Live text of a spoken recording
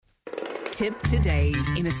Tip Today,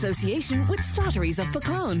 in association with Slattery's of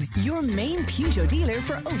Pecan, your main Peugeot dealer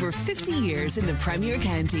for over 50 years in the Premier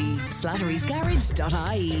County.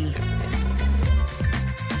 Slattery'sGarage.ie.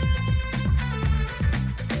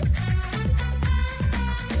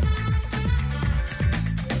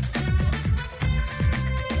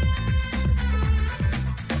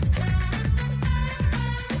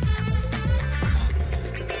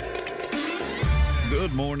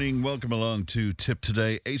 Good morning, welcome along to Tip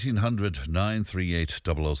Today. 1800 938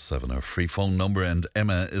 007, our free phone number, and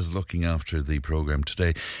Emma is looking after the programme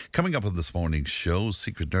today. Coming up on this morning's show,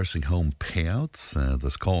 secret nursing home payouts.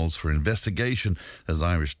 There's calls for investigation as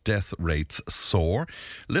Irish death rates soar.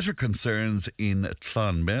 Litter concerns in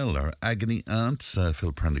Clonmel. Our agony aunt,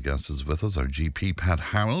 Phil Prendergast, is with us. Our GP, Pat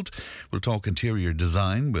Harold. We'll talk interior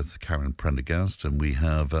design with Karen Prendergast, and we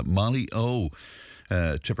have Molly O,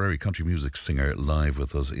 Tipperary country music singer, live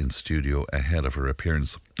with us in studio ahead of her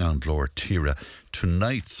appearance on Glór Tíre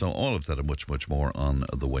tonight. So all of that and much, much more on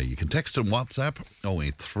the way. You can text and WhatsApp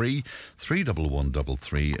 083 311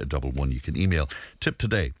 3311. You can email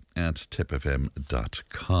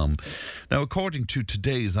tiptoday@tipfm.com. Now, according to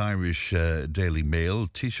today's Irish Daily Mail,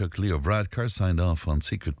 Taoiseach Leo Varadkar signed off on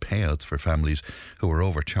secret payouts for families who were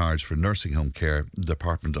overcharged for nursing home care. The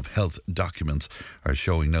Department of Health documents are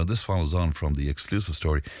showing. Now, this follows on from the exclusive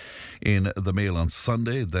story in the Mail on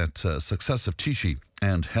Sunday that successive Taoiseach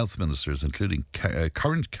and health ministers, including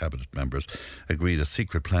current cabinet members, agreed a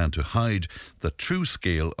secret plan to hide the true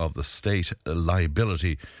scale of the state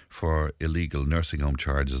liability for illegal nursing home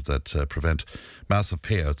charges that prevent massive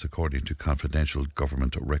payouts, according to confidential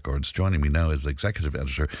government records. Joining me now is executive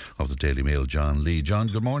editor of the Daily Mail, John Lee. John,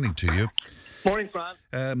 good morning to you. Morning, Fran.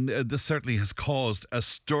 This certainly has caused a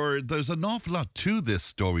stir. There's an awful lot to this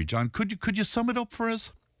story, John. Could you sum it up for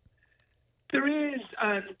us? There is,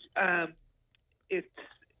 and it's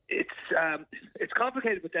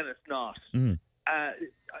complicated, but then it's not.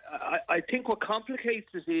 I think what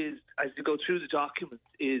complicates it is, as you go through the documents,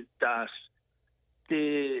 is that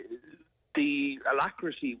the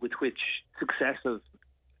alacrity with which successive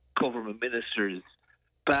government ministers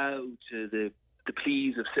bow to the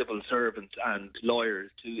pleas of civil servants and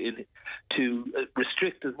lawyers to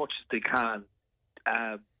restrict as much as they can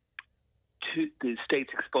to the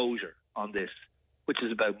state's exposure on this, which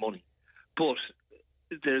is about money. But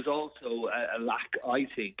there's also a lack, I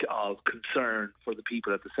think, of concern for the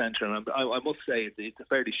people at the centre, and I must say it's a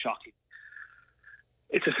fairly shocking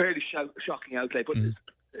outlay. But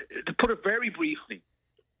to put it very briefly,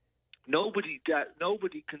 nobody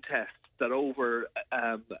contests that over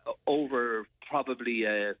probably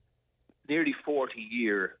a nearly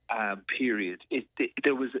 40-year period,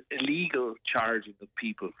 there was illegal charging of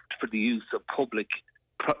people for the use of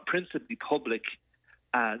principally public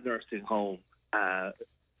nursing home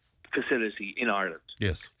facility in Ireland.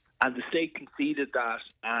 Yes. And the state conceded that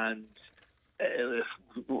and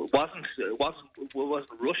wasn't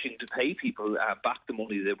rushing to pay people back the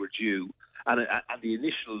money they were due. And the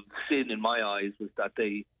initial sin, in my eyes, was that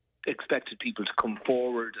they expected people to come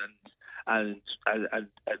forward and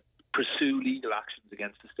pursue legal actions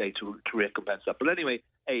against the state to recompense that. But anyway,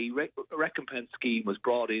 a recompense scheme was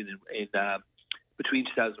brought in between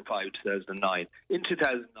 2005 and 2009. In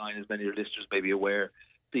 2009, as many of your listeners may be aware,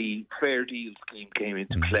 the Fair Deal scheme came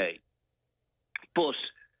into play. But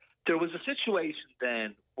there was a situation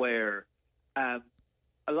then where a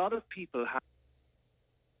lot of people had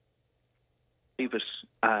private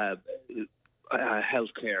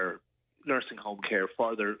healthcare, nursing home care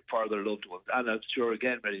for their loved ones. And I'm sure,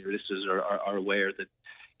 again, many of your listeners are aware that,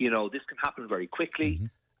 this can happen very quickly.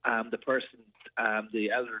 The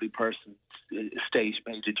elderly person's state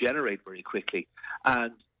may degenerate very quickly,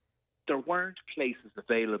 and there weren't places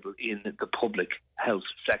available in the public health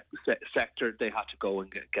sector. They had to go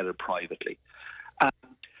and get it privately.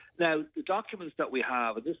 Now, the documents that we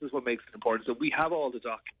have, and this is what makes it important, so we have all the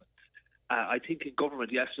documents. I think in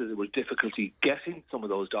government yesterday there was difficulty getting some of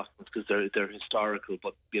those documents because they're historical,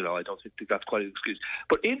 but I don't think that's quite an excuse.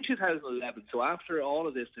 But in 2011, so after all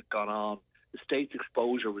of this had gone on, the state's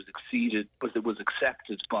exposure was accepted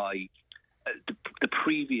by the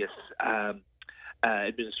previous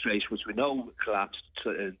administration, which we know collapsed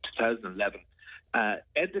in 2011.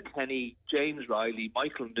 Enda Kenny, James Riley,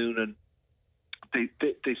 Michael Noonan, they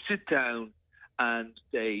sit down and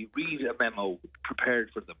they read a memo prepared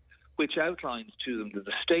for them, which outlines to them that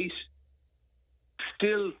the state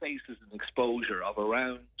still faces an exposure of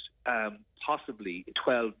around possibly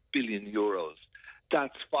 12 billion euros.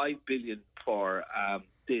 That's 5 billion for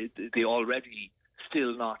the already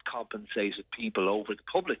still not compensated people over the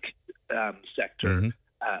public sector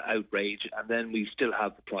outrage, and then we still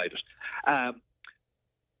have the private.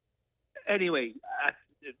 Anyway,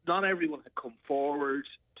 not everyone had come forward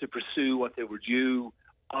to pursue what they were due.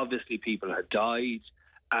 Obviously, people had died,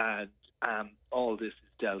 and all this is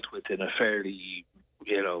dealt with in a fairly,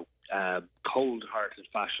 cold-hearted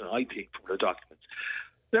fashion, I think, from the documents.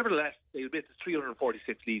 Nevertheless, they admit there's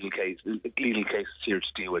 346 legal cases here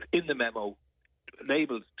to deal with. In the memo,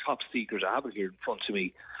 labelled top secret, I have it here in front of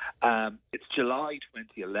me. It's July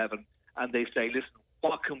 2011, and they say, listen,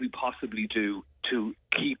 what can we possibly do to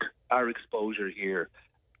keep our exposure here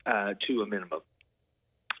to a minimum?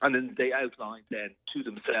 And then they outlined then to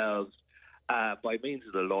themselves, by means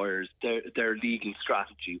of the lawyers, their legal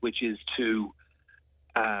strategy, which is to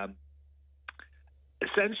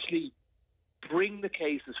essentially bring the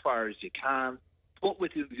case as far as you can, but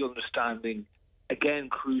with the understanding, again,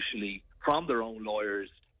 crucially, from their own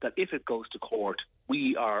lawyers, that if it goes to court,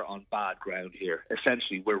 we are on bad ground here.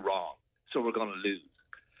 Essentially, we're wrong, so we're going to lose.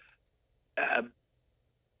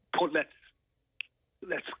 But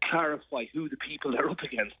let's clarify who the people they're up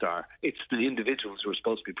against are. It's the individuals who are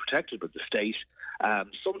supposed to be protected by the state.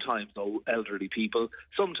 Sometimes, though, elderly people.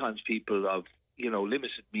 Sometimes people of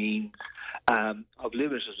limited means, of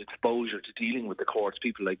limited exposure to dealing with the courts.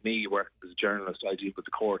 People like me, working as a journalist, I deal with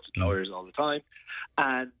the courts and lawyers all the time.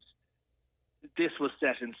 And this was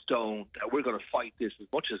set in stone that we're going to fight this as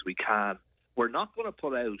much as we can. We're not going to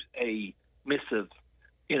put out a missive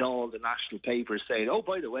in all the national papers saying, oh,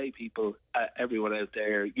 by the way, people, everyone out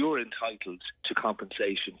there, you're entitled to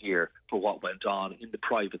compensation here for what went on in the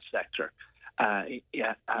private sector,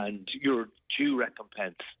 and your due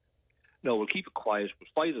recompense. No, we'll keep it quiet. We'll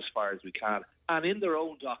fight as far as we can. And in their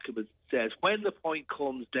own documents, it says when the point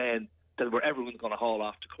comes then that where everyone's going to haul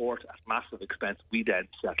off to court at massive expense, we then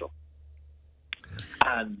settle.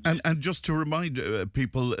 And just to remind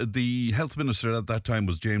people, the health minister at that time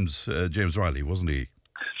was James Riley, wasn't he?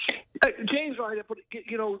 James Riley, but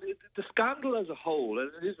the scandal as a whole,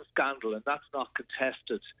 and it is a scandal, and that's not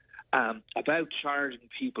contested, about charging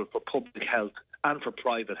people for public health and for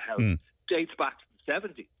private health dates back to the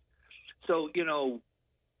 70s. So,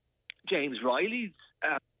 James Riley's...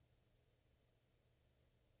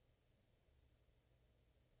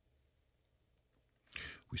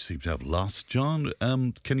 We seem to have lost John.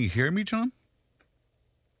 Can you hear me, John?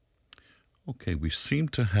 Okay, we seem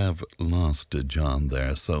to have lost John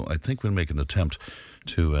there, so I think we'll make an attempt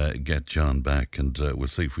to get John back, and we'll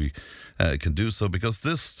see if we can do so, because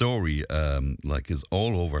this story is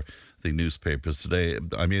all over the newspapers today.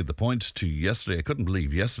 I made the point to you yesterday. I couldn't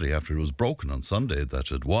believe yesterday, after it was broken on Sunday, that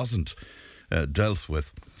it wasn't dealt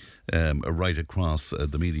with right across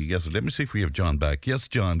the media yesterday. Let me see if we have John back. Yes,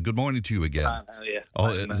 John, good morning to you again.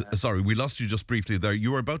 Sorry, we lost you just briefly there.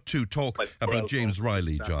 You were about to talk about James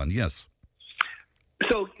Riley, John. Yes.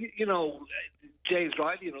 So, James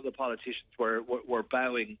Riley and other politicians were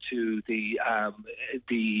bowing to the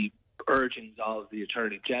urgings of the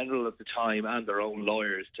Attorney General at the time and their own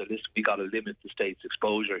lawyers to listen, we got to limit the state's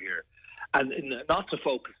exposure here. And not to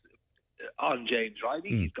focus on James Riley,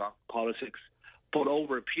 he's gone politics, but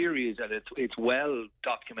over a period, and it's well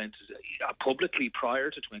documented publicly prior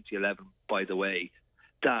to 2011, by the way,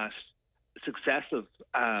 that successive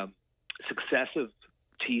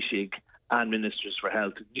Taoiseach and ministers for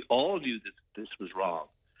health all knew that this was wrong.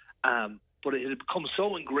 But it had become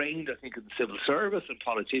so ingrained, I think, in the civil service and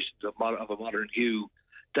politicians of a modern hue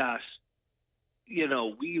that,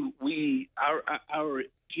 our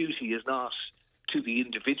duty is not to the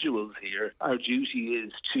individuals here. Our duty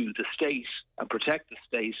is to the state and protect the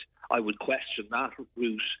state. I would question that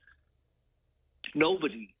route.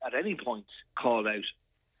 Nobody at any point called out,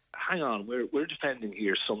 hang on, we're defending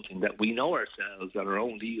here something that we know ourselves and our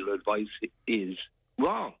own legal advice is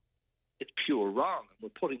wrong. It's pure wrong. And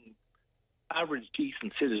we're putting average,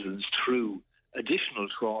 decent citizens through additional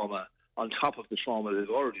trauma on top of the trauma they've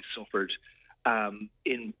already suffered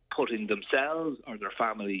in putting themselves or their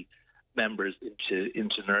family members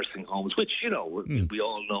into nursing homes, which, we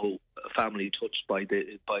all know a family touched by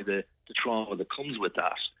the trauma that comes with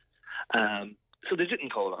that. So they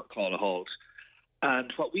didn't call a halt.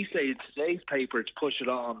 And what we say in today's paper, to push it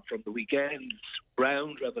on from the weekend's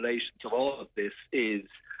round revelations of all of this, is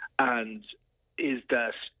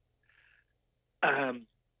that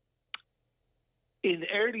in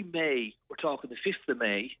early May, we're talking the 5th of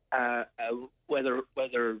May, whether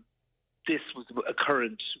this was a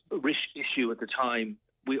current issue at the time,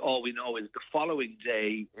 all we know is the following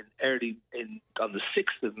day, on the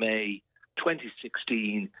 6th of May,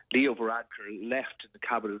 2016, Leo Varadkar left in the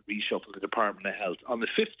cabinet reshuffle of the Department of Health. On the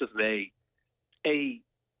 5th of May, a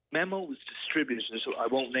memo was distributed, so I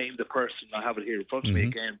won't name the person, I have it here in front of me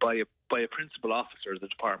again, by a principal officer of the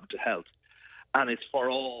Department of Health. And it's for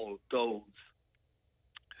all those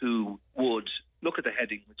who would look at the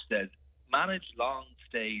heading which says, manage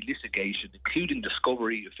long-stay litigation, including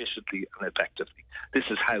discovery, efficiently and effectively. This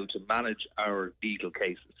is how to manage our legal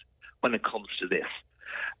cases when it comes to this.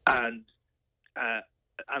 And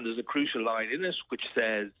there's a crucial line in it which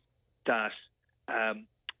says that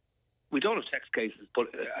we don't have text cases,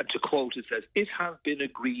 but to quote, it says, it has been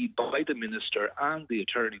agreed by the Minister and the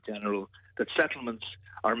Attorney General that settlements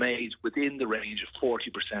are made within the range of 40%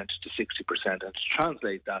 to 60%. And to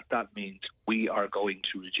translate that, that means we are going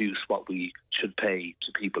to reduce what we should pay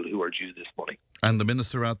to people who are due this money. And the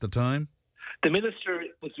Minister at the time? The Minister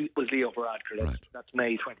was Leo Varadkar. Right. That's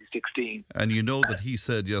May 2016. And you know that he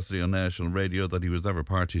said yesterday on national radio that he was never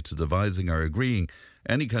party to devising or agreeing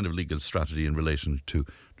any kind of legal strategy in relation to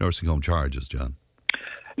nursing home charges, John.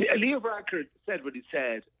 Leo Varadkar said what he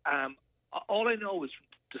said. All I know is from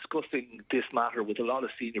discussing this matter with a lot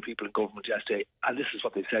of senior people in government yesterday, and this is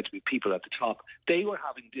what they said to me, people at the top, they were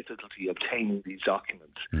having difficulty obtaining these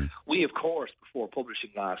documents. We, of course, before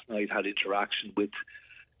publishing last night, had interaction with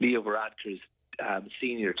Leo Varadkar's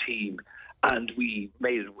senior team, and we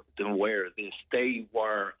made them aware of this. They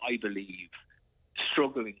were, I believe,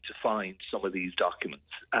 struggling to find some of these documents,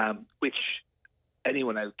 which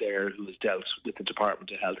anyone out there who has dealt with the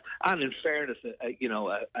Department of Health, and in fairness, a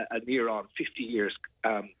near on 50 years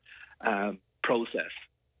process,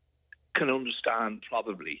 can understand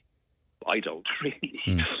probably. I don't really.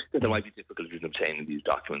 That there might be difficulty in obtaining these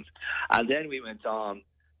documents. And then we went on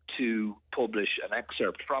to publish an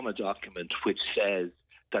excerpt from a document which says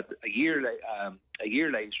that a year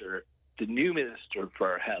later, the new Minister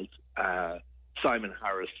for Health, Simon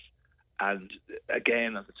Harris, and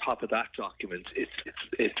again at the top of that document, it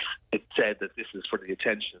said that this is for the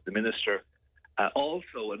attention of the Minister.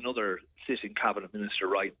 Also, another sitting Cabinet Minister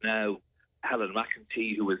right now, Helen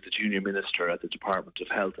McEntee, who is the junior minister at the Department of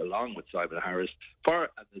Health, along with Simon Harris.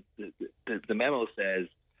 The memo says,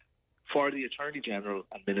 for the Attorney General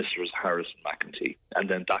and Ministers Harris and McEntee. And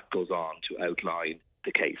then that goes on to outline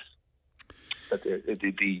the case,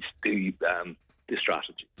 the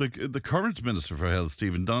strategy. The current Minister for Health,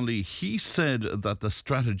 Stephen Donnelly, he said that the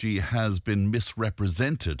strategy has been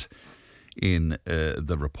misrepresented in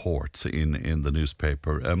the reports in the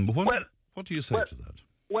newspaper. What do you say to that?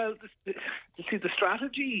 Well, you see, the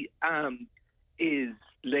strategy is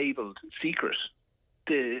labelled secret.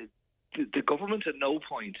 The government at no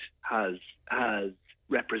point has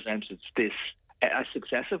represented this,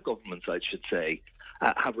 successive governments, I should say,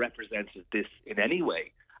 have represented this in any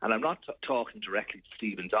way. And I'm not talking directly to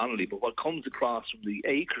Stephen Donnelly, but what comes across from the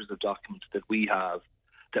acres of documents that we have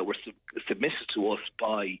that were submitted to us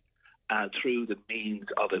by through the means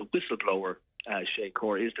of a whistleblower, Shane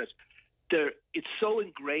Core, is that it's so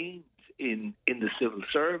ingrained in the civil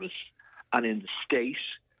service and in the state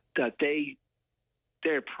that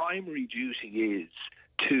their primary duty is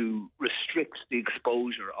to restrict the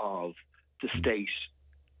exposure of the state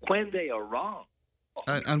when they are wrong.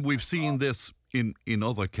 And we've seen this in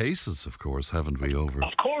other cases, of course, haven't we?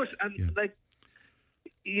 Of course, and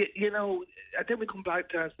and then we come back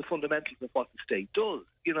to the fundamentals of what the state does.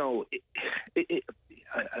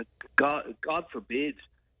 God forbid,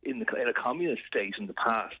 in a communist state in the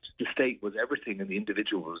past, the state was everything and the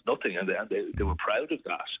individual was nothing, and they were proud of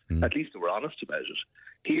that. At least they were honest about it.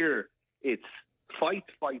 Here, it's fight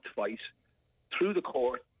through the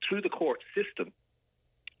court system.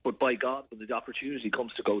 But by God, when the opportunity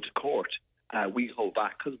comes to go to court, we hold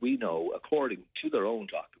back because we know, according to their own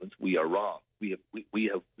documents, we are wrong. We have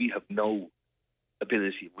no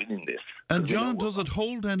ability of winning this. And John, does it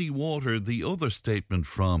hold any water, the other statement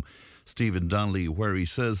from Stephen Donnelly, where he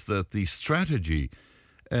says that the strategy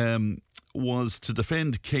was to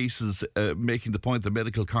defend cases making the point that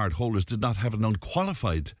medical card holders did not have an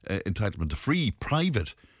unqualified entitlement to free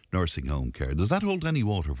private nursing home care? Does that hold any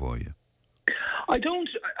water for you? I don't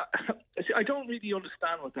really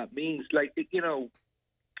understand what that means.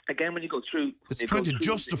 Again, when you go through... It's trying to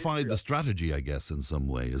justify the strategy, I guess, in some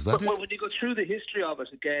way. Is that it? Well, when you go through the history of it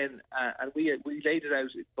again, and we laid it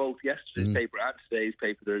out in both yesterday's paper and today's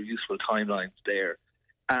paper, there are useful timelines there.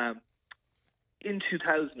 In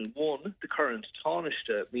 2001, the current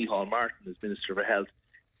Taoiseach, Micheál Martin, as Minister for Health,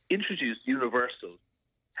 introduced universal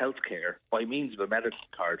health care by means of a medical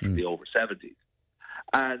card for the over 70s.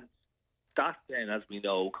 And that then, as we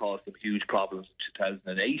know, caused them huge problems in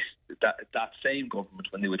 2008. That same government,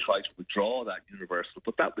 when they would try to withdraw that universal,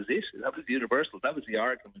 but that was it. That was the universal. That was the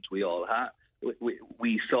argument we all had.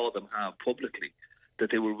 We saw them have publicly that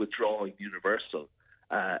they were withdrawing universal.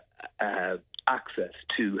 access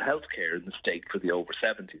to healthcare in the state for the over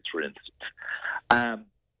 70s, for instance.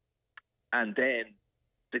 And then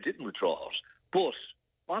they didn't withdraw it. But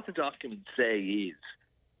what the documents say is,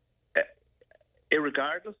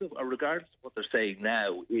 regardless of what they're saying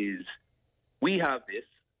now, is we have this,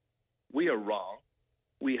 we are wrong.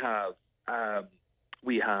 We have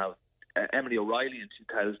Emily O'Reilly in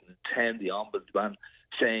 2010, the Ombudsman,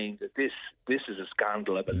 saying that this is a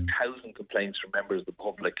scandal. About 1,000 complaints from members of the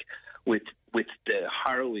public with the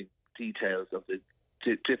harrowing details of the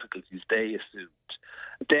difficulties they assumed.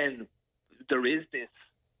 Then there is this,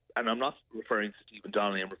 and I'm not referring to Stephen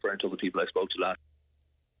Donnelly, I'm referring to other people I spoke to last.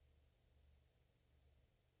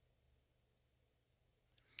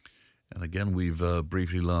 And again, we've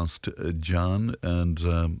briefly lost John, and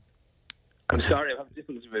I'm sorry, I'm having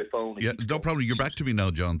difficulty with my phone. Yeah, no problem. You're back to me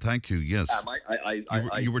now, John. Thank you. Yes.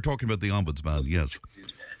 You were talking about the Ombudsman, yes.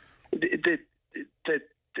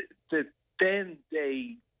 Then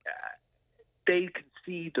they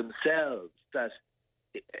concede themselves that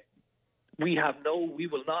we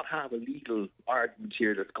will not have a legal argument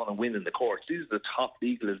here that's going to win in the courts. These are the top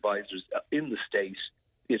legal advisors in the state,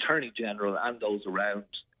 the Attorney General and those around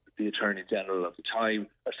the Attorney General at the time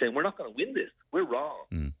are saying, we're not going to win this, we're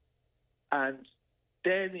wrong. And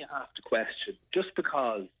then you have to question, just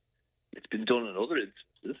because it's been done in other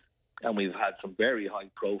instances, and we've had some very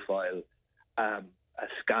high-profile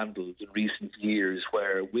scandals in recent years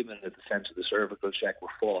where women at the centre of the cervical check were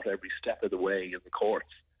fought every step of the way in the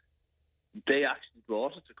courts. They actually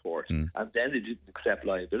brought it to court, and then they didn't accept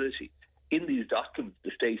liability. In these documents,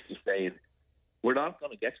 the state is saying, we're not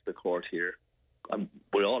going to get to the court here, and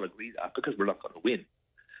we all agree that, because we're not going to win.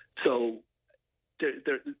 So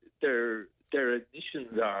their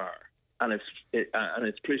admissions are, and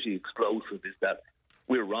it's pretty explosive, is that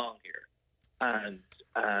we're wrong here. And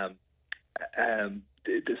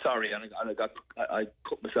sorry, I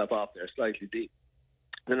cut myself off there slightly deep.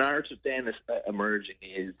 The narrative then is emerging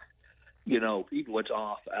is, people went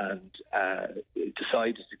off and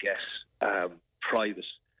decided to get private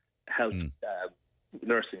health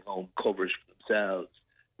nursing home coverage for themselves.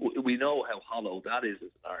 We know how hollow that is as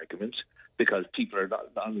an argument, because people are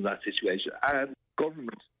not in that situation. And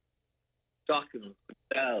government documents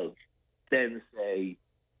themselves then say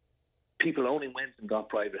people only went and got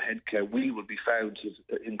private healthcare. We will be found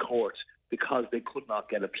in court because they could not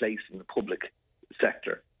get a place in the public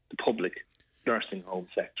sector, the public nursing home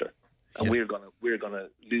sector, and we're going to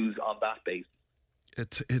lose on that basis.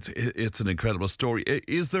 It's an incredible story.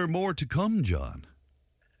 Is there more to come, John?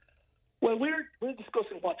 Well, we're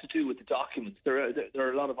discussing what to do with the documents. There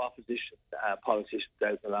are a lot of opposition politicians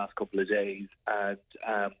out in the last couple of days, and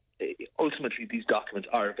ultimately these documents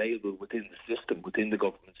are available within the system, within the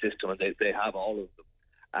government system, and they have all of them.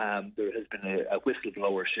 There has been a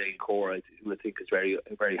whistleblower, Shane Core, who I think is very,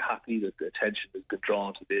 very happy that the attention has been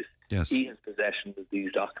drawn to this. Yes. He has possession of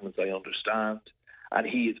these documents, I understand, and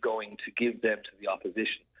he is going to give them to the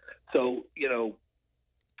opposition. So,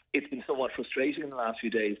 it's been somewhat frustrating in the last few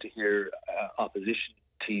days to hear opposition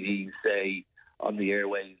TV say on the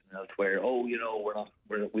airwaves and elsewhere,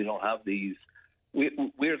 we don't have these.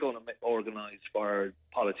 We're going to organise for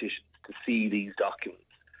politicians to see these documents,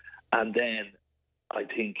 and then I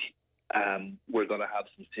think we're going to have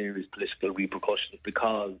some serious political repercussions,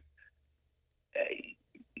 because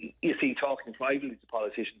you see, talking privately to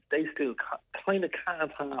politicians, they still kind of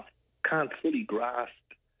can't fully grasp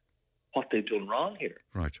what they've done wrong here.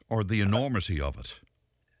 Right, or the enormity of it.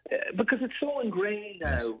 Because it's so ingrained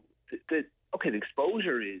now. Yes. The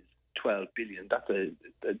exposure is 12 billion. But there's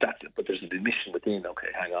an admission within.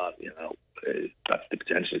 Okay, hang on, that's the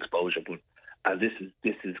potential exposure. But this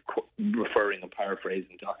is referring and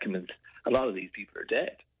paraphrasing documents. A lot of these people are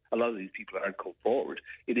dead. A lot of these people aren't come forward.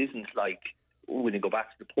 It isn't like when you go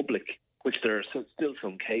back to the public, which there are still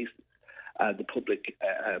some cases. The public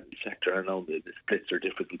sector, I know the splits are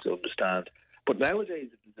difficult to understand. But nowadays,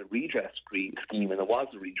 if there's a redress scheme, and there was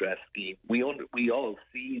a redress scheme, we all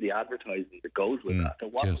see the advertising that goes with that. There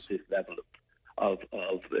wasn't this level of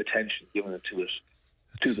attention given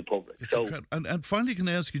to the public. And finally, can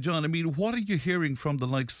I ask you, John, what are you hearing from the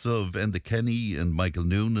likes of Enda Kenny and Michael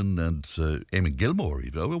Noonan and Eamon Gilmore?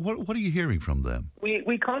 What are you hearing from them?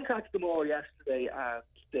 We contacted them all yesterday, and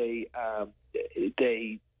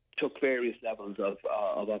they took various levels of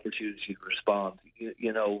opportunity to respond.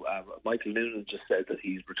 Michael Noonan just said that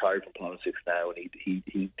he's retired from politics now, and he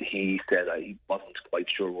said he wasn't quite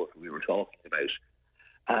sure what we were talking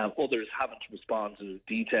about. Others haven't responded in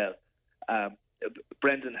detail.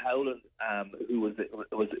 Brendan Howlin, who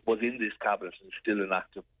was in this cabinet and still an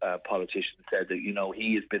active politician, said that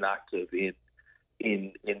he has been active in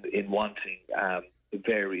in wanting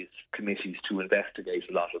various committees to investigate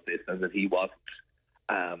a lot of this, and that he wasn't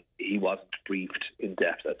briefed in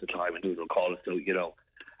depth at the time, and you'll recall it. So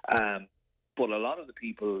but a lot of the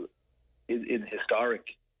people in historic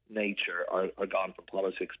nature are gone from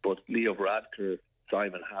politics. But Leo Varadkar,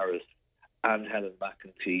 Simon Harris, and Helen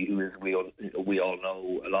McEntee, who is we all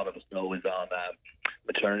know, a lot of us know, is on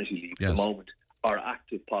maternity leave at the moment, are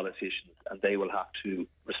active politicians, and they will have to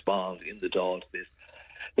respond in the Dáil to this.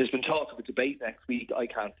 There's been talk of a debate next week. I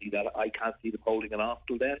can't see that. I can't see them holding an off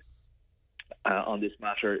till then. On this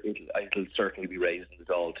matter, it'll certainly be raised in the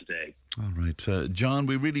Dáil today. All right. John,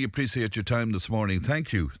 we really appreciate your time this morning.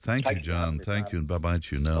 Thank you. Thank you, John. Thank you, and bye-bye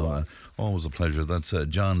to you now. Always a pleasure. That's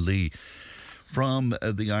John Lee from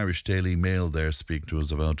the Irish Daily Mail there, speaking to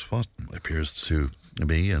us about what appears to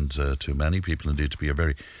me and to many people indeed to be a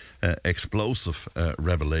very explosive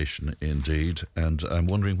revelation indeed. And I'm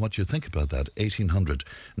wondering what you think about that. 1800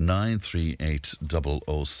 938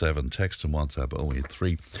 007. Text and WhatsApp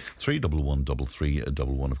 083 311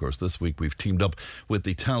 3311. Of course, this week we've teamed up with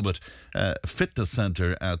the Talbot Fitness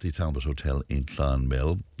Centre at the Talbot Hotel in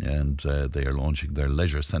Clonmel, and they are launching their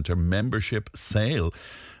Leisure Centre membership sale.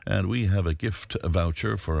 And we have a gift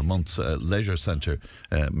voucher for a month's Leisure Centre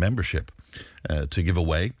membership to give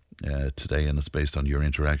away today, and it's based on your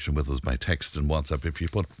interaction with us by text and WhatsApp. If you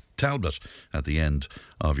put Talbot at the end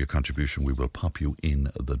of your contribution, we will pop you in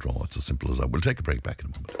the draw. It's as simple as that. We'll take a break. Back in a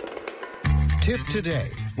moment. Tip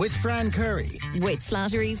today with Fran Curry. With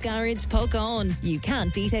Slattery's Garage, Puckane. You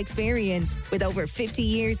can't beat experience. With over 50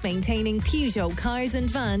 years maintaining Peugeot cars and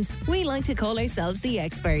vans, we like to call ourselves the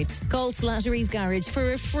experts. Call Slattery's Garage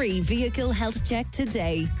for a free vehicle health check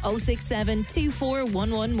today. 067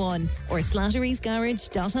 24111 or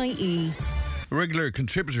slatterysgarage.ie. A regular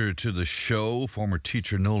contributor to the show, former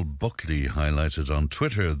teacher Noel Buckley, highlighted on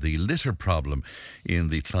Twitter the litter problem in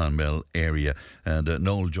the Clonmel area. And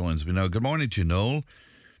Noel joins me now. Good morning to you, Noel.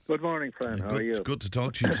 Good morning, Fran. How are you? Good to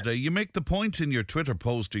talk to you today. You make the point in your Twitter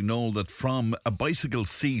posting, Noel, that from a bicycle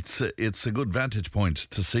seat, it's a good vantage point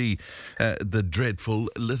to see the dreadful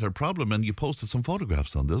litter problem. And you posted some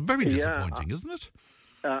photographs on this. Very disappointing, isn't it?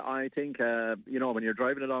 I think, when you're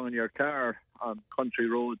driving along in your car on country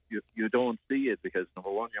roads, you don't see it because,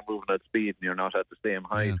 number one, you're moving at speed and you're not at the same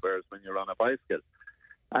height, whereas when you're on a bicycle.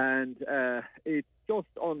 And it's just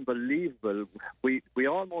unbelievable. We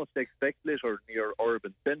almost expect litter near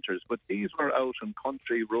urban centres, but these were out on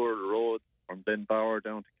country rural roads from Benbower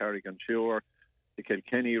down to Carrigan-Shore, the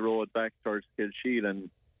Kilkenny Road back towards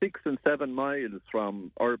Kilsheelan, 6 and 7 miles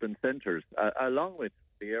from urban centres, along with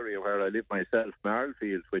the area where I live myself,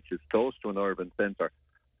 Marlfield, which is close to an urban centre.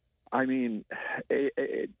 I mean,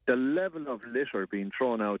 the level of litter being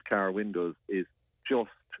thrown out car windows is just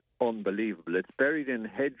unbelievable. It's buried in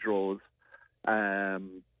hedgerows,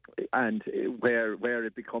 and where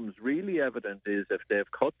it becomes really evident is if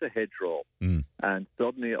they've cut the hedgerow and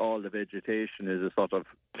suddenly all the vegetation is a sort of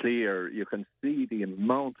clear, you can see the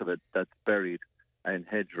amount of it that's buried in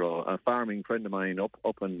hedgerow. A farming friend of mine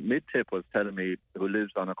up in Mid-Tip was telling me, who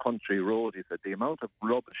lives on a country road, he said the amount of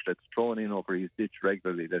rubbish that's thrown in over his ditch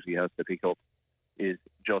regularly that he has to pick up is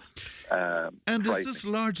just And is this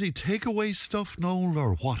largely takeaway stuff, Noel,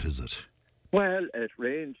 or what is it? Well, it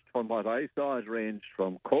ranged, from what I saw, it ranged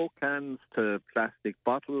from Coke cans to plastic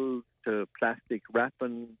bottles to plastic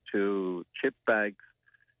wrapping to chip bags.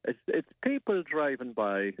 It's people driving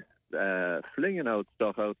by, flinging out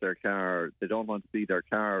stuff out their car. They don't want to see their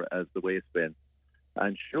car as the waste bin.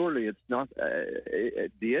 And surely it's not...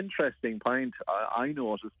 the interesting point I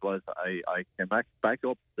noticed was I came back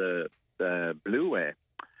up the Blueway,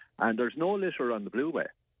 and there's no litter on the Blueway.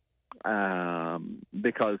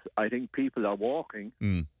 Because I think people are walking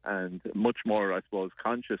and much more, I suppose,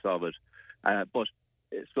 conscious of it. But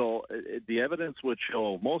so the evidence would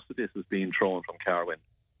show most of this is being thrown from car windows.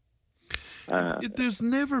 There's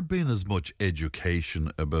never been as much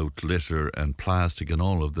education about litter and plastic and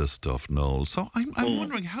all of this stuff, Noel. So I'm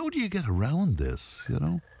wondering, how do you get around this, you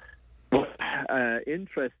know? Well,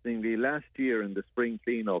 interestingly, last year in the spring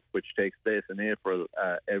clean-up, which takes place in April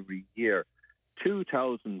every year,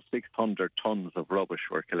 2,600 tonnes of rubbish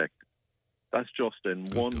were collected. That's just in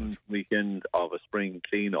one weekend of a spring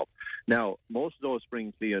clean-up. Now, most of those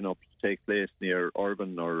spring clean-ups take place near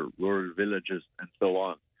urban or rural villages and so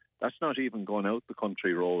on. That's not even going out the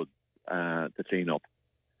country roads to clean up.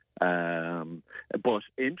 But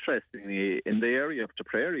interestingly, in the area of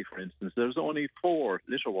Tipperary, for instance, there's only 4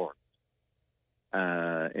 litter wardens.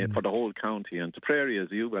 for the whole county. And Tipperary, as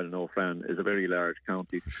you well know, Fran, is a very large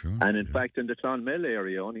county. Sure, and in fact, in the Clonmel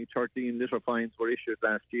area, only 13 litter fines were issued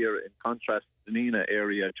last year. In contrast, the Neenah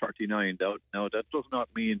area, 39. Now, that does not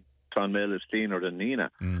mean Clonmel is cleaner than Neenah.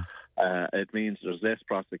 It means there's less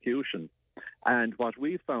prosecution. And what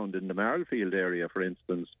we found in the Marlfield area, for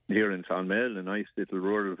instance, here in Clonmel, a nice little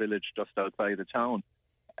rural village just outside the town,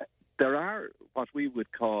 there are what we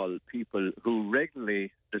would call people who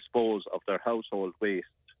regularly dispose of their household waste,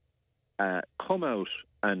 come out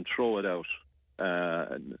and throw it out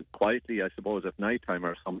quietly, I suppose, at night time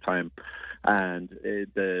or sometime. And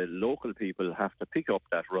the local people have to pick up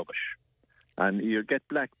that rubbish. And you get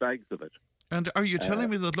black bags of it. And are you telling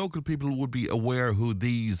me that local people would be aware who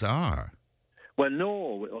these are? Well,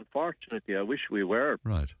 no, unfortunately, I wish we were.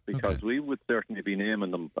 Right. Because we would certainly be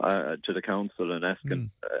naming them to the council and asking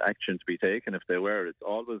action to be taken if they were. It's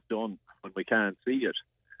always done when we can't see it.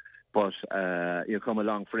 But you come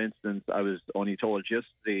along, for instance, I was only told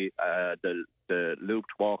yesterday the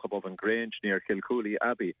looped walk above in Grange near Kilcooley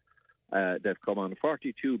Abbey, they've come on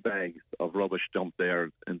 42 bags of rubbish dumped there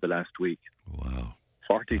in the last week. Wow.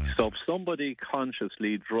 40. Right. So if somebody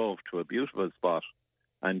consciously drove to a beautiful spot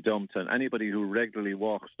and dumped, and anybody who regularly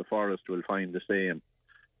walks the forest will find the same.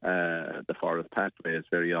 The forest pathways,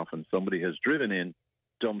 very often somebody has driven in,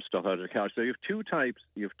 dumped stuff out of the car. So you have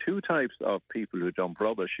two types of people who dump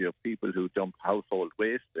rubbish. You have people who dump household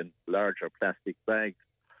waste in larger plastic bags,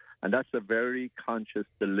 and that's a very conscious,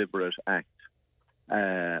 deliberate act.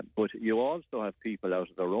 But you also have people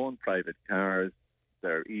out of their own private cars.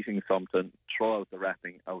 They're eating something, throw out the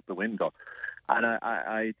wrapping out the window. And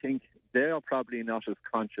I think they are probably not as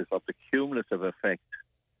conscious of the cumulative effect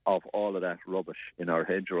of all of that rubbish in our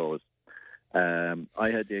hedgerows. I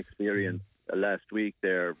had the experience last week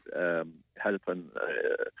there helping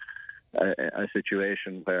a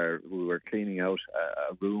situation where we were cleaning out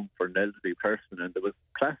a room for an elderly person, and there was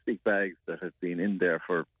plastic bags that had been in there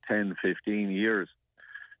for 10, 15 years.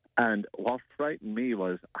 And what frightened me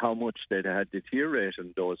was how much they'd had deteriorated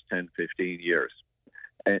in those 10, 15 years,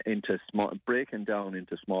 breaking down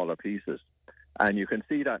into smaller pieces. And you can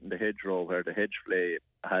see that in the hedgerow where the hedge flay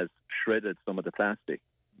has shredded some of the plastic.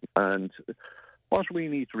 And what we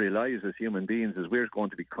need to realise as human beings is we're going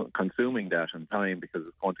to be consuming that in time because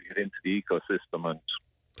it's going to get into the ecosystem and...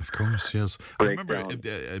 Of course, yes. I remember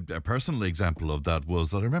a personal example of that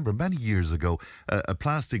was that I remember many years ago, a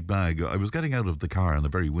plastic bag, I was getting out of the car on a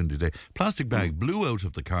very windy day, plastic bag blew out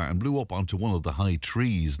of the car and blew up onto one of the high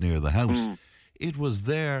trees near the house. It was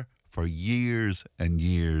there for years and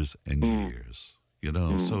years and years, you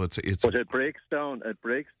know, so it's... But it breaks down,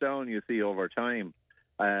 you see, over time.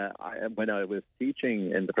 When I was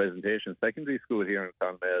teaching in the presentation secondary school here in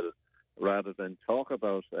Clonmel, rather than talk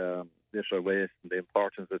about litter waste and the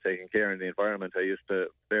importance of taking care of the environment, I used to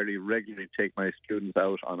fairly regularly take my students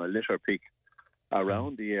out on a litter pick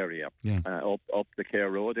around the area, up the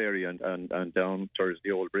Care Road area and down towards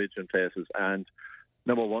the old bridge and places. And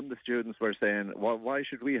number one, the students were saying, well, why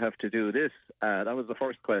should we have to do this? That was the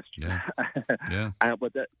first question.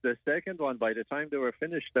 But the second one, by the time they were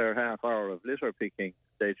finished their half hour of litter picking,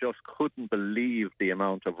 they just couldn't believe the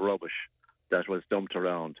amount of rubbish that was dumped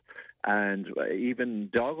around. And even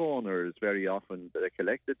dog owners, very often, they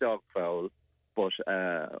collect the dog fowl, but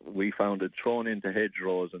we found it thrown into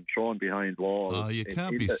hedgerows and thrown behind walls. Oh, you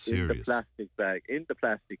can't be serious. In the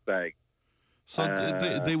plastic bag. So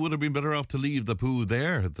they would have been better off to leave the poo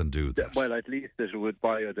there than do that. Well, at least it would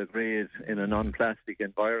biodegrade in a non-plastic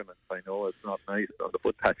environment. I know it's not nice on the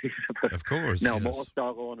footpaths. Of course. Now, yes. most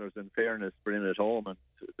dog owners, in fairness, bring it home and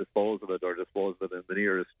dispose of it in the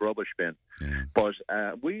nearest rubbish bin. Yeah. But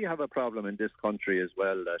we have a problem in this country as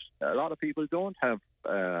well that a lot of people don't have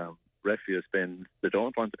refuse bins. They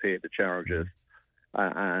don't want to pay the charges.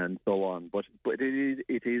 And so on. But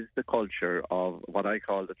it is the culture of what I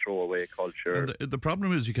call the throwaway culture. And the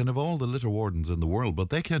problem is you can have all the litter wardens in the world, but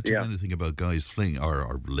they can't do anything about guys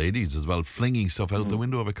or ladies as well, flinging stuff out the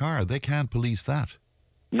window of a car. They can't police that.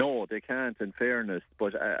 No, they can't, in fairness.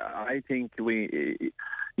 But I think we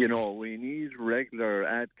need regular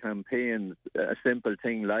ad campaigns, a simple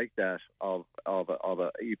thing like that of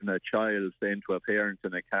even a child saying to a parent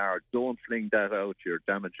in a car, don't fling that out, you're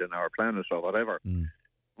damaging our planet or whatever.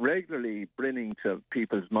 Regularly bringing to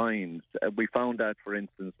people's minds. We found that, for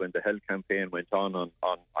instance, when the health campaign went on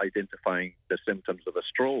identifying the symptoms of a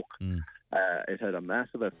stroke. It had a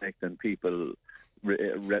massive effect on people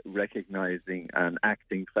recognising and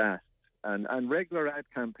acting fast. And regular ad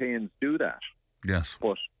campaigns do that. Yes.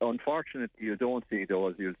 But unfortunately, you don't see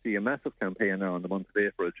those. You'll see a massive campaign now in the month of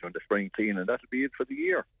April during the spring clean, and that'll be it for the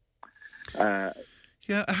year.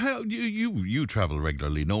 Yeah, how you travel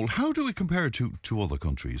regularly, Noel. How do we compare to other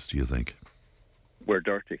countries, do you think? We're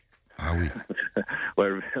dirty. Are we?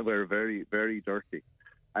 we're very, very dirty.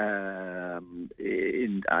 Part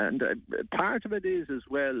of it is as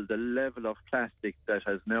well the level of plastic that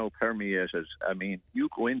has now permeated. I mean, you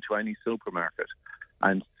go into any supermarket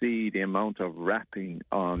and see the amount of wrapping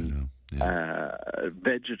on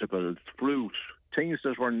vegetables, fruit, things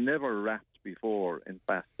that were never wrapped before in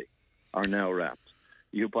plastic are now wrapped.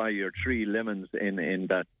 You buy your 3 lemons in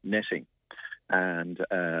that netting and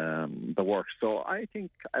the works. So I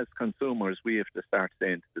think as consumers we have to start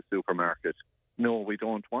saying to the supermarket, no, we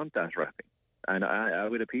don't want that wrapping. And I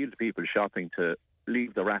would appeal to people shopping to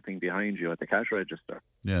leave the wrapping behind you at the cash register.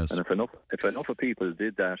 Yes. And if enough of people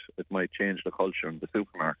did that, it might change the culture in the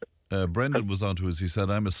supermarket. Brendan was on to us. He said,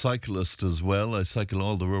 I'm a cyclist as well. I cycle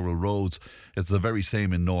all the rural roads. It's the very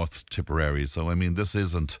same in North Tipperary. So, I mean, this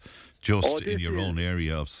isn't just in your own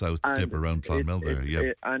area of South Tip around Clonmel there.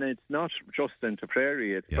 Yeah. And it's not just in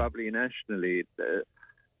Tipperary. It's probably nationally.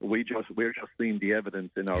 We're just seeing the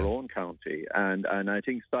evidence in our own county, and I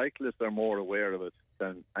think cyclists are more aware of it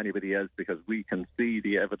than anybody else because we can see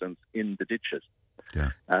the evidence in the ditches. Yeah.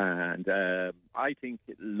 And I think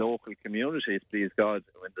local communities, please God,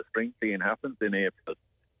 when the spring clean happens in April,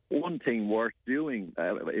 one thing worth doing,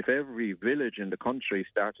 if every village in the country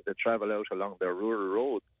started to travel out along their rural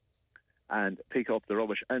roads and pick up the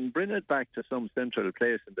rubbish and bring it back to some central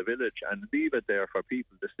place in the village and leave it there for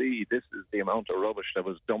people to see this is the amount of rubbish that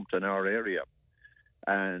was dumped in our area.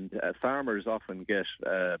 And farmers often get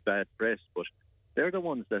bad press, but they're the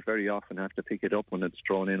ones that very often have to pick it up when it's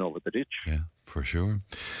thrown in over the ditch. Yeah, for sure.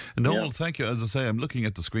 Noel, thank you. As I say, I'm looking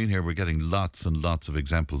at the screen here. We're getting lots and lots of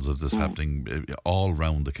examples of this happening all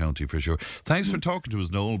around the county, for sure. Thanks for talking to us,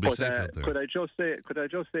 Noel. Be safe out there. Could I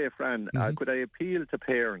just say, Fran, could I appeal to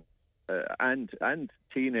parents and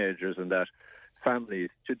teenagers and that families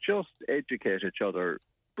to just educate each other.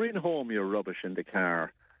 Bring home your rubbish in the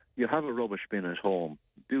car. You have a rubbish bin at home.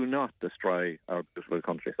 Do not destroy our beautiful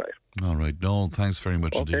countryside. All right, Noel, thanks very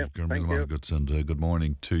much indeed. Thank you. Good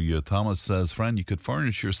morning to you. Thomas says, Fran, you could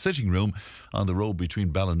furnish your sitting room on the road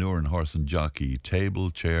between Ballinure and Horse and Jockey.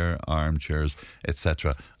 Table, chair, armchairs,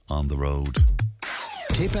 etc. on the road.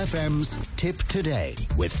 Tip FM's Tip Today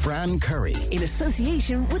with Fran Curry. In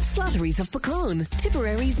association with Slattery's of Puckane,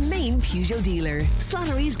 Tipperary's main Peugeot dealer.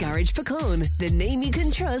 Slattery's Garage Puckane, the name you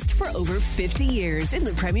can trust for over 50 years in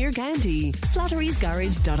the Premier County.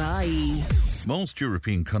 Slattery'sGarage.ie. Most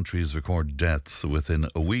European countries record deaths within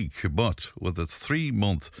a week, but with its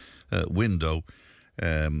 3-month window,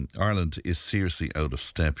 Ireland is seriously out of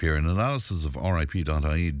step here. An analysis of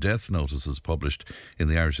RIP.ie death notices published in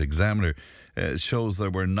the Irish Examiner shows there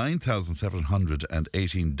were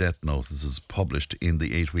 9,718 death notices published in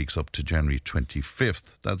the 8 weeks up to January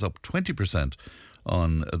 25th. That's up 20%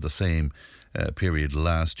 on the same period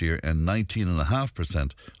last year and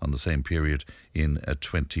 19.5% on the same period in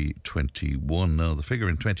 2021. Now, the figure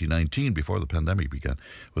in 2019, before the pandemic began,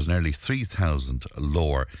 was nearly 3,000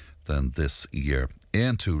 lower than this year.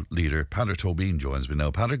 A2 leader Peadar Tóibín joins me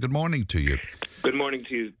now. Peadar, good morning to you. Good morning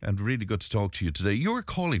to you. And really good to talk to you today. You're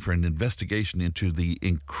calling for an investigation into the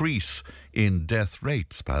increase in death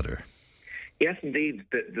rates, Peadar. Yes, indeed.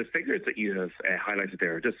 The figures that you have highlighted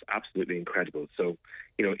there are just absolutely incredible. So,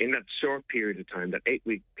 you know, in that short period of time, that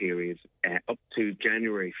 8-week period, up to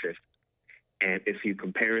January 5th, if you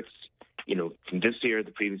compare it, you know, from this year,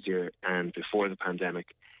 the previous year, and before the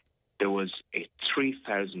pandemic, there was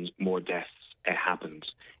 3,000 more deaths happened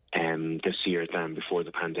this year than before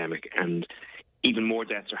the pandemic. And even more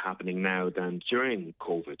deaths are happening now than during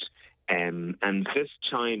COVID. And this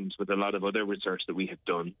chimes with a lot of other research that we have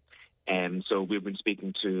done. So we've been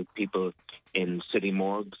speaking to people in city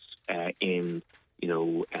morgues, in, you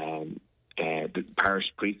know, the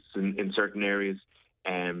parish priests in certain areas,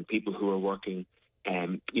 people who are working,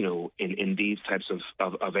 you know, in these types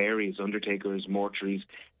of areas, undertakers, mortuaries,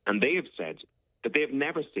 and they have said that they have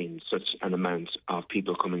never seen such an amount of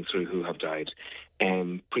people coming through who have died.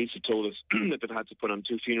 Priests have told us that they've had to put on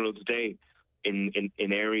 2 funerals a day in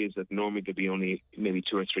areas that normally could be only maybe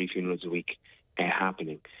 2 or 3 funerals a week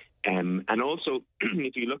happening. And also,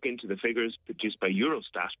 if you look into the figures produced by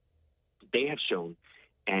Eurostat, they have shown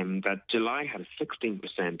that July had a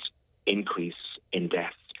 16% increase in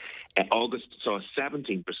deaths. August saw a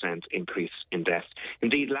 17% increase in deaths.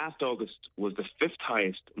 Indeed, last August was the 5th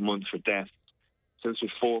highest month for deaths since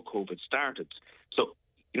before COVID started. So,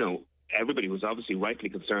 you know, everybody was obviously rightly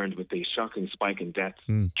concerned with the shocking spike in deaths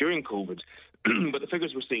during COVID. But the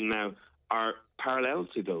figures we're seeing now are parallel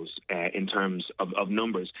to those in terms of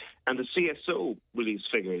numbers. And the CSO released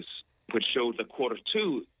figures which showed that quarter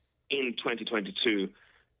two in 2022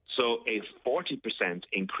 saw a 40%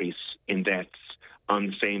 increase in deaths on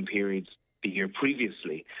the same period the year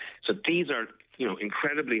previously. So these are,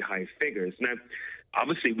 incredibly high figures. Now,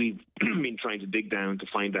 obviously, we've been trying to dig down to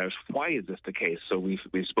find out why is this the case. So we've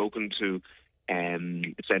spoken to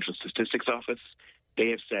the Central Statistics Office. They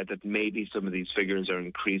have said that maybe some of these figures are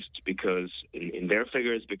increased because, in their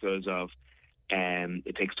figures, because of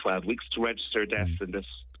it takes 12 weeks to register deaths in this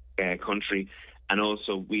country. And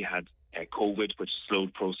also we had COVID, which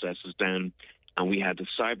slowed processes down, and we had the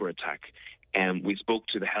cyber attack. We spoke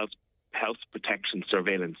to the Health Protection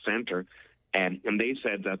Surveillance Centre, and they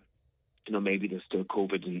said that maybe there's still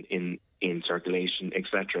COVID in circulation,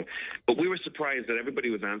 etc. But we were surprised that everybody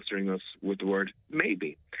was answering us with the word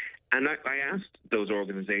maybe. And I asked those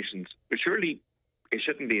organisations, surely it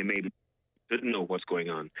shouldn't be a maybe. Didn't know what's going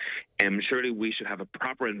on. Surely we should have a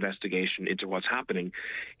proper investigation into what's happening.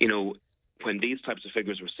 When these types of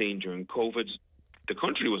figures were seen during COVID, the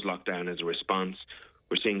country was locked down as a response.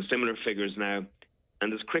 We're seeing similar figures now,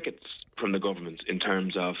 and there's crickets from the government in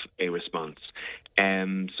terms of a response.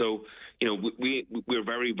 So, we're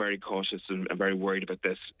very, very cautious and very worried about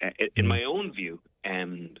this. In my own view,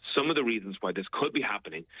 some of the reasons why this could be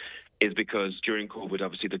happening is because during COVID,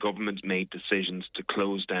 obviously, the government made decisions to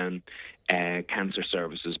close down cancer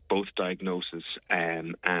services, both diagnosis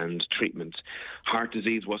and treatment. Heart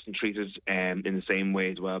disease wasn't treated in the same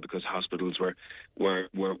way as well because hospitals were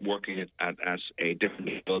working at a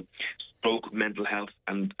different level. Stroke, mental health,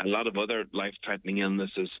 and a lot of other life-threatening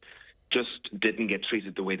illnesses just didn't get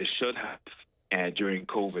treated the way they should have during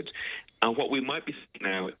COVID. And what we might be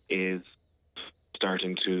seeing now is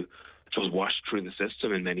starting to wash through the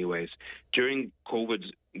system in many ways. During COVID,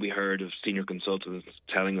 we heard of senior consultants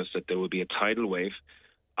telling us that there would be a tidal wave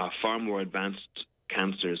of far more advanced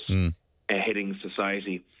cancers hitting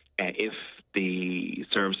society if the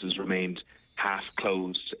services remained half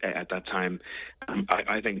closed at that time.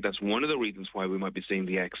 I think that's one of the reasons why we might be seeing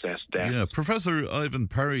the excess deaths. Yeah, Professor Ivan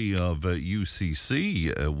Perry of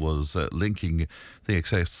UCC was linking the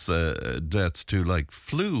excess deaths to like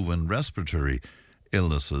flu and respiratory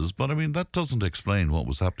illnesses, but I mean that doesn't explain what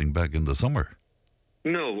was happening back in the summer.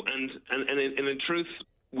 No, and in truth,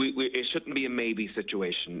 it shouldn't be a maybe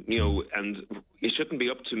situation, and it shouldn't be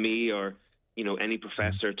up to me or any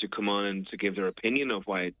professor to come on and to give their opinion of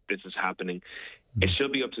why this is happening. It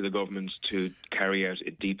should be up to the government to carry out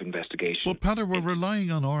a deep investigation. Well, Peter, we're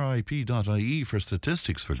relying on RIP.ie for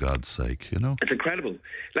statistics, for God's sake, It's incredible.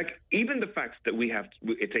 Like, even the fact that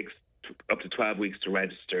it takes up to 12 weeks to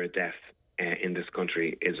register a death in this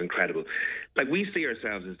country is incredible. Like, we see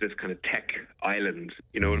ourselves as this kind of tech island,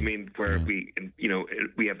 what I mean, where we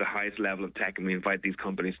have the highest level of tech and we invite these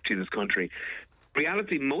companies to this country. In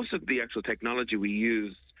reality, most of the actual technology we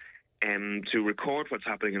use to record what's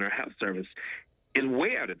happening in our health service is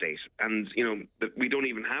way out of date. And, we don't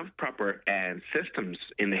even have proper systems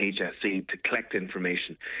in the HSE to collect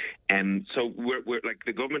information. So we're like,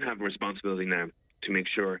 the government have a responsibility now to make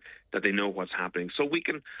sure that they know what's happening, so we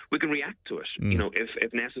can react to it.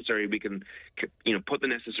 If necessary, we can put the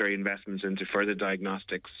necessary investments into further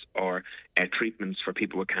diagnostics or treatments for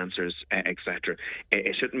people with cancers, etc.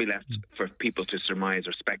 It shouldn't be left for people to surmise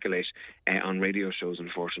or speculate on radio shows,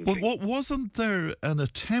 unfortunately. But wasn't there an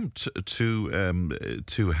attempt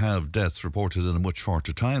to have deaths reported in a much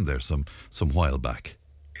shorter time there some while back?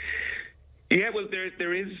 Yeah, well,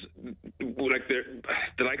 there is, like,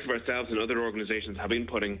 the likes of ourselves and other organisations have been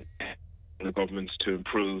putting the government to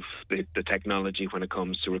improve the technology when it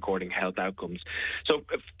comes to recording health outcomes. So,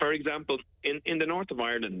 for example, in the north of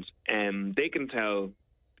Ireland, they can tell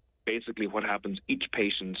basically what happens each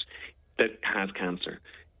patient that has cancer.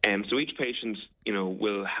 So each patient,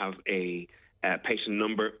 will have a patient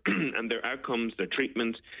number, and their outcomes, their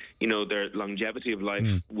treatment, their longevity of life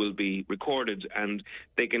will be recorded, and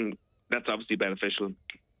they can. That's obviously beneficial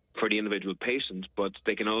for the individual patient, but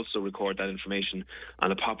they can also record that information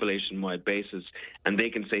on a population-wide basis, and they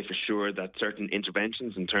can say for sure that certain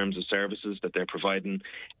interventions in terms of services that they're providing,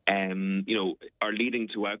 are leading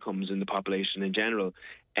to outcomes in the population in general.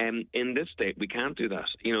 In this state, we can't do that.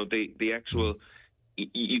 The actual...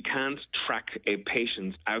 You can't track a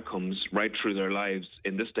patient's outcomes right through their lives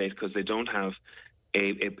in this state because they don't have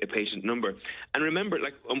a patient number. And remember,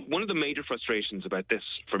 one of the major frustrations about this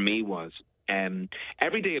for me was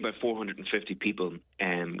every day about 450 people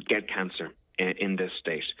get cancer in this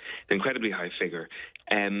state, an incredibly high figure.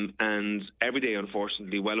 And every day,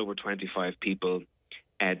 unfortunately, well over 25 people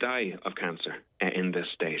die of cancer in this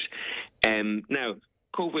state. Now,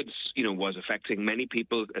 COVID, was affecting many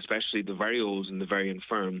people, especially the very old and the very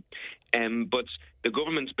infirm. But the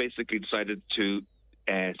government basically decided to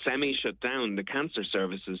semi-shut down the cancer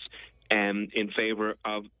services in favour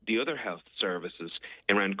of the other health services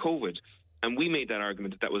around COVID. And we made that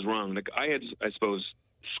argument that was wrong. Like, I had, I suppose,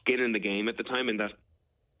 skin in the game at the time, in that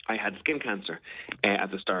I had skin cancer at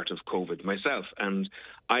the start of COVID myself, and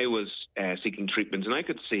I was seeking treatment. And I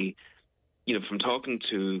could see, from talking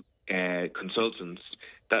to consultants,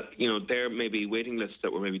 that their maybe waiting lists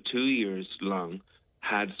that were maybe 2 years long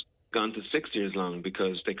had gone to 6 years long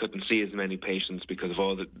because they couldn't see as many patients because of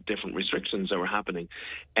all the different restrictions that were happening.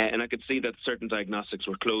 And I could see that certain diagnostics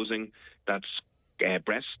were closing. That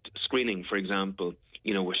breast screening, for example,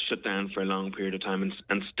 was shut down for a long period of time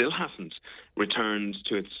and still hasn't returned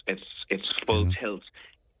to its full tilt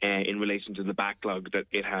in relation to the backlog that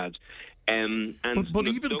it had. But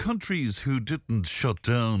even countries who didn't shut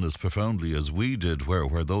down as profoundly as we did,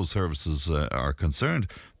 where those services are concerned,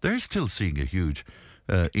 they're still seeing a huge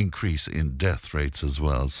increase in death rates as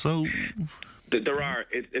well. So there are.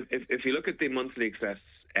 If you look at the monthly excess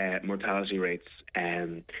mortality rates,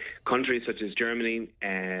 countries such as Germany,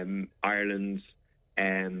 Ireland,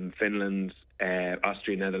 Finland,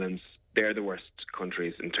 Austria, Netherlands, they're the worst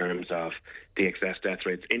countries in terms of the excess death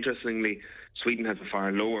rates. Interestingly, Sweden has a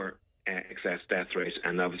far lower excess death rate,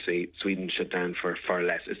 and obviously Sweden shut down for far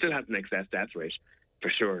less. It still has an excess death rate, for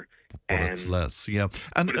sure. But it's less, yeah.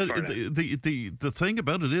 And the thing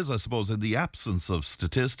about it is, I suppose, in the absence of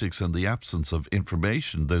statistics and the absence of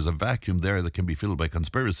information, there's a vacuum there that can be filled by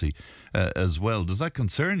conspiracy as well. Does that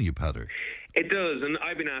concern you, Peadar? It does, and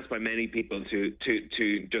I've been asked by many people to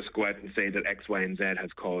just go out and say that X, Y, and Z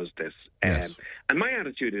has caused this. Yes. And my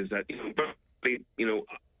attitude is that,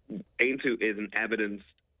 Aontú is an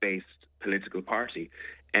evidence-based political party.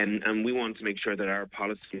 And we want to make sure that our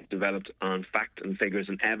policy is developed on fact and figures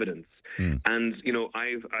and evidence. And,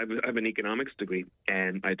 I've an economics degree,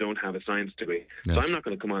 and I don't have a science degree. Yes. So I'm not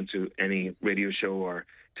going to come on to any radio show or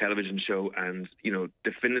television show and,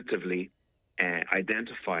 definitively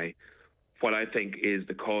identify what I think is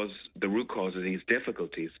the root cause of these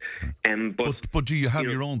difficulties. But do you have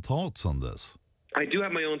your own thoughts on this? I do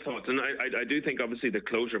have my own thoughts, and I do think, obviously, the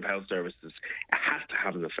closure of health services has to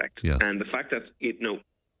have an effect. Yes. And the fact that,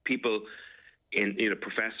 people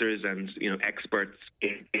professors and, experts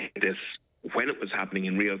in this, when it was happening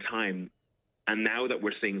in real time, and now that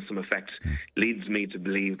we're seeing some effect, leads me to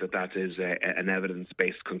believe that is an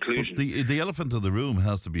evidence-based conclusion. But the elephant in the room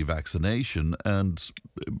has to be vaccination, and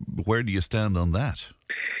where do you stand on that?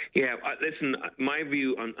 Yeah, listen, my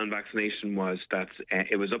view on vaccination was that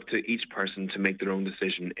it was up to each person to make their own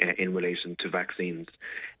decision in relation to vaccines.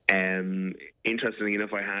 Interestingly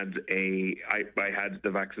enough, I had the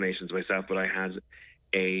vaccinations myself, but I had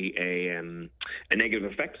a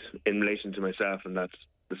negative effect in relation to myself, and that's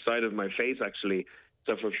the side of my face actually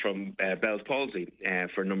suffered from Bell's palsy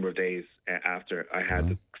for a number of days after I had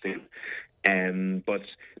the vaccine. But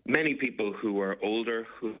many people who were older,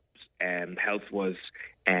 whose health was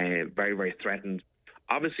very, very threatened,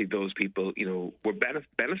 obviously those people, were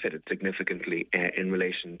benefited significantly in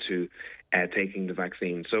relation to taking the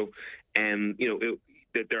vaccine. So,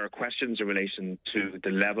 there are questions in relation to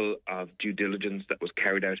the level of due diligence that was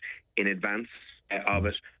carried out in advance of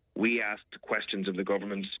it. We asked questions of the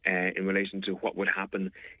government in relation to what would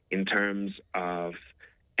happen in terms of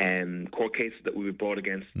court cases that we brought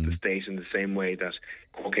against the state, in the same way that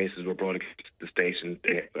court cases were brought against the state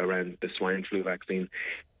around the swine flu vaccine.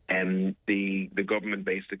 The government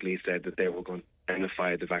basically said that they were going to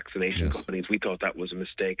indemnify the vaccination companies. We thought that was a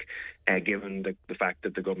mistake, given the fact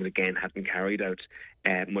that the government, again, hadn't carried out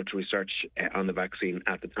much research on the vaccine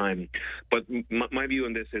at the time. But my view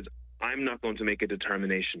on this is, I'm not going to make a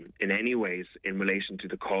determination in any ways in relation to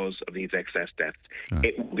the cause of these excess deaths.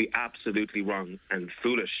 It would be absolutely wrong and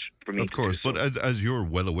foolish for me to do so. Of course, but as you're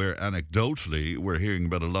well aware, anecdotally, we're hearing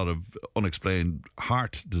about a lot of unexplained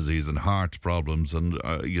heart disease and heart problems and,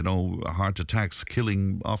 heart attacks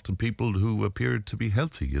killing often people who appeared to be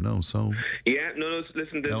healthy, so... Yeah, no,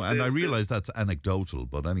 listen... I realise that's anecdotal,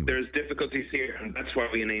 but anyway. There's difficulties here, and that's why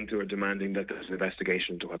we in Aontú are demanding that there's an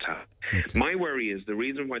investigation into what's happened. Okay. My worry is the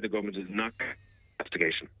reason why the government is not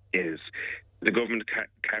investigation is the government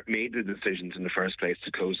made the decisions in the first place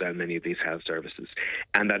to close down many of these health services,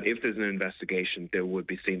 and that if there's an investigation, there would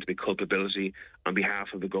be seen to be culpability on behalf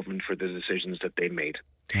of the government for the decisions that they made.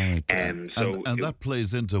 Right. And that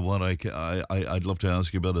plays into what I'd love to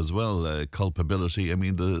ask you about as well, culpability. I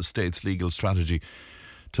mean, the state's legal strategy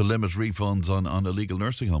to limit refunds on illegal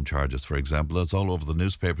nursing home charges, for example. That's all over the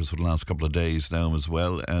newspapers for the last couple of days now as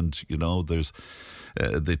well. And, there's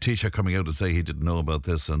the Taoiseach coming out and say he didn't know about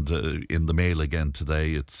this, and in the Mail again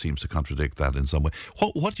today, it seems to contradict that in some way.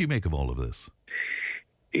 What do you make of all of this?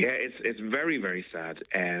 Yeah, it's very, very sad.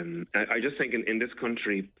 I just think in this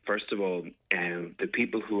country, first of all, the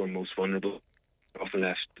people who are most vulnerable are often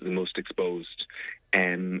left the most exposed.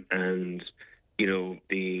 And, you know,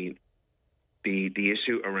 the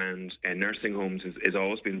issue around nursing homes has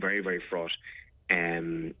always been very, very fraught.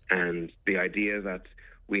 And the idea that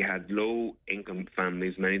we had low-income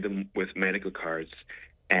families, many of them with medical cards,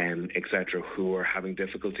 etc., who are having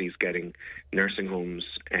difficulties getting nursing homes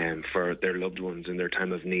for their loved ones in their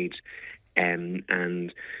time of need, and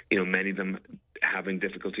you know, many of them having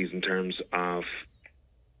difficulties in terms of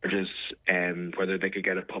just whether they could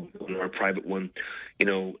get a public one or a private one. You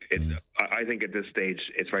know, I think at this stage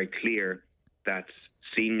it's very clear that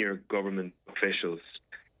senior government officials,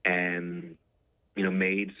 you know,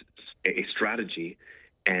 made a strategy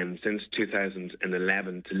since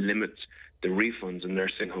 2011 to limit the refunds in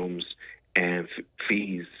nursing homes and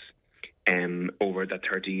fees over that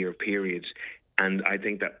 30-year period. And I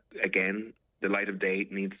think that, again, the light of day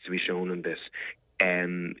needs to be shown on this.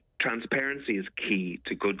 Transparency is key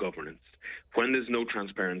to good governance. When there's no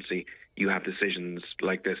transparency, you have decisions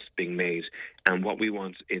like this being made. And what we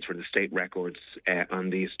want is for the state records on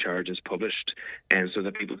these charges published, so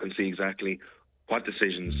that people can see exactly what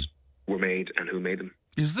decisions were made and who made them.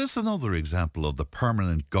 Is this another example of the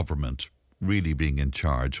permanent government really being in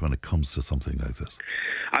charge when it comes to something like this?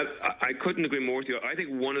 I couldn't agree more with you. I think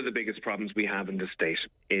one of the biggest problems we have in this state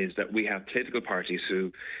is that we have political parties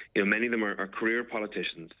who, you know, many of them are career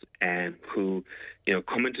politicians who, you know,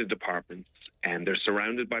 come into departments and they're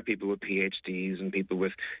surrounded by people with PhDs and people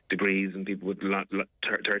with degrees and people with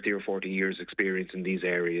 30 or 40 years experience in these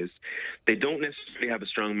areas. They don't necessarily have a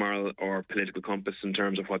strong moral or political compass in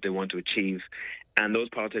terms of what they want to achieve. And those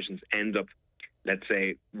politicians end up, let's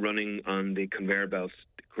say, running on the conveyor belts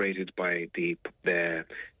created by the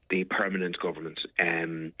permanent government.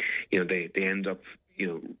 You know, they end up, you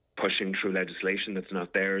know, pushing through legislation that's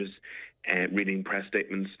not theirs, reading press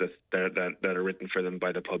statements that are written for them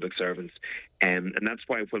by the public servants. And that's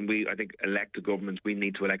why when we, I think, elect a government, we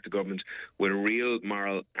need to elect a government with a real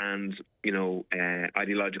moral and, you know,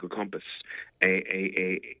 ideological compass,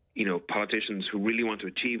 you know, politicians who really want to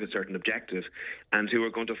achieve a certain objective and who are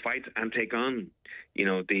going to fight and take on, you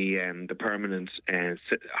know, the permanent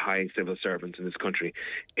high civil servants in this country.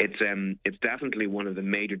 It's definitely one of the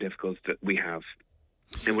major difficulties that we have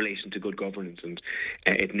in relation to good governance, and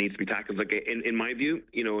it needs to be tackled. Like in my view,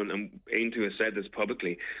 you know, and Aontú has said this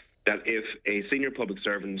publicly, that if a senior public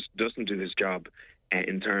servant doesn't do his job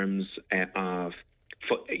in terms of,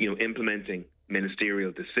 you know, implementing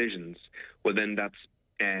ministerial decisions, well, then that's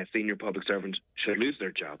senior public servants should lose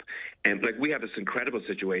their job. And like, we have this incredible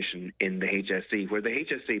situation in the HSE, where the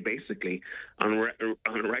HSE basically on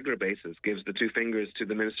a regular basis gives the two fingers to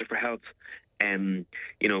the Minister for Health.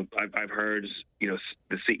 You know, I've heard, you know,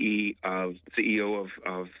 the CEO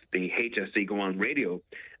of the HSE go on radio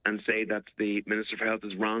and say that the Minister for Health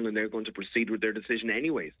is wrong and they're going to proceed with their decision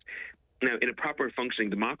anyways. Now, in a proper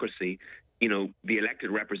functioning democracy, you know, the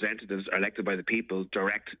elected representatives are elected by the people,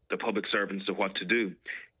 direct the public servants to what to do.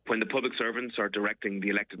 When the public servants are directing the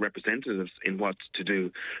elected representatives in what to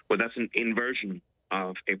do, well, that's an inversion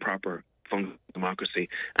of a proper functioning democracy,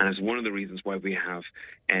 and it's one of the reasons why we have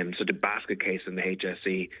such a basket case in the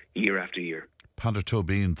HSE year after year. Peadar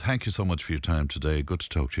Tóibín, thank you so much for your time today. Good to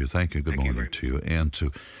talk to you. Thank you. Good morning to you. And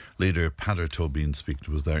to Leader Peadar Tóibín speaking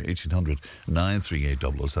to us there, 1800 938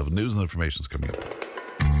 007. News and information is coming up.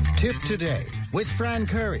 Tip Today with Fran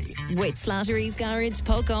Curry. With Slattery's Garage,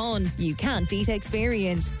 Puckane. You can't beat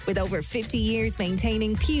experience. With over 50 years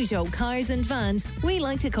maintaining Peugeot cars and vans, we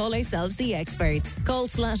like to call ourselves the experts. Call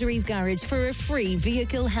Slattery's Garage for a free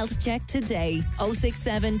vehicle health check today.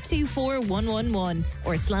 067 24111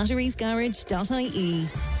 or slatterysgarage.ie.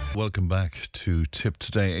 Welcome back to Tip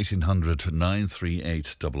Today, 1800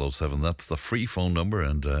 938 007. That's the free phone number,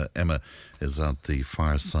 and Emma is at the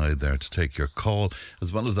far side there to take your call.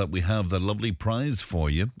 As well as that, we have the lovely prize for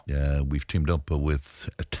you. We've teamed up with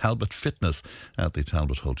Talbot Fitness at the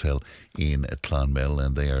Talbot Hotel in Clonmel,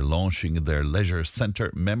 and they are launching their Leisure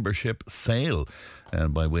Centre membership sale.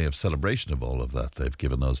 And by way of celebration of all of that, they've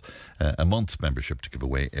given us a month's membership to give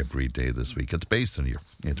away every day this week. It's based on your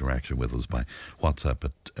interaction with us by WhatsApp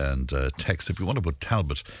and text. If you want to put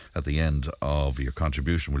Talbot at the end of your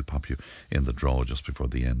contribution, we'll pop you in the draw just before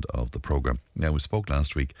the end of the programme. Now, we spoke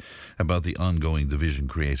last week about the ongoing division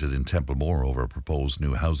created in Templemore over a proposed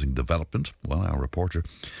new housing development. Well, our reporter,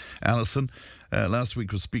 Alison, last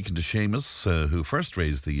week was speaking to Seamus, who first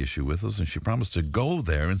raised the issue with us, and she promised to go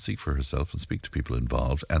there and see for herself and speak to people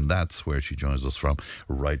involved, and that's where she joins us from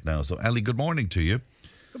right now. So, Ali, good morning to you.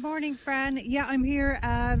 Good morning, Fran. Yeah, I'm here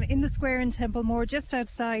in the square in Templemore, just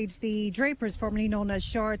outside the Drapers, formerly known as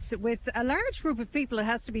Shorts, with a large group of people, it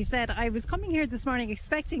has to be said. I was coming here this morning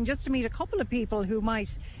expecting just to meet a couple of people who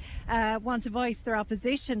might want to voice their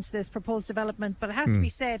opposition to this proposed development, but it has to be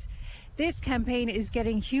said, this campaign is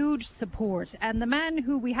getting huge support. And the man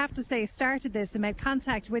who, we have to say, started this and made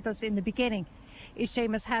contact with us in the beginning is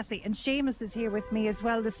Seamus Hassey. And Seamus is here with me as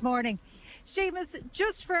well this morning. Seamus,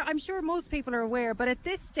 just for, I'm sure most people are aware, but at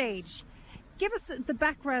this stage, give us the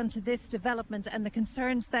background to this development and the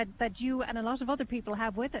concerns that you and a lot of other people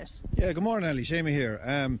have with it. Yeah, good morning, Ali. Seamus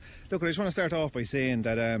here. Look, I just want to start off by saying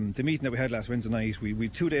that the meeting that we had last Wednesday night, we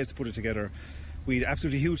had 2 days to put it together. We had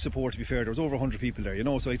absolutely huge support, to be fair. There was over 100 people there,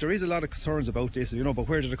 so there is a lot of concerns about this, but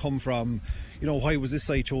where did it come from? Why was this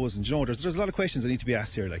site chosen? There's a lot of questions that need to be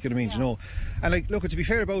asked here, And look, to be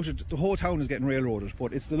fair about it, the whole town is getting railroaded,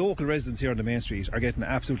 but it's the local residents here on the main street are getting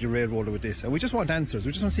absolutely railroaded with this. And we just want answers.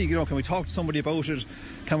 We just want to see, can we talk to somebody about it?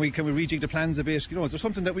 Can we rejig the plans a bit? Is there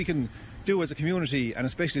something that we can do as a community, and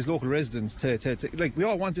especially as local residents, to we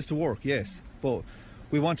all want this to work, yes, but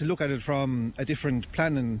we want to look at it from a different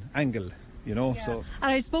planning angle. So.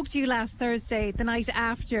 And I spoke to you last Thursday, the night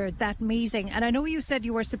after that meeting, and I know you said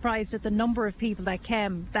you were surprised at the number of people that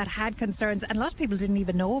came that had concerns, and a lot of people didn't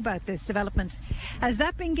even know about this development. Has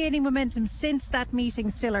that been gaining momentum since that meeting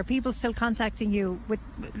still? Are people still contacting you with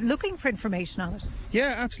looking for information on it?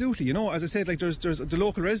 Yeah, absolutely. As I said, there's the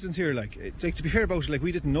local residents here, to be fair about it,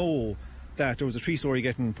 we didn't know that there was a 3-storey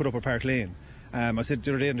getting put up at Park Lane. I said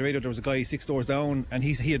the other day on the radio there was a guy 6 doors down, and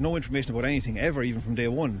he had no information about anything ever, even from day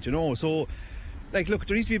one. So, look,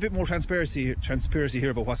 there needs to be a bit more transparency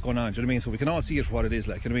here about what's going on. Do you know what I mean? So we can all see it for what it is,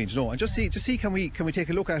 And just see can we take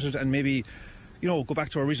a look at it and maybe, go back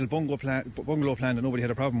to our original bungalow plan that nobody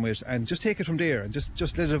had a problem with, and just take it from there and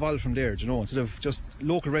just let it evolve from there. Instead of just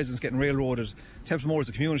local residents getting railroaded, Templemore as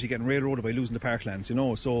a community getting railroaded by losing the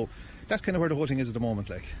parklands. So. That's kind of where the whole thing is at the moment,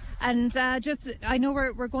 And I know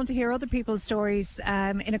we're going to hear other people's stories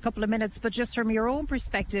in a couple of minutes, but just from your own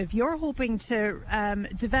perspective, you're hoping to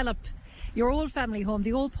develop your old family home,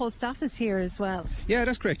 the old post office here as well. Yeah,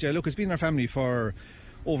 that's correct. Yeah, look, it's been in our family for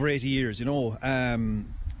over 80 years. Look,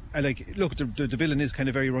 the building is kind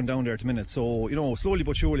of very run down there at the minute. So, slowly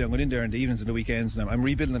but surely, I'm going in there in the evenings and the weekends, and I'm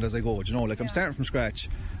rebuilding it as I go. I'm starting from scratch,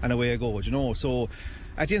 and away I go. So.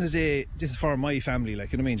 At the end of the day, this is for my family,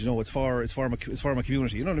 It's for my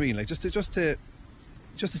community, you know what I mean? Just to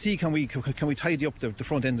see can we tidy up the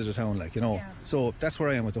front end of the town, Yeah. So that's where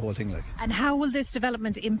I am with the whole thing, And how will this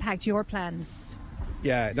development impact your plans?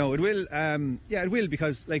 Yeah, no, it will. It will,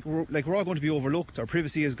 because we're all going to be overlooked. Our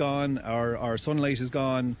privacy is gone. Our sunlight is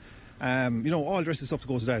gone. All the rest of the stuff that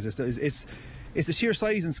goes with that. It's the sheer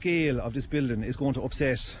size and scale of this building is going to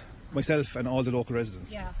upset myself and all the local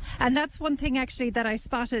residents. Yeah, and that's one thing actually that I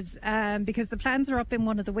spotted, because the plans are up in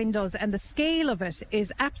one of the windows and the scale of it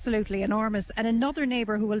is absolutely enormous. And another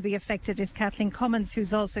neighbour who will be affected is Kathleen Cummins,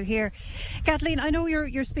 who's also here. Kathleen, I know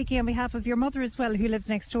you're speaking on behalf of your mother as well, who lives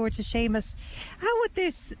next door to Seamus. How would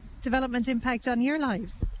this development impact on your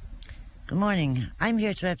lives? Good morning. I'm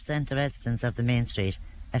here to represent the residents of the Main Street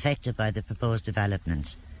affected by the proposed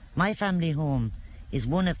development. My family home is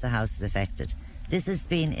one of the houses affected. This has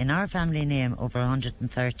been in our family name over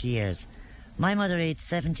 130 years. My mother, aged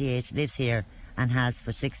 78, lives here and has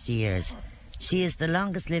for 60 years. She is the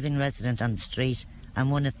longest living resident on the street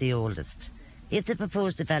and one of the oldest. If the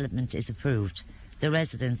proposed development is approved, the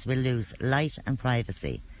residents will lose light and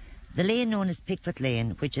privacy. The lane known as Pickford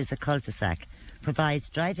Lane, which is a cul-de-sac, provides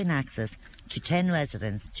driving access to 10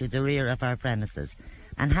 residents to the rear of our premises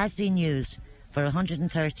and has been used for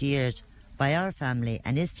 130 years by our family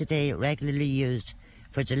and is today regularly used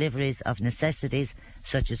for deliveries of necessities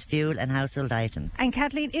such as fuel and household items. And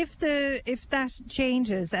Kathleen, if that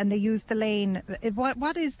changes and they use the lane,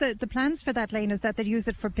 what is the plans for that lane? Is that they use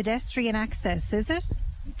it for pedestrian access, is it?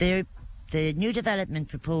 The new development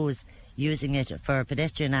propose using it for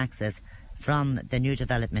pedestrian access from the new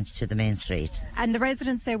development to the main street. And the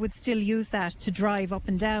residents there would still use that to drive up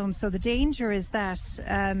and down. So the danger is that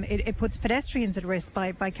it puts pedestrians at risk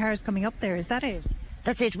by cars coming up there. Is that it?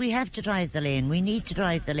 That's it. We have to drive the lane. We need to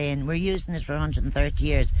drive the lane. We're using it for 130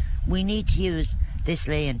 years. We need to use this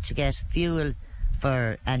lane to get fuel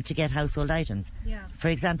and to get household items. Yeah. For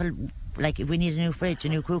example, like if we need a new fridge, a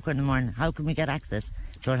new cooker in the morning, how can we get access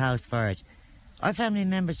to our house for it? Our family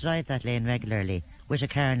members drive that lane regularly with a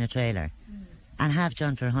car and a trailer. and have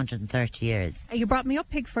done for 130 years. You brought me up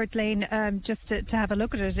Pigford Lane just to have a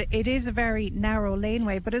look at it. It is a very narrow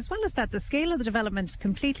laneway, but as well as that, the scale of the development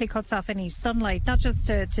completely cuts off any sunlight, not just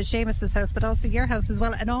to Seamus's house, but also your house as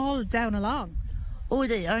well, and all down along. Oh,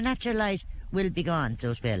 our natural light will be gone, so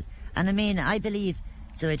it will. And I mean, I believe,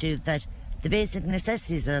 so I do, that the basic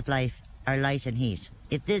necessities of life are light and heat.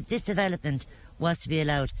 If this development was to be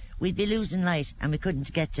allowed, we'd be losing light and we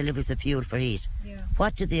couldn't get deliveries of fuel for heat. Yeah.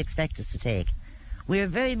 What do they expect us to take? We are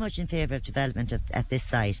very much in favour of development at this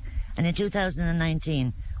site, and in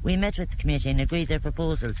 2019 we met with the committee and agreed their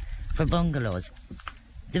proposals for bungalows.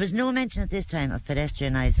 There was no mention at this time of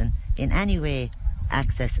pedestrianising in any way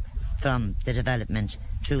access from the development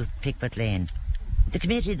through Pickford Lane. The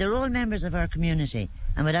committee, they're all members of our community,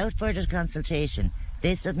 and without further consultation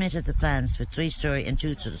they submitted the plans for 3-storey and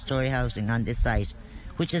 2-storey housing on this site,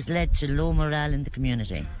 which has led to low morale in the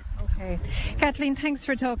community. Okay. Kathleen, thanks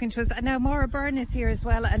for talking to us. And now Maura Byrne is here as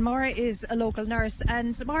well, and Maura is a local nurse.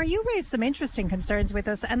 And Maura, you raised some interesting concerns with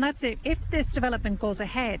us, and that's it. If this development goes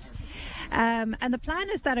ahead, and the plan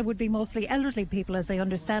is that it would be mostly elderly people, as I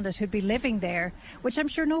understand it, who'd be living there, which I'm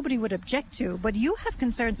sure nobody would object to, but you have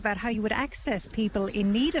concerns about how you would access people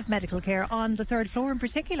in need of medical care on the 3rd floor in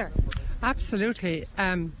particular. Absolutely.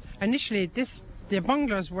 Initially, the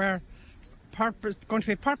bungalows were going to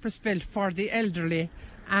be purpose-built for the elderly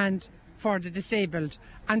and for the disabled,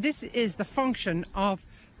 and this is the function of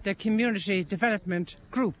the community development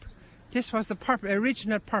group. This was the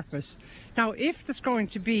original purpose. Now, if there's going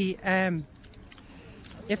to be a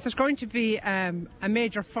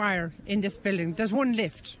major fire in this building, there's one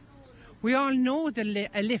lift. We all know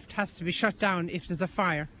a lift has to be shut down if there's a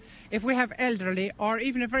fire. If we have elderly or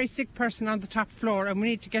even a very sick person on the top floor and we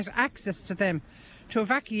need to get access to them to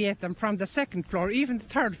evacuate them from the 2nd floor, even the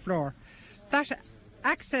 3rd floor, that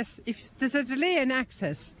access, if there's a delay in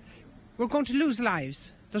access, we're going to lose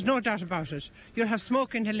lives. There's no doubt about it. You'll have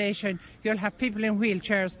smoke inhalation, you'll have people in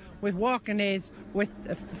wheelchairs with walking aids, with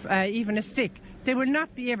even a stick. They will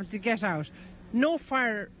not be able to get out. No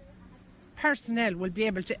fire personnel will be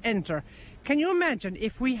able to enter. Can you imagine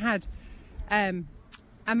if we had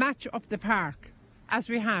a match up the park, as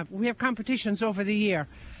we have competitions over the year,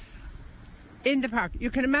 in the park.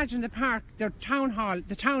 You can imagine the park, the town hall,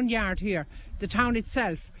 the town yard here, the town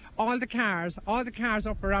itself, all the cars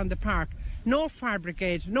up around the park. No fire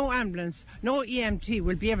brigade, no ambulance, no EMT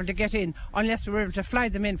will be able to get in unless we were able to fly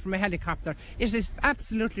them in from a helicopter. It is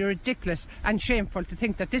absolutely ridiculous and shameful to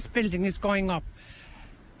think that this building is going up.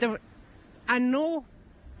 And no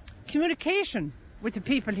communication with the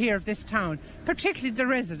people here of this town, particularly the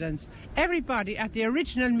residents. Everybody at the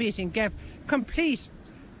original meeting gave complete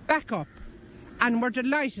backup, and we're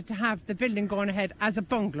delighted to have the building going ahead as a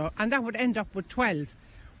bungalow, and that would end up with 12.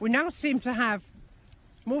 We now seem to have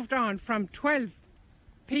moved on from 12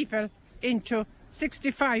 people into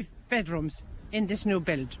 65 bedrooms in this new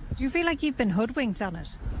build. Do you feel like you've been hoodwinked on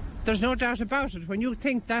it? There's no doubt about it. When you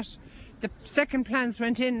think that the second plans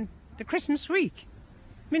went in the Christmas week.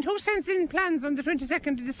 I mean, who sends in plans on the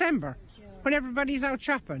 22nd of December when everybody's out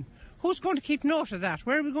shopping? Who's going to keep note of that?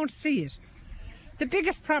 Where are we going to see it? The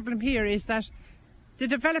biggest problem here is that the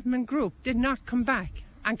development group did not come back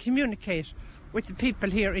and communicate with the people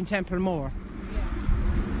here in Templemore.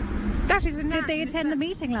 That is Did they attend the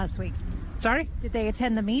meeting last week? Sorry? Did they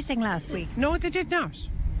attend the meeting last week? No, they did not.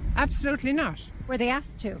 Absolutely not. Were they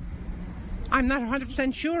asked to? I'm not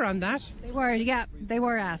 100% sure on that. They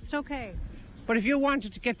were asked. Okay. But if you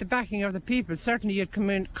wanted to get the backing of the people, certainly you'd come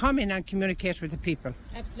in and communicate with the people.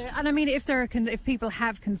 Absolutely. And I mean, if people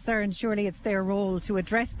have concerns, surely it's their role to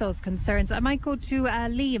address those concerns. I might go to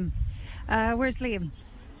Liam. Where's Liam?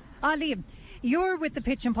 Liam, you're with the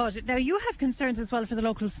Pitch and Putt. Now, you have concerns as well for the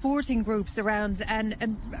local sporting groups around, and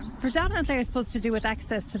predominantly, I suppose, to do with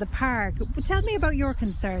access to the park. Tell me about your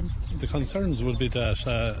concerns. The concerns would be that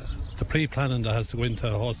the pre-planning that has to go into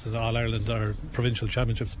hosting All-Ireland or provincial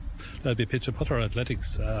championships, that'd be Pitch and Putt or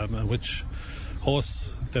athletics, which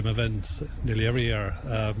hosts them events nearly every year.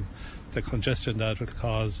 The congestion that would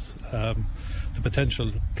cause, the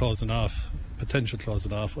potential closing off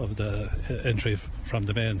of the entry from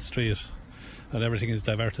the main street, and everything is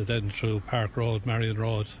diverted then through Park Road, Marion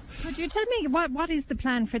Road. Could you tell me what is the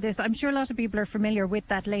plan for this? I'm sure a lot of people are familiar with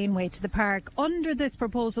that laneway to the park. Under this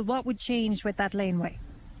proposal, what would change with that laneway?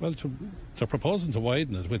 Well, they're proposing to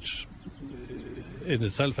widen it, which in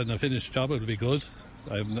itself in a finished job would be good.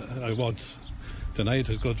 I won't deny it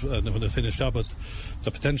is good when a finished job, but the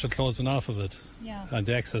potential closing off of it, and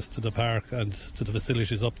the access to the park and to the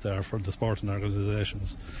facilities up there for the sporting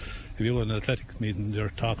organisations. If you go in an athletic meeting, you're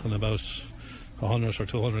talking about 100 or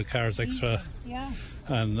 200 cars extra. Yeah.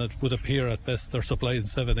 And it would appear at best they're supplying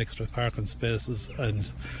 7 extra parking spaces,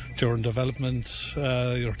 and during development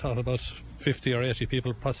you're talking about 50 or 80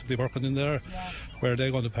 people possibly working in there. Where are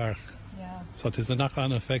they going to park? So it is a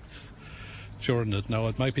knock-on effect during it. Now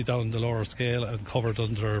it might be down the lower scale and covered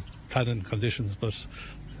under planning conditions, but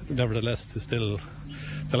nevertheless there's still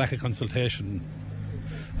the lack of consultation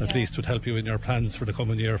at least would help you in your plans for the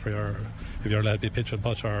coming year for your, if your lad be pitch and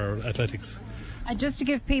putt or athletics. And just to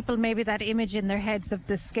give people maybe that image in their heads of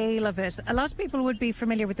the scale of it, a lot of people would be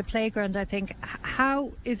familiar with the playground, I think.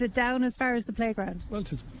 How is it down as far as the playground? Well,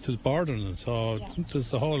 it is bordering, so there's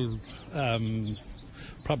the whole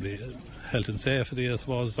probably health and safety, I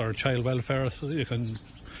suppose, or child welfare. So you can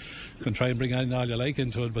try and bring in all you like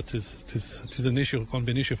into it, but it's an issue, going to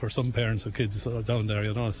be an issue for some parents of kids down there,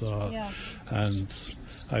 you know. So, and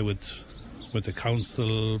I would, with the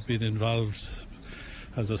council being involved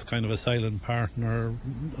as a kind of a silent partner,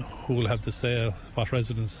 who will have to say what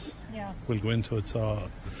residents will go into it. So,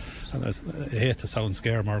 and I hate to sound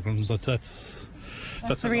scaremongering, but that's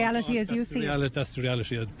the reality as you see it. That's the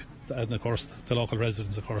reality, and of course the local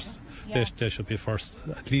residents, of course, they should be first.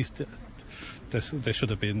 At least they should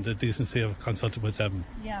have been the decency of consulting with them.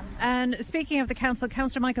 Yeah. And speaking of the council,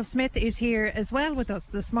 Councillor Michael Smith is here as well with us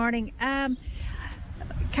this morning.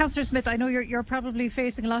 Councillor Smith, I know you're probably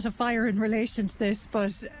facing a lot of fire in relation to this,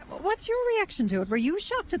 but what's your reaction to it? Were you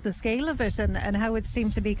shocked at the scale of it and how it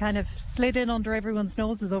seemed to be kind of slid in under everyone's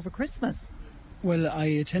noses over Christmas? Well, I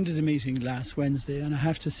attended a meeting last Wednesday, and I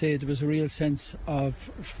have to say there was a real sense of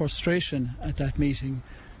frustration at that meeting,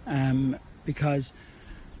 because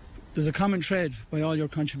there's a common thread by all your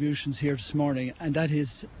contributions here this morning, and that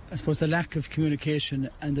is, I suppose, the lack of communication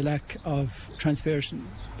and the lack of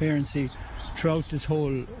transparency throughout this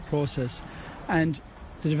whole process. And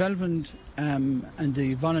the development and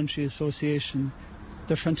the voluntary association,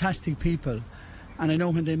 they're fantastic people, and I know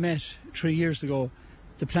when they met 3 years ago,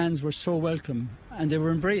 the plans were so welcome and they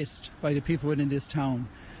were embraced by the people within this town.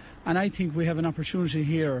 And I think we have an opportunity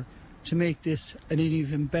here to make this an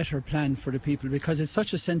even better plan for the people, because it's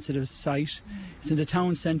such a sensitive site. It's in the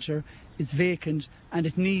town centre, it's vacant, and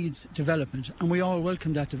it needs development, and we all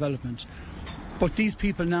welcome that development. But these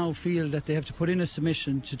people now feel that they have to put in a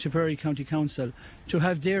submission to Tipperary County Council to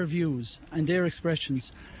have their views and their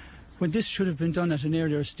expressions, when this should have been done at an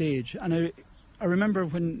earlier stage. And I remember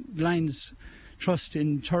when Lions Trust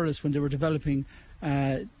in Thurles, when they were developing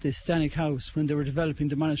the Stanek House, when they were developing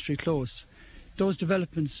the Monastery Close, those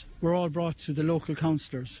developments were all brought to the local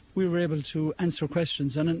councillors. We were able to answer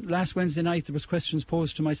questions, and last Wednesday night there was questions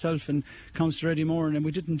posed to myself and Councillor Eddie Moran, and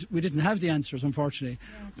we didn't have the answers, unfortunately.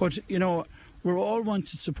 But you know, we all want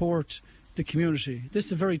to support the community. This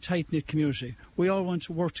is a very tight-knit community. We all want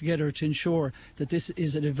to work together to ensure that this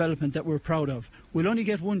is a development that we're proud of. We'll only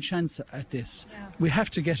get one chance at this. We have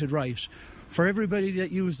to get it right. For everybody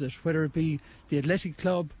that used it, whether it be the athletic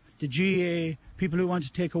club, the GA, people who want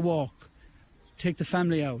to take a walk, take the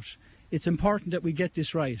family out, it's important that we get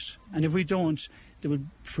this right. And if we don't,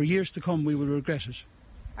 for years to come, we will regret it.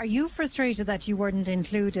 Are you frustrated that you weren't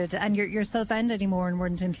included, and yourself and Eddie Moran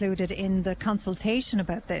weren't included in the consultation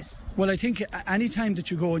about this? Well, I think any time that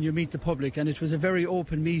you go and you meet the public, and it was a very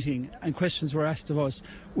open meeting and questions were asked of us,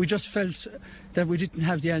 we just felt that we didn't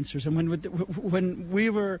have the answers. And when we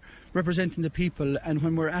were representing the people and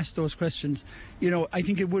when we were asked those questions, you know, I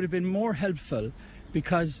think it would have been more helpful,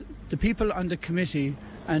 because the people on the committee,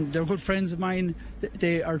 and they're good friends of mine,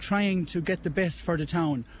 they are trying to get the best for the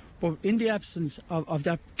town. But in the absence of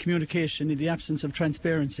that communication, in the absence of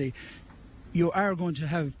transparency, you are going to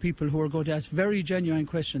have people who are going to ask very genuine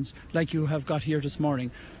questions like you have got here this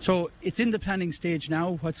morning. So it's in the planning stage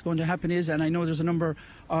now. What's going to happen is, and I know there's a number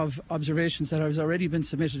of observations that have already been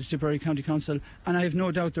submitted to Tipperary County Council, and I have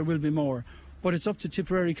no doubt there will be more. But it's up to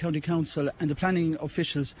Tipperary County Council and the planning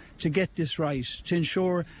officials to get this right, to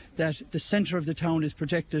ensure that the centre of the town is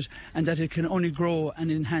protected and that it can only grow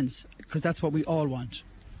and enhance, because that's what we all want.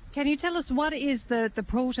 Can you tell us what is the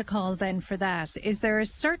protocol then for that? Is there a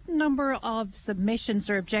certain number of submissions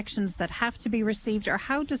or objections that have to be received, or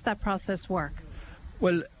how does that process work?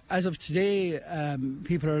 Well, as of today,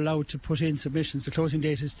 people are allowed to put in submissions. The closing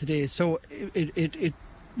date is today, so it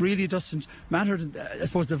really doesn't matter, I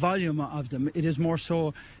suppose, the volume of them. It is more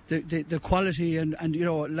so the quality and you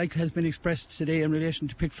know, like has been expressed today in relation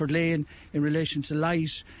to Pickford Lane, in relation to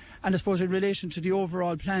Light, and I suppose in relation to the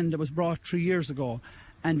overall plan that was brought 3 years ago.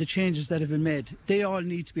 and the changes that have been made. They all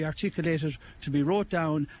need to be articulated, to be wrote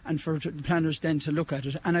down, and for the planners then to look at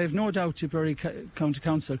it. And I have no doubt Tipperary County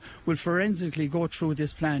Council will forensically go through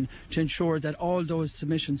this plan to ensure that all those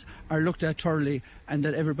submissions are looked at thoroughly and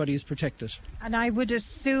that everybody is protected. And I would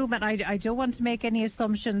assume, and I don't want to make any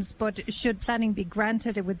assumptions, but should planning be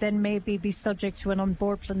granted, it would then maybe be subject to an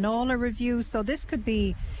on-board planola review. So this could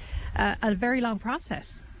be a very long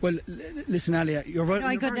process. Well, listen, Alia, you're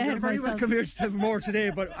very welcome here to Templemore today,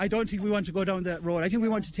 but I don't think we want to go down that road. I think we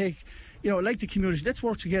want to take, like the community, let's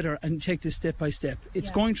work together and take this step by step. It's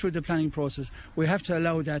going through the planning process. We have to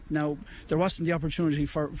allow that now. There wasn't the opportunity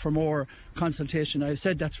for more consultation. I've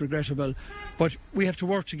said that's regrettable, but we have to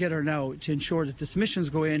work together now to ensure that the submissions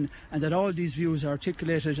go in and that all these views are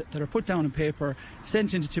articulated, that are put down on paper,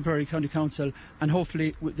 sent into Tipperary County Council, and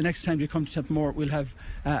hopefully the next time you come to Templemore we'll have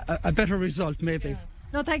a better result, maybe. Yeah.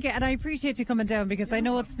 No, thank you. And I appreciate you coming down because I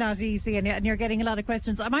know it's not easy and you're getting a lot of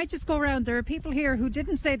questions. I might just go around. There are people here who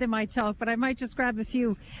didn't say they might talk, but I might just grab a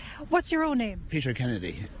few. What's your own name? Peter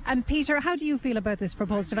Kennedy. And Peter, how do you feel about this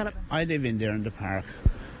proposed development? I live in there in the park,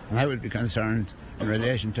 and I would be concerned in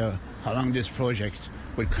relation to how long this project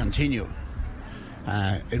will continue.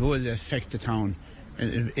 It will affect the town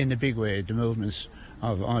in a big way, the movements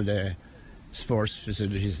of all the sports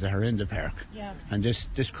facilities that are in the park. Yeah. And this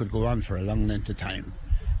could go on for a long length of time.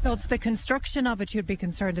 So it's the construction of it you'd be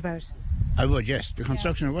concerned about? I would, yes. The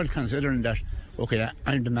construction, I would, considering that, okay,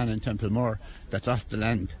 I'm the man in Templemore that lost the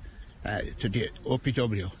land to the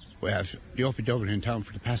OPW. We have the OPW in town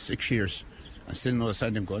for the past 6 years and still no sign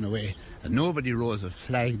of them going away. And nobody rose a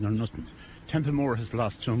flag nor nothing. Templemore has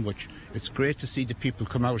lost so much. It's great to see the people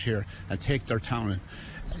come out here and take their town,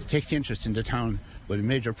 take the interest in the town with a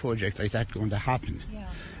major project like that going to happen. Yeah.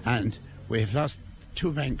 And we have lost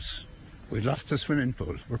 2 banks. We've lost the swimming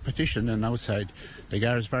pool. We're petitioning outside the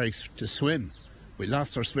Garage Barracks to swim. We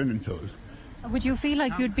lost our swimming pool. Would you feel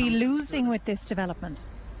like you'd be losing with this development?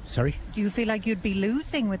 Sorry? Do you feel like you'd be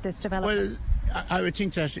losing with this development? Well, I would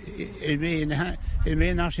think that it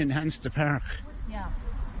may not enhance the park. Yeah.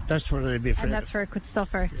 That's what I'd be afraid And that's where it could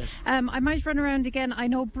suffer. Yes. I might run around again. I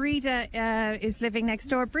know Breda is living next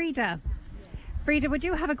door. Breda, would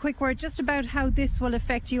you have a quick word just about how this will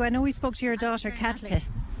affect you? I know we spoke to your daughter, Kathleen.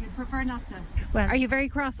 You'd prefer not to? Well, are you very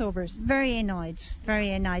cross over it? Very annoyed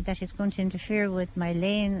that it's going to interfere with my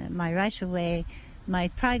lane, my right of way, my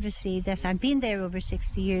privacy, that I've been there over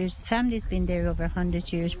 60 years, the family's been there over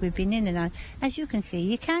 100 years, we've been in and out. As you can see,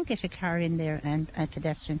 you can't get a car in there and a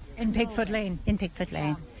pedestrian. In Pigfoot Lane? In Pigfoot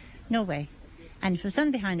Lane. No way. And it was done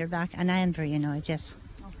behind her back, and I am very annoyed, yes.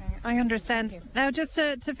 I understand. Now, just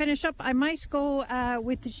to finish up, I might go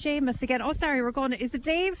with Seamus again. Oh, sorry, we're going. Is it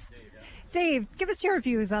Dave? Dave, give us your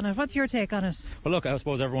views on it. What's your take on it? Well, look, I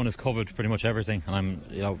suppose everyone has covered pretty much everything, and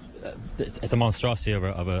it's a monstrosity of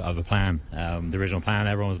a plan. The original plan,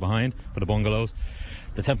 everyone was behind for the bungalows.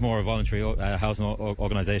 The Templemore Voluntary Housing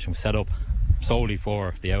Organisation was set up solely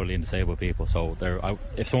for the elderly and disabled people. So,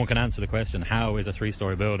 if someone can answer the question, how is a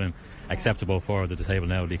 3-storey building acceptable for the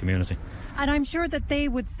disabled and elderly community? And I'm sure that they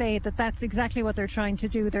would say that that's exactly what they're trying to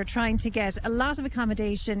do. They're trying to get a lot of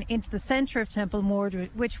accommodation into the centre of Templemore,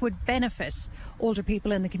 which would benefit older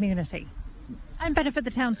people in the community and benefit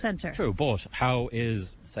the town centre. True, but how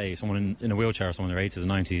is, say, someone in a wheelchair, someone in their 80s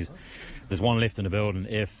and 90s, there's one lift in the building,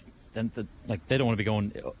 they don't want to be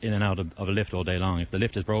going in and out of a lift all day long. If the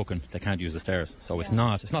lift is broken, they can't use the stairs. So it's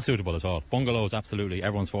not suitable at all. Bungalows, absolutely,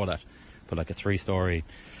 everyone's for that. But like a 3-storey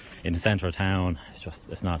in the centre of town,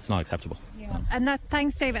 it's not acceptable. Yeah. And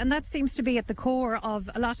thanks, Dave. And that seems to be at the core of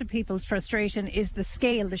a lot of people's frustration, is the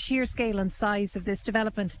sheer scale and size of this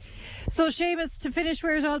development. So, Seamus, to finish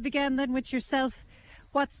where it all began then with yourself,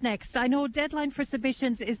 what's next? I know deadline for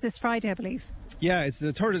submissions is this Friday, I believe. Yeah, it's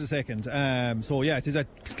the 3rd of the 2nd. So yeah, it is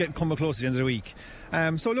getting coming close to the end of the week.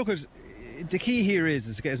 So look, the key here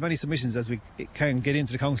is to get as many submissions as we can get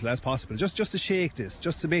into the council as possible, just to shake this,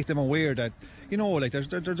 just to make them aware that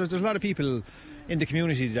there's a lot of people in the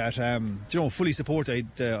community that fully support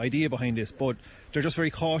the idea behind this, but they're just very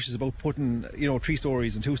cautious about putting 3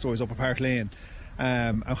 stories and 2 stories up a Park Lane.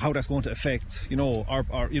 And how that's going to affect,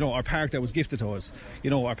 our park that was gifted to us,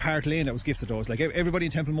 our Park Lane that was gifted to us. Like, everybody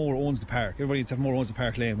in Templemore owns the park. Everybody in Templemore owns the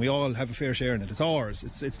Park Lane. We all have a fair share in it. It's ours.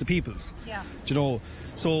 It's the people's. Yeah.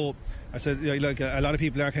 So I said, like, a lot of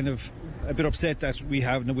people are kind of a bit upset that we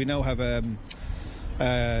now have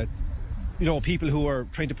people who are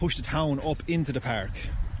trying to push the town up into the park.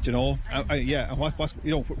 And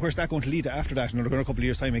where's that going to lead to after that in a couple of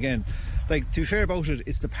years' time again? Like, to be fair about it,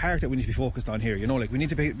 it's the park that we need to be focused on here. We need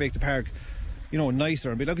to make the park, nicer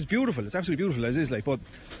and be like, it's beautiful. It's absolutely beautiful as is, but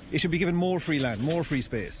it should be given more free land, more free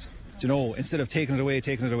space. you know, instead of taking it away.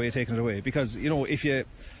 Because, you know, if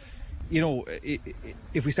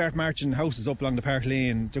we start marching houses up along the Park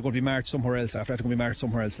Lane, they're going to be marched somewhere else after that. They're going to be marched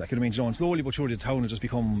somewhere else, like, you know what I mean? You know, and slowly but surely the town will just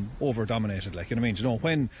become over-dominated, like, you know what I mean? You know,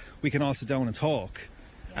 when we can all sit down and talk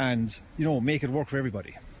and, you know, make it work for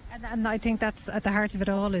everybody. And I think that's at the heart of it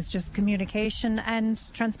all, is just communication and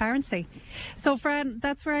transparency. So, Fran,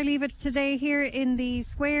 that's where I leave it today here in the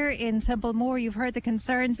square in Templemore. You've heard the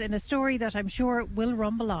concerns in a story that I'm sure will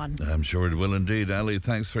rumble on. I'm sure it will indeed. Ali,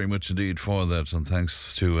 thanks very much indeed for that, and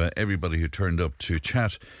thanks to everybody who turned up to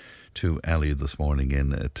chat to Ali this morning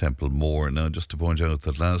in Templemore. Now, just to point out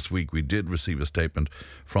that last week we did receive a statement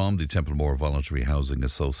from the Templemore Voluntary Housing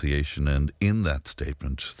Association, and in that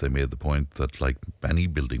statement they made the point that, like many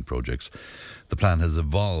building projects, the plan has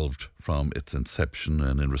evolved from its inception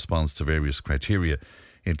and in response to various criteria,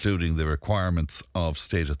 including the requirements of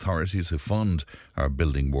state authorities who fund our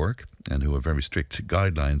building work and who have very strict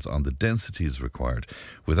guidelines on the densities required.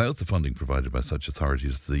 Without the funding provided by such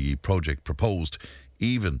authorities, the project proposed,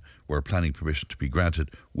 even were planning permission to be granted,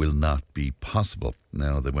 will not be possible.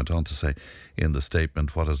 Now, they went on to say in the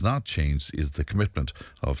statement, what has not changed is the commitment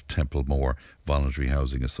of Templemore Voluntary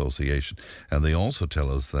Housing Association. And they also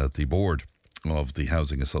tell us that the board of the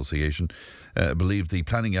Housing Association believe the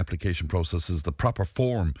planning application process is the proper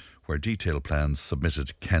forum where detailed plans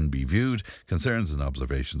submitted can be viewed, concerns and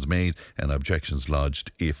observations made, and objections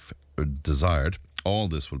lodged if desired. All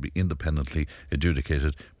this will be independently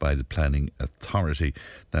adjudicated by the planning authority.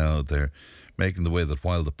 Now, they're making the way that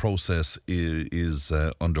while the process is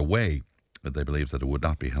underway, they believe that it would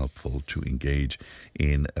not be helpful to engage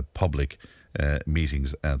in public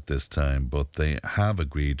meetings at this time, but they have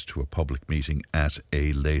agreed to a public meeting at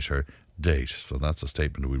a later date. So that's a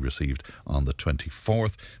statement we received on the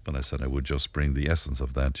 24th, but I said I would just bring the essence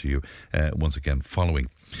of that to you once again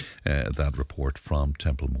following that report from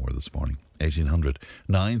Templemore this morning. 1800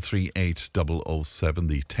 938 007,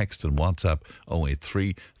 the text and WhatsApp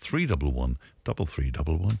 083 311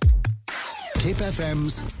 3311. Tip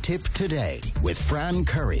FM's Tip Today with Fran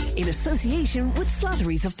Curry. In association with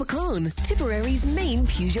Slattery's of Pecan, Tipperary's main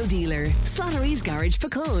Peugeot dealer. Slattery's Garage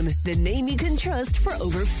Pecan, the name you can trust for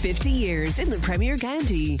over 50 years in the Premier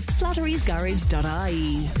County.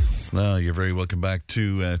 Slattery'sGarage.ie. Now, you're very welcome back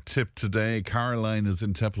to Tip Today. Caroline is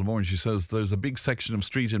in Templemore and she says there's a big section of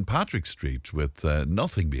street in Patrick Street with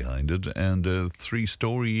nothing behind it, and a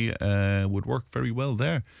 3-storey would work very well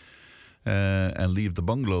there. And leave the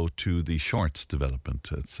bungalow to the Shorts development,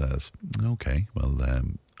 it says. Okay, well,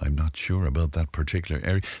 I'm not sure about that particular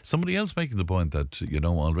area. Somebody else making the point that, you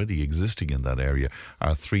know, already existing in that area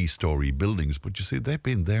are 3-storey buildings, but you see, they've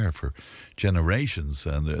been there for generations,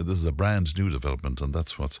 and this is a brand new development, and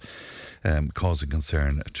that's what's causing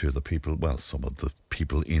concern to the people, well, some of the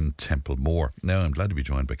people in Templemore. Now, I'm glad to be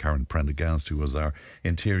joined by Karen Prendergast, who was our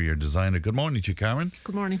interior designer. Good morning to you, Karen.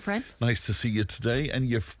 Good morning, Fred. Nice to see you today, and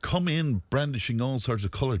you've come in brandishing all sorts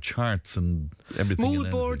of colour charts and everything. Mood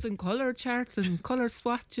boards and colour charts and colour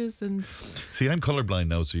swatches and... See, I'm colourblind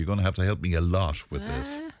now, so you're going to have to help me a lot with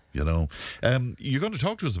this. You know, you're going to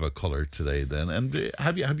talk to us about colour today, then. And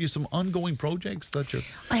have you some ongoing projects that you're?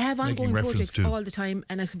 I have ongoing projects to? All the time,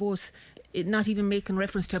 and I suppose not even making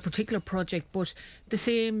reference to a particular project, but the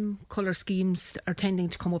same colour schemes are tending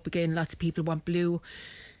to come up again. Lots of people want blue,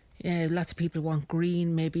 lots of people want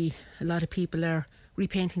green. Maybe a lot of people are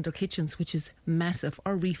repainting their kitchens, which is massive,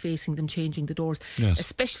 or refacing them, changing the doors. Yes.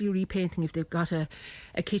 Especially repainting if they've got a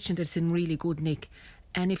kitchen that's in really good nick,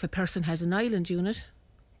 and if a person has an island unit,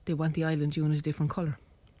 they want the island unit a different colour.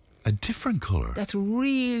 A different colour? That's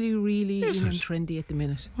really, really Is it? trendy at the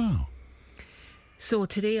minute. Wow. So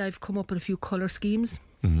today I've come up with a few colour schemes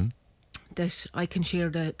that I can share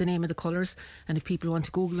the name of the colours, and if people want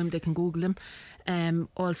to Google them, they can Google them.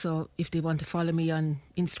 Also, if they want to follow me on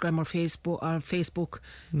Instagram or Facebook,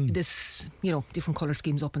 there's, you know, different colour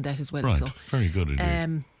schemes up on that as well. Right, so, very good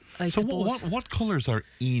indeed. I so suppose, what colours are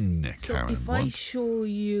in, Karen? So if I show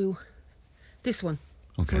you this one,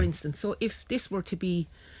 for instance, so if this were to be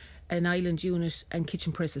an island unit and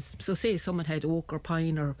kitchen presses, so say someone had oak or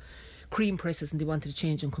pine or cream presses and they wanted to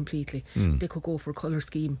change them completely, they could go for a colour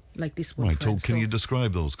scheme like this one. Right, so can you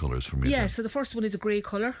describe those colours for me? Yeah, then? so the first one is a grey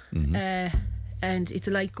colour, and it's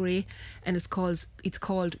a light grey, and it's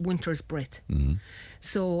called Winter's Breath.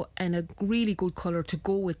 So, and a really good colour to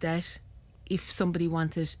go with that, if somebody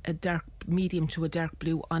wanted a dark medium to a dark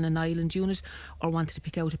blue on an island unit, or wanted to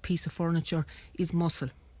pick out a piece of furniture, is Mussel.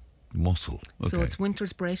 Mussel, okay. So it's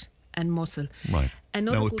Winter's Breath and Mussel. Right.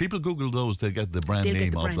 Now, if people Google those, they get the brand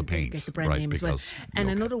name of the paint. They'll get the brand name as well. And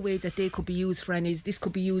another way that they could be used, Fran, is this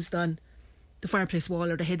could be used on the fireplace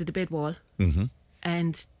wall or the head of the bed wall.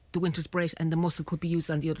 And the Winter's Brett, and the Muscle could be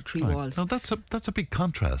used on the other 3 walls. Now that's a big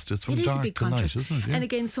contrast. It's from It is dark a big to contrast. light, isn't it? Yeah. And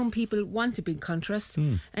again, some people want a big contrast,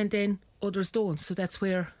 and then others don't. So that's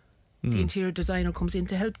where the interior designer comes in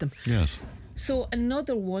to help them. Yes. So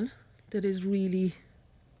another one that is really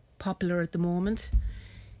popular at the moment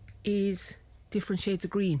is different shades of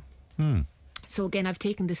green. So again, I've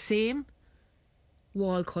taken the same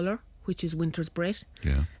wall colour, which is Winter's Brett,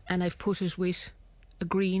 and I've put it with a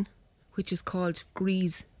green, which is called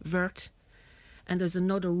Grise Vert, and there's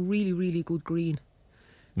another really, really good green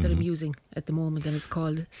that I'm using at the moment, and it's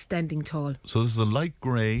called Standing Tall. So this is a light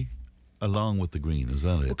grey along with the green, is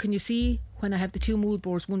that it? But can you see when I have the 2 mood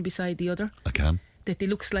boards one beside the other, I can. that they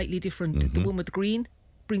look slightly different? The one with the green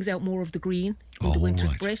brings out more of the green in the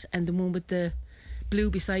Winter's Brett, and the one with the blue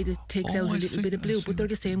beside it takes out a little bit of blue, but they're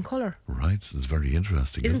the same colour. Right, it's very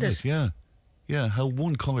interesting, isn't it? Yeah. Yeah, how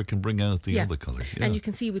one colour can bring out the other colour. Yeah. And you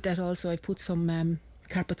can see with that also, I've put some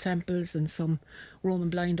carpet samples and some Roman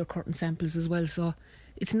blind or curtain samples as well. So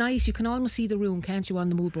it's nice. You can almost see the room, can't you, on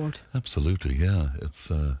the mood board? Absolutely, yeah. It's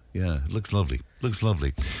it looks lovely. Looks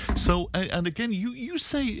lovely. So, and again, you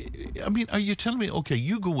say, I mean, are you telling me, okay,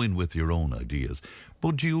 you go in with your own ideas,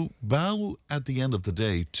 but do you bow at the end of the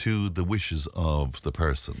day to the wishes of the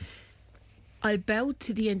person? I'll bow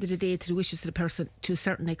to the end of the day to the wishes of the person to a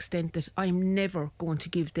certain extent, that I'm never going to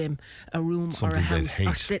give them a room Something or a house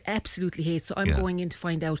hate. they absolutely hate. So I'm going in to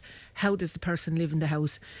find out, how does the person live in the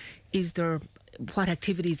house? Is there, what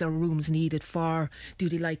activities or rooms needed for? Do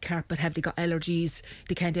they like carpet? Have they got allergies?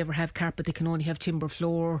 They can't ever have carpet, they can only have timber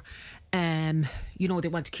floor. You know, they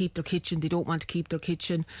want to keep their kitchen, they don't want to keep their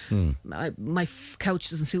kitchen. My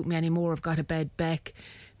couch doesn't suit me anymore, I've got a bad back.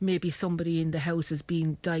 Maybe somebody in the house has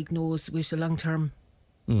been diagnosed with a long-term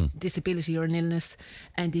disability or an illness,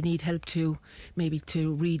 and they need help to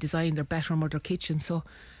redesign their bathroom or their kitchen. So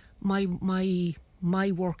my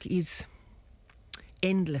work is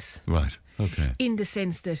endless. Right. Okay. In the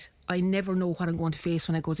sense that I never know what I'm going to face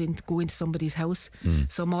when I go into somebody's house.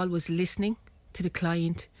 So I'm always listening to the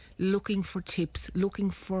client, looking for tips, looking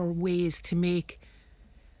for ways to make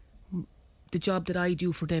the job that I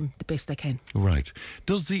do for them the best I can. Right.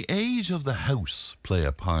 Does the age of the house play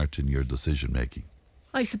a part in your decision making?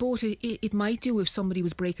 I suppose it might do if somebody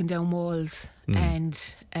was breaking down walls and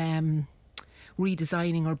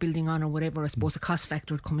redesigning or building on or whatever. I suppose a cost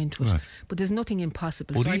factor would come into it. Right. But there's nothing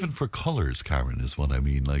impossible. But So even for colours, Karen, is what I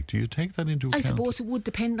mean. Like, do you take that into account? I suppose it would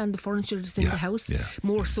depend on the furniture that's in the house,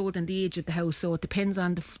 more so than the age of the house. So it depends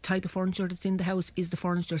on the type of furniture that's in the house. Is the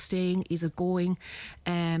furniture staying? Is it going?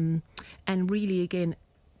 And really, again,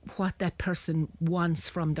 what that person wants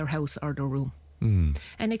from their house or their room.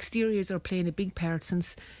 And exteriors are playing a big part,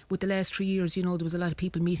 since with the last 3 years, you know, there was a lot of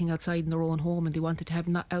people meeting outside in their own home, and they wanted to have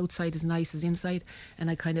outside as nice as inside, and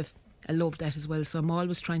I love that as well. So I'm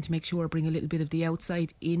always trying to make sure I bring a little bit of the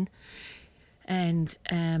outside in, and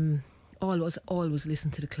always listen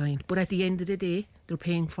to the client. But at the end of the day, they're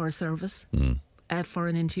paying for a service, for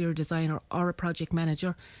an interior designer or a project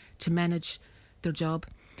manager to manage their job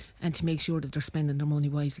and to make sure that they're spending their money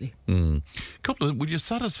wisely. Will you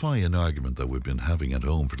satisfy an argument that we've been having at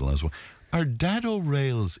home for the last while? Are dado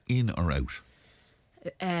rails in or out?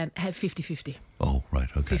 Have 50-50. Oh, right,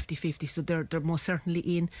 okay. 50-50. So they're most certainly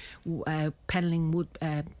in. Panelling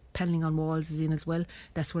on walls is in as well.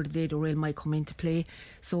 That's where the dado rail might come into play.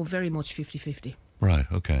 So very much 50-50. Right,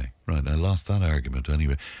 okay, right. I lost that argument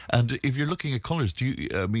anyway. And if you're looking at colours,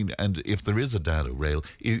 and if there is a dado rail,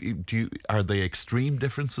 are they extreme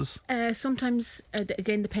differences? Sometimes,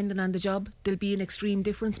 again, depending on the job, there'll be an extreme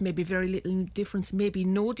difference, maybe very little difference, maybe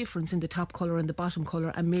no difference in the top colour and the bottom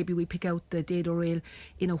colour, and maybe we pick out the dado rail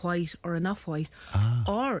in a white or an off-white.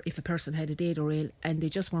 Or if a person had a dado rail and they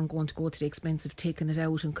just weren't going to go to the expense of taking it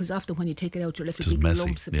out, and because often when you take it out, you're left with big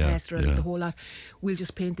lumps of plaster and the whole lot, we'll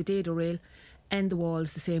just paint the dado rail and the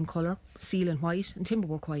walls the same colour, ceiling white and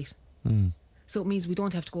timberwork white. So it means we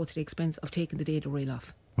don't have to go to the expense of taking the dado rail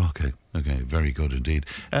off. Okay, very good indeed.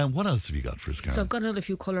 What else have you got for us, Karen? So I've got another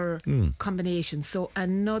few colour combinations. So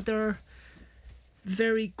another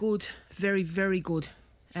very good, very, very good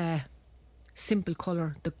simple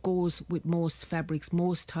colour that goes with most fabrics,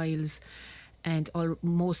 most tiles, and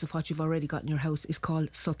most of what you've already got in your house is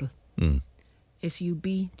called Subtle.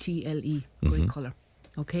 SUBTLE, great colour.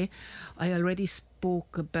 Okay, I already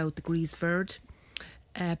spoke about the Grise Vert,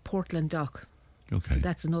 Portland Dock. Okay, so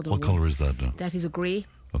that's another one. What colour is that now? That is a grey.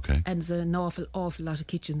 Okay, and there's an awful lot of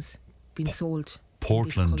kitchens being sold.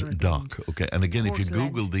 Portland Dock. Okay, and again, Portland if you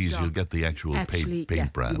Google these, Dock. you'll get the actual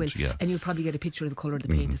paint brand. You will. Yeah, and you'll probably get a picture of the colour of the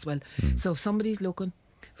paint as well. So if somebody's looking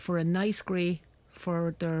for a nice grey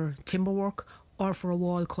for their timber work or for a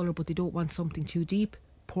wall colour, but they don't want something too deep,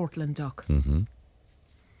 Portland Dock. Mm-hmm.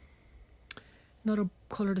 Another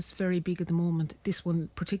colour that's very big at the moment, this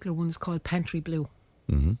particular one is called Pantry Blue.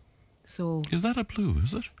 Mm-hmm. So is that a blue,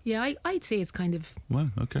 is it? Yeah, I'd say it's kind of... Well,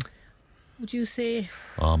 okay. Would you say...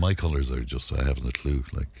 Oh, my colours are just, I haven't a clue.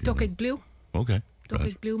 Like Duck egg blue? Okay. Duck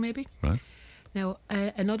egg blue, maybe? Right. Now,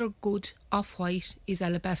 another good off-white is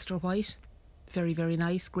alabaster white. Very, very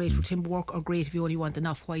nice. Great for timber work, or great if you only want an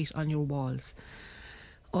off-white on your walls.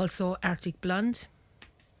 Also, Arctic Blonde,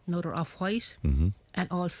 another off-white, and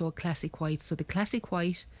also a classic white. So the classic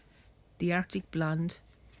white, the Arctic Blonde,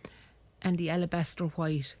 and the alabaster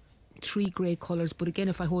white. 3 great colours, but again,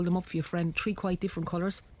 if I hold them up for your friend, 3 quite different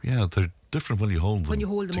colours. Yeah, they're different when you hold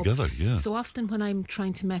them together. Up. Yeah. So often when I'm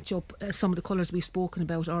trying to match up some of the colours we've spoken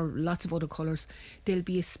about, or lots of other colours, there'll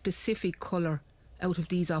be a specific colour out of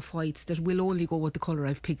these off-whites that will only go with the colour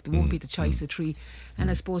I've picked. It won't be the choice of 3. And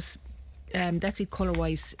I suppose that's it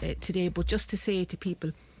colour-wise today. But just to say to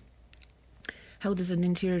people, how does an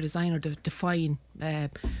interior designer define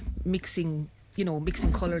mixing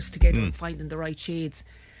colours together and finding the right shades?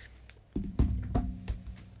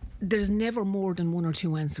 There's never more than 1 or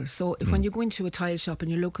 2 answers. So when you go into a tile shop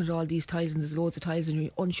and you're looking at all these tiles and there's loads of tiles and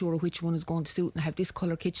you're unsure of which one is going to suit, and I have this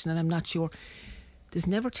colour kitchen and I'm not sure, there's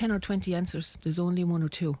never 10 or 20 answers. There's only 1 or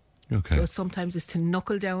 2. Okay. So sometimes it's to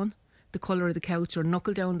knuckle down the colour of the couch or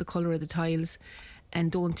knuckle down the colour of the tiles,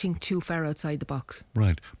 and don't think too far outside the box.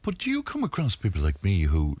 Right. But do you come across people like me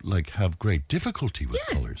who have great difficulty with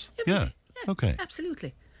colours? Yeah. Okay.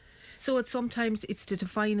 Absolutely. So sometimes it's to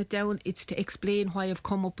define it down, it's to explain why I've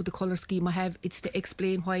come up with the colour scheme I have, it's to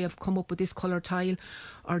explain why I've come up with this colour tile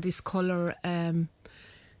or this colour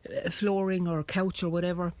flooring or couch or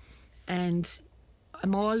whatever. And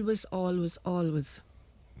I'm always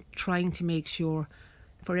trying to make sure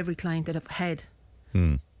for every client that I've had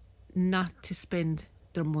not to spend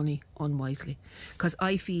their money unwisely. Because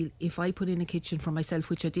I feel if I put in a kitchen for myself,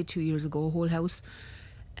 which I did 2 years ago, a whole house,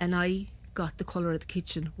 and I got the colour of the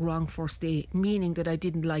kitchen wrong first day, meaning that I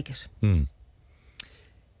didn't like it.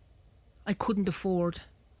 I couldn't afford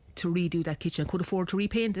to redo that kitchen. I could afford to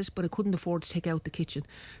repaint it, but I couldn't afford to take out the kitchen.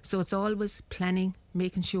 So it's always planning,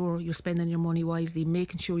 making sure you're spending your money wisely,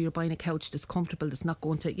 making sure you're buying a couch that's comfortable, that's not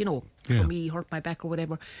going to, for me, hurt my back or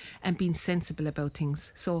whatever, and being sensible about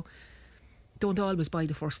things. So don't always buy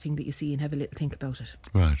the first thing that you see and have a little think about it.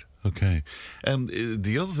 Right. Okay.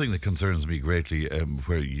 The other thing that concerns me greatly,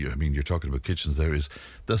 where you're talking about kitchens, there is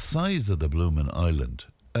the size of the bloomin' island.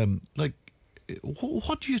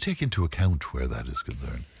 What do you take into account where that is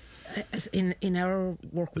concerned? As in our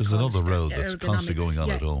work, there's another road that's constantly going on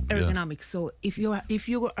at home. Ergonomics. So if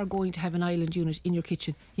you are going to have an island unit in your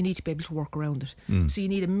kitchen, you need to be able to work around it. So you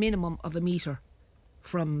need a minimum of 1 metre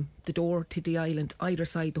from the door to the island, either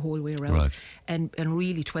side, the whole way around, right. and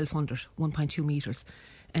really 1,200, 1.2 metres.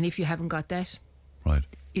 And if you haven't got that, right,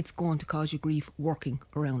 it's going to cause you grief working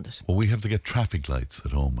around it. Well, we have to get traffic lights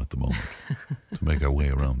at home at the moment to make our way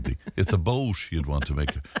around it's a boat you'd want to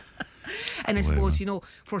make it. And I suppose,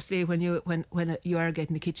 first day when you are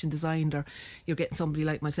getting the kitchen designed, or you're getting somebody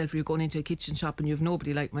like myself, or you're going into a kitchen shop and you have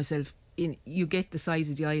nobody like myself, you get the size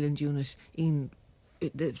of the island unit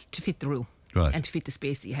to fit the room. Right. And to fit the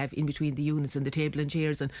space that you have in between the units and the table and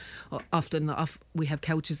chairs, and often we have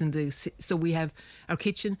couches so we have our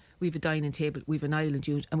kitchen, we have a dining table, we have an island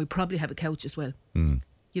unit, and we probably have a couch as well.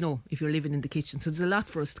 If you're living in the kitchen. So there's a lot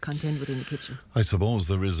for us to contend with in the kitchen. I suppose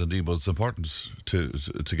there is indeed, but it's important to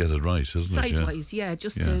get it right, isn't it?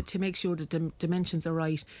 Size-wise, to make sure that the dimensions are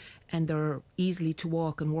right and they're easily to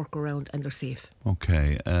walk and work around and they're safe.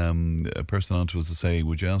 Okay. A person on to us to say,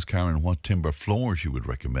 would you ask Karen what timber floors you would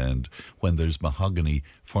recommend when there's mahogany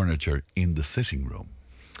furniture in the sitting room?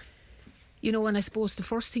 And I suppose the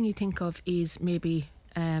first thing you think of is maybe...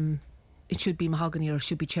 it should be mahogany, or it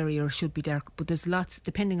should be cherry, or it should be dark. But there's lots,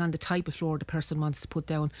 depending on the type of floor the person wants to put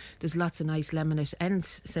down, there's lots of nice laminate and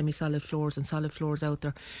semi-solid floors and solid floors out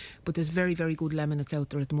there. But there's very, very good laminates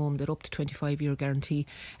out there at the moment that are up to 25-year guarantee.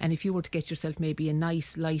 And if you were to get yourself maybe a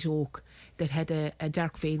nice light oak that had a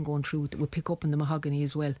dark vein going through it, that would pick up in the mahogany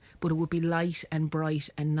as well. But it would be light and bright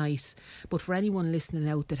and nice. But for anyone listening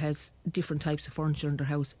out that has different types of furniture in their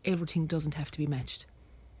house, everything doesn't have to be matched.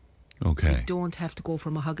 Okay. You don't have to go for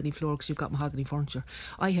mahogany floor because you've got mahogany furniture.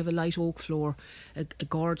 I have a light oak floor, a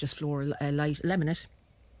gorgeous floor, a light laminate,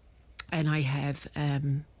 and I have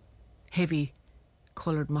heavy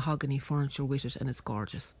coloured mahogany furniture with it, and it's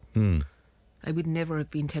gorgeous. I would never have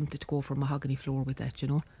been tempted to go for a mahogany floor with that,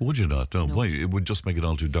 Would you not? No. Why? It would just make it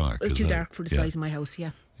all too dark. Too dark for the size of my house,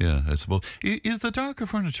 yeah. Yeah, I suppose. Is the darker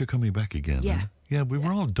furniture coming back again? Yeah. Yeah, we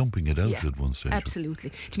were all dumping it out at one stage.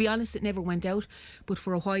 Absolutely. To be honest, it never went out, but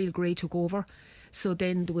for a while Grey took over. So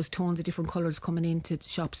then there was tons of different colours coming into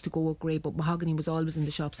shops to go with grey, but mahogany was always in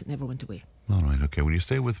the shops. It never went away. All right, okay. Will you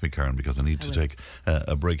stay with me, Karen, because I need to take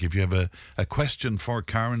a break. If you have a question for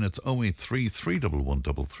Karen, it's 083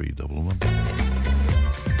 311 3311.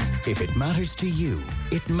 If it matters to you,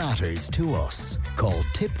 it matters to us. Call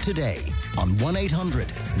Tip today on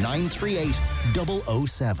 1-800-938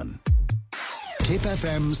 007. Tip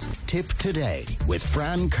FM's Tip Today with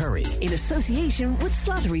Fran Curry. In association with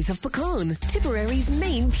Slattery's of Pecan, Tipperary's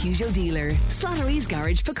main Peugeot dealer. Slattery's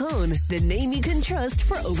Garage Pecan, the name you can trust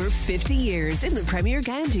for over 50 years in the Premier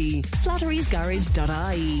County.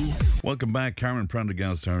 Slattery'sGarage.ie. Welcome back. Karen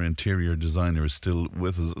Prendergast, our interior designer, is still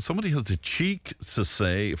with us. Somebody has the cheek to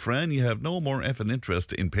say, Fran, you have no more effing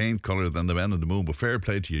interest in paint colour than the man on the moon, but fair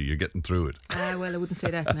play to you, you're getting through it. Well, I wouldn't say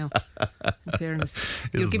that now. In fairness.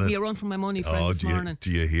 You'll give me a run for my money, friend, this morning. Do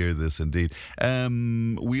you hear this indeed?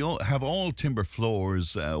 We all have all timber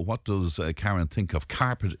floors. What does Karen think of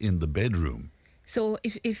carpet in the bedroom? So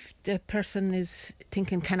if the person is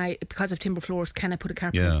thinking, because of timber floors, can I put a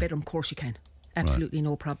carpet in the bedroom? Of course you can. Absolutely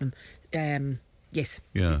no problem. Yes,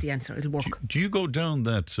 is the answer. It'll work. Do you go down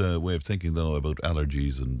that way of thinking, though, about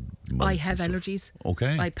allergies and I have allergies.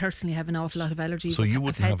 Okay. I personally have an awful lot of allergies. So you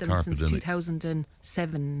wouldn't I've had have them carpet since in it?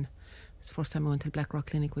 2007. It's the first time I went to the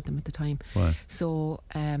Blackrock Clinic with them at the time. Right. So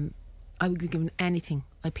I would be given anything.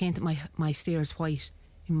 I painted my stairs white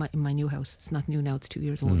in my new house. It's not new now, it's 2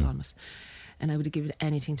 years old almost. And I would have given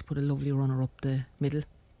anything to put a lovely runner up the middle.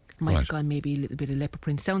 Might have gone maybe a little bit of leopard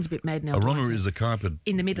print. Sounds a bit mad now. A runner is a carpet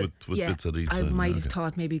in the middle with bits at each side. I might have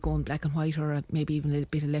thought maybe going black and white, or maybe even a little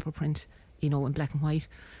bit of leopard print, in black and white,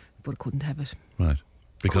 but I couldn't have it. Right.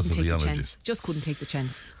 Because couldn't of the allergies. Chance. Just couldn't take the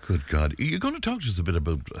chance. Good God. You're going to talk to us a bit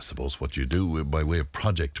about, I suppose, what you do by way of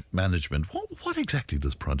project management. What exactly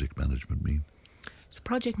does project management mean? So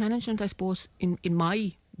project management, I suppose, in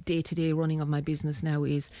my day-to-day running of my business now,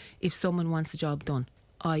 is if someone wants a job done,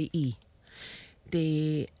 i.e.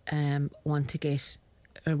 they want to get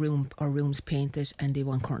a room or rooms painted and they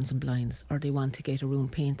want curtains and blinds, or they want to get a room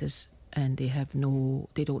painted and they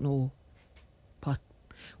don't know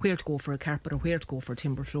where to go for a carpet or where to go for a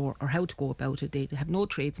timber floor or how to go about it. They have no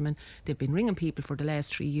tradesmen. They've been ringing people for the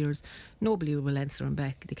last 3 years. Nobody will answer them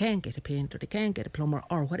back. They can't get a painter, they can't get a plumber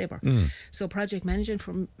or whatever. So project management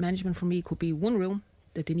for me could be one room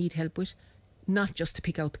that they need help with, not just to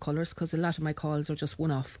pick out the colours, because a lot of my calls are just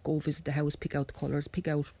one-off. Go visit the house, pick out the colours, pick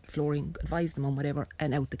out flooring, advise them on whatever,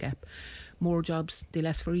 and out the gap. More jobs, they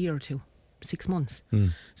last for a year or two, 6 months.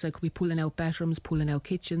 So I could be pulling out bathrooms, pulling out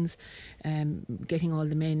kitchens, getting all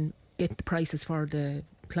the men, get the prices for the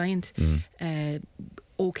client,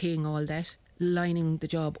 okaying all that, lining the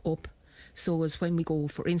job up, so as when we go,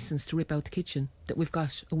 for instance, to rip out the kitchen, that we've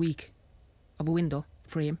got a week of a window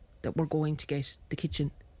frame that we're going to get the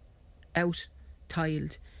kitchen out,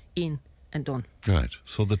 tiled, in and done. Right.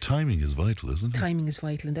 So the timing is vital, isn't it? Timing is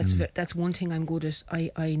vital, and that's one thing I'm good at.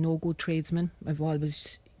 I know good tradesmen. I've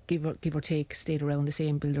always, give or take, stayed around the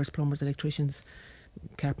same builders, plumbers, electricians,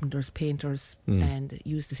 carpenters, painters, and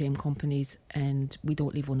use the same companies, and we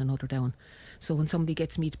don't leave one another down. So when somebody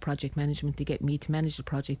gets me to project management, they get me to manage the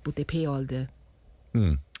project, but they pay all the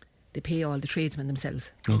tradesmen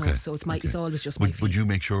themselves. You know? So it's always just my fee. Would you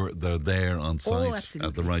make sure they're there on site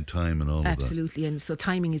at the right time and all of that? Absolutely, and so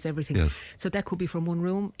timing is everything. Yes. So that could be from one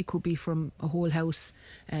room, it could be from a whole house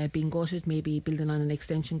being gutted, maybe building on an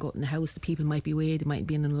extension, gutting a house. The people might be away, they might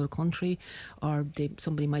be in another country, or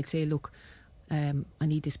somebody might say, look, I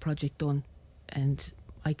need this project done, and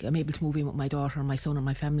I'm able to move in with my daughter and my son and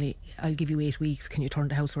my family. I'll give you 8 weeks. Can you turn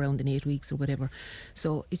the house around in 8 weeks or whatever?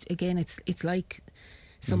 So it's like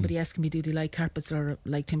somebody asking me, do they like carpets or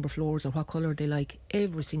like timber floors or what colour they like?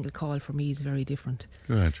 Every single call for me is very different.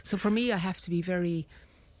 Right. So for me, I have to be very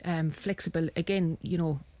flexible. Again,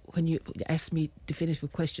 when you ask me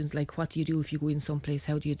definitive questions like, what do you do if you go in someplace?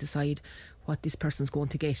 How do you decide what this person's going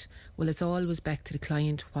to get? Well, it's always back to the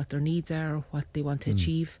client, what their needs are, what they want to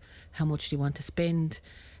achieve, how much they want to spend,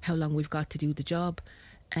 how long we've got to do the job,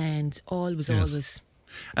 and always.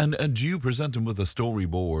 And do you present them with a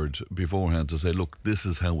storyboard beforehand to say, look, this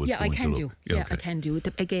is how it's going to look? I can do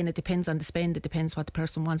it. Again, it depends on the spend, it depends what the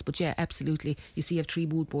person wants, but yeah, absolutely. You see, I have 3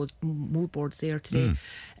 mood boards there today,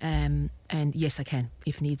 and yes, I can,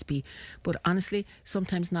 if needs be. But honestly,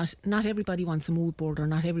 sometimes not everybody wants a mood board, or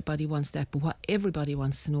not everybody wants that, but what everybody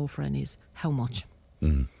wants to know, Fran, is how much.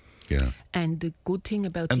 Yeah. And the good thing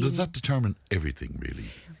about... And does that determine everything, really?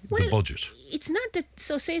 The budget? It's not that...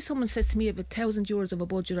 So say someone says to me, I have €1,000 of a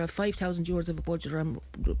budget, or €5,000 of a budget, or I'm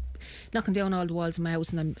knocking down all the walls in my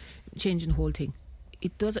house and I'm changing the whole thing.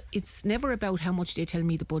 It's never about how much they tell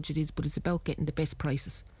me the budget is, but it's about getting the best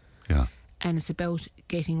prices. Yeah. and it's about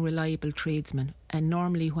getting reliable tradesmen. And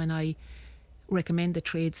normally when I recommend a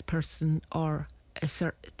tradesperson or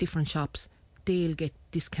different shops, they'll get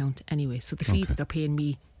discount anyway. So the fee that they're paying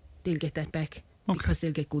me, they'll get that back because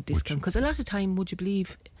they'll get good discount. Because a lot of time, would you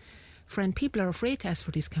believe, friend, people are afraid to ask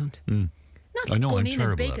for discount. Not I know, going I'm in and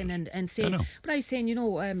terrible begging and saying, but I was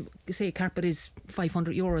saying, say a carpet is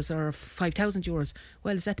 €500 or €5,000.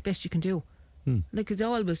 Well, is that the best you can do? Like, it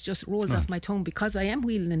always just rolls off my tongue because I am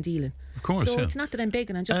wheeling and dealing. Of course, so it's not that I'm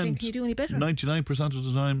begging, I'm just saying, can you do any better? 99% of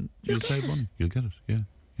the time, you'll save money. You'll get it, yeah.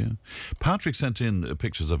 Patrick sent in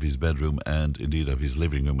pictures of his bedroom and indeed of his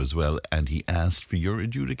living room as well, and he asked for your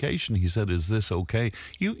adjudication. He said, is this okay?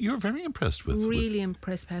 You're very impressed with... Really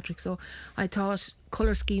impressed, Patrick. So I thought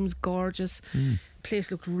colour scheme's gorgeous.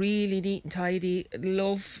 Place looked really neat and tidy.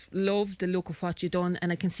 Love the look of what you've done,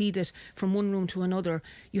 and I can see that from one room to another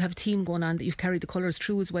you have a team going on, that you've carried the colours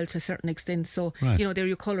through as well to a certain extent. So they're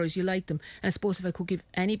your colours, you like them, and I suppose if I could give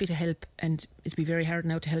any bit of help, and it'd be very hard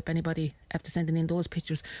now to help anybody after sending in those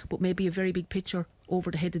pictures, but maybe a very big picture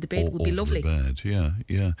over the head of the bed would be lovely. Over the bed,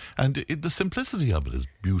 yeah. And the simplicity of it is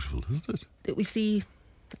beautiful, isn't it? That we see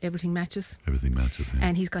everything matches. Everything matches, yeah.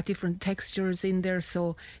 And he's got different textures in there.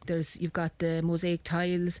 So you've got the mosaic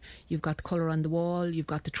tiles, you've got the colour on the wall, you've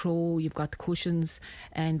got the throw, you've got the cushions,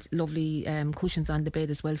 and lovely cushions on the bed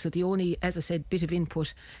as well. So the only, as I said, bit of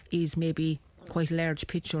input is maybe quite a large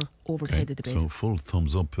picture over the head of the bed. So full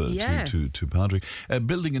thumbs up to Patrick.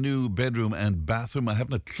 Building a new bedroom and bathroom, I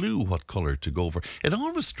haven't a clue what colour to go for. It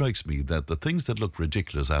always strikes me that the things that look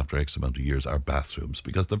ridiculous after X amount of years are bathrooms,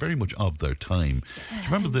 because they're very much of their time.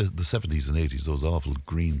 Remember the 70s and 80s, those awful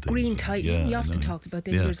green things? Green tile. You often talked about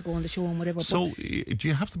them years ago on the show and whatever. So do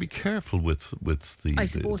you have to be careful with the... I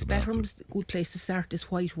suppose bathrooms, a good place to start is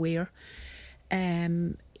whiteware.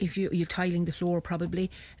 If you're tiling the floor, probably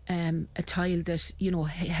a tile that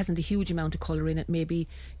hasn't a huge amount of colour in it, maybe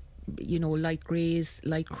light greys,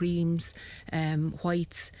 light creams,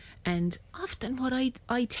 whites. And often what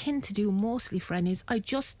I tend to do mostly, Fran, is I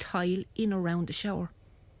just tile in around the shower,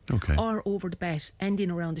 or over the bed and in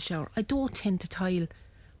around the shower. I don't tend to tile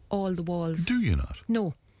all the walls. Do you not?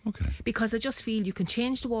 No. Okay. Because I just feel you can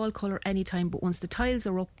change the wall colour anytime, but once the tiles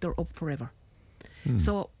are up, they're up forever.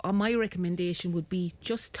 So my recommendation would be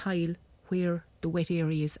just tile where the wet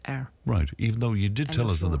areas are. Right, even though you did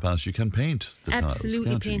tell us in the past you can paint the tiles.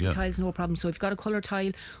 Absolutely, paint the tiles, no problem. So if you've got a colour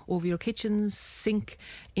tile over your kitchen sink,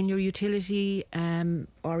 in your utility,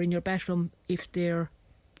 or in your bathroom, if they're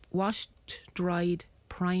washed, dried,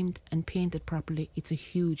 primed and painted properly, it's a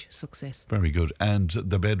huge success. Very good. And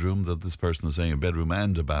the bedroom that this person is saying, a bedroom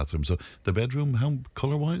and a bathroom. So the bedroom, how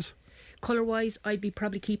colour-wise? Colour-wise, I'd be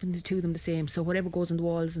probably keeping the two of them the same. So whatever goes on the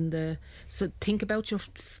walls so think about your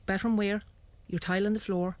bathroom wear, your tile on the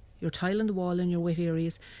floor, your tile on the wall in your wet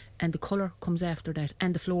areas, and the colour comes after that,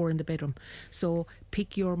 and the floor in the bedroom. So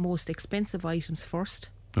pick your most expensive items first,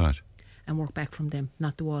 right, and work back from them,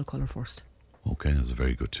 not the wall colour first. Okay, that's a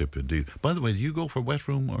very good tip indeed. By the way, do you go for wet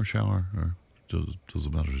room or shower, or does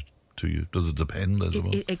it matter to you? Does it depend as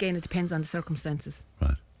well? Again, it depends on the circumstances.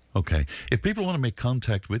 Right. Okay. If people want to make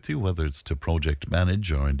contact with you, whether it's to project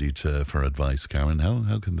manage or indeed for advice, Karen,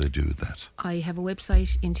 how can they do that? I have a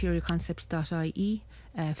website, interiorconcepts.ie,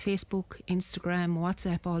 Facebook, Instagram,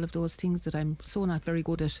 WhatsApp, all of those things that I'm so not very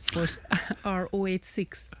good at, but are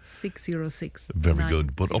 086 606. Very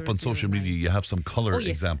good. But up on social media, you have some colour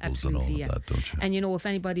examples and all of that, don't you? And if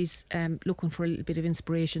anybody's looking for a little bit of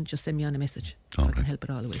inspiration, just send me on a message. I can help it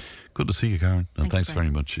all the way. Good to see you, Karen. And thanks very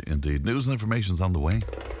much indeed. News and information's on the way.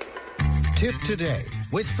 Tip today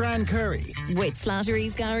with Fran Curry. With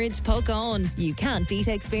Slattery's Garage, Puckane. You can't beat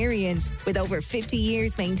experience. With over 50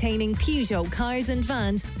 years maintaining Peugeot cars and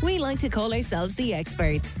vans, we like to call ourselves the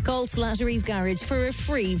experts. Call Slattery's Garage for a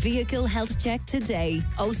free vehicle health check today.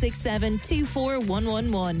 067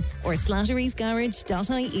 24111 or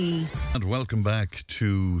slatterysgarage.ie. And welcome back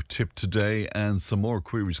to Tip Today, and some more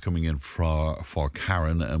queries coming in for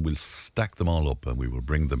Karen, and we'll stack them all up and we will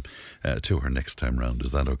bring them to her next time round.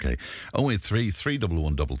 Is that okay? 083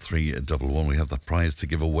 311 3311. We have that prize to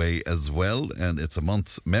give away as well, and it's a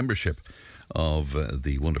month's membership of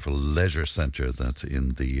the wonderful leisure centre that's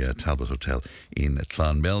in the Talbot Hotel in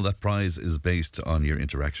Clonmel. That prize is based on your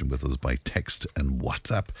interaction with us by text and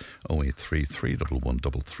WhatsApp. 083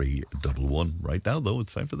 311 3311. Right now, though,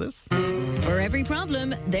 it's time for this. For every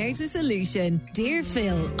problem, there's a solution. Dear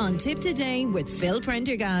Phil, on Tip Today with Phil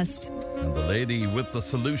Prendergast. And the lady with the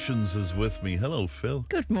solutions is with me. Hello, Phil.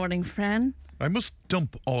 Good morning, Fran. I must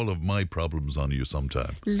dump all of my problems on you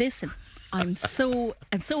sometime. Listen, I'm so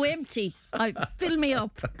empty. Fill me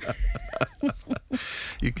up.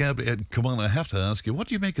 You can't be. Come on, I have to ask you, what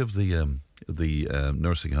do you make of the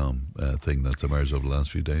nursing home thing that's emerged over the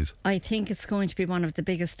last few days? I think it's going to be one of the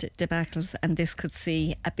biggest debacles, and this could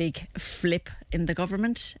see a big flip in the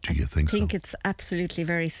government. Do you think so? I think it's absolutely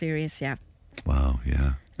very serious, yeah. Wow,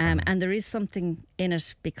 yeah. And there is something in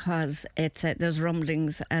it because it's there's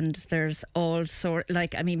rumblings and there's all sort,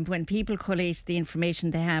 like, I mean, when people collate the information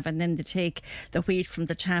they have and then they take the wheat from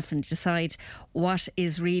the chaff and decide what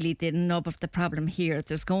is really the nub of the problem here,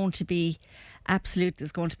 there's going to be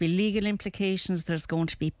legal implications, there's going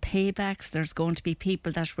to be paybacks, there's going to be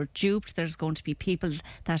people that were duped, there's going to be people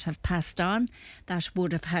that have passed on that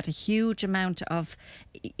would have had a huge amount of,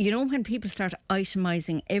 you know, when people start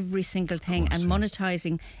itemising every single thing and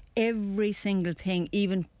monetising every single thing,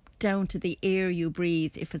 even down to the air you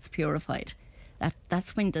breathe if it's purified,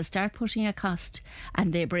 that's when they start putting a cost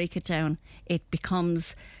and they break it down. It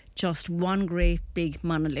becomes just one great big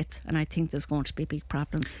monolith, and I think there's going to be big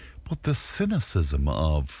problems. But the cynicism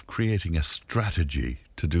of creating a strategy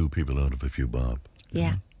to do people out of a few bob.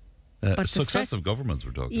 Yeah. But successive governments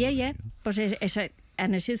we're talking about. Yeah. But it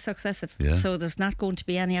is successive. Yeah. So there's not going to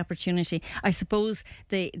be any opportunity. I suppose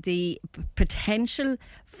the potential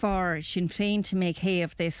for Sinn Féin to make hay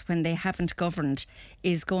of this when they haven't governed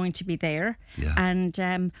is going to be there. Yeah.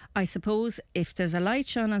 And I suppose if there's a light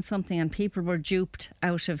shone on something and people were duped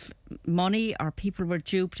out of money or people were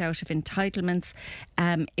duped out of entitlements,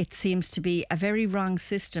 it seems to be a very wrong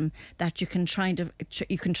system that you can try to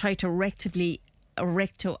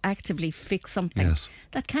retroactively fix something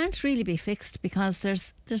that can't really be fixed because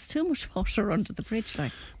there's too much water under the bridge,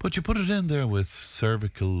 like. But you put it in there with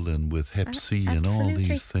cervical and with Hep C and all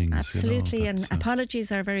these things. Absolutely, you know, and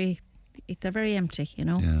apologies are very empty, you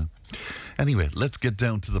know. Yeah. Anyway, let's get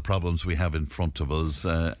down to the problems we have in front of us.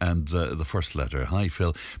 And the first letter. Hi,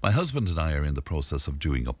 Phil. My husband and I are in the process of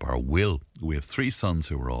doing up our will. We have 3 sons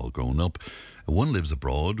who are all grown up. One lives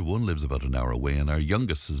abroad, one lives about an hour away, and our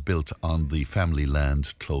youngest is built on the family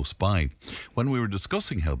land close by. When we were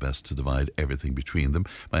discussing how best to divide everything between them,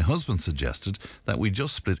 my husband suggested that we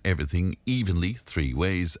just split everything evenly 3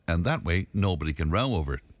 ways, and that way nobody can row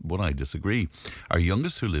over it. But I disagree. Our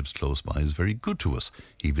youngest, who lives close by, is very good to us.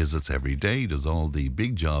 He visits every day, does all the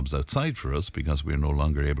big jobs outside for us because we're no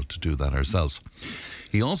longer able to do that ourselves.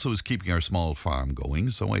 He also is keeping our small farm going,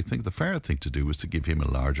 so I think the fair thing to do is to give him a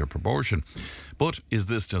larger proportion. But is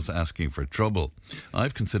this just asking for trouble?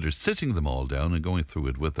 I've considered sitting them all down and going through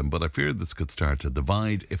it with them, but I fear this could start to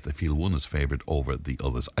divide if they feel one is favoured over the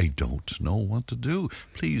others. I don't know what to do.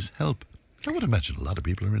 Please help. I would imagine a lot of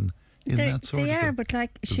people are in that sort of They are, but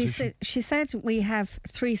like she said, we have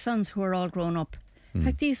 3 sons who are all grown up.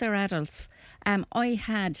 Like, these are adults. I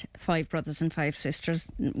had 5 brothers and 5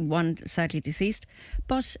 sisters, one sadly deceased,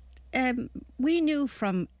 but we knew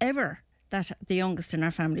from ever that the youngest in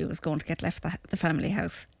our family was going to get left the family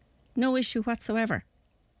house. No issue whatsoever.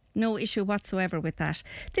 No issue whatsoever with that.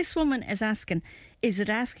 This woman is asking, is it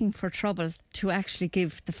asking for trouble to actually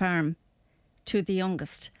give the farm to the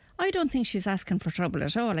youngest? I don't think she's asking for trouble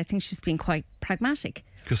at all. I think she's being quite pragmatic.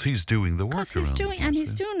 Because he's doing the work He's doing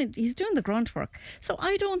the grunt work. So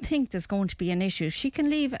I don't think there's going to be an issue. She can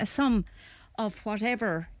leave a sum of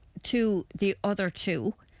whatever to the other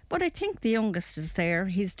 2, but I think the youngest is there.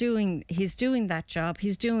 He's doing that job.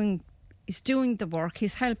 He's doing the work.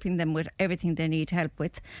 He's helping them with everything they need help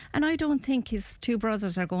with. And I don't think his 2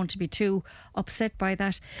 brothers are going to be too upset by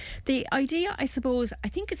that. The idea, I suppose, I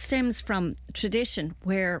think it stems from tradition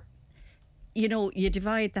where, you know, you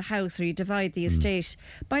divide the house or you divide the estate.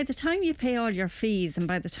 By the time you pay all your fees and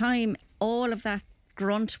by the time all of that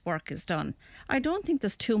grunt work is done, I don't think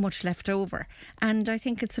there's too much left over. And I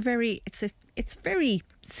think it's very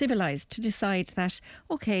civilised to decide that,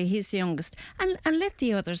 okay, he's the youngest, and let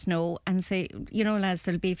the others know and say, you know, lads,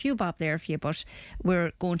 there'll be a few bob there for you, but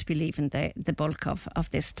we're going to be leaving the bulk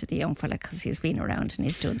of this to the young fella because he's been around and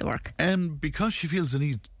he's doing the work. And because she feels the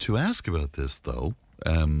need to ask about this, though,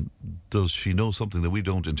 does she know something that we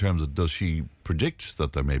don't in terms of, does she predict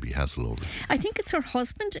that there may be hassle over it? I think it's her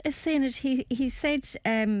husband is saying it. He said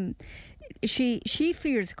she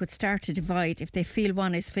fears it could start to divide if they feel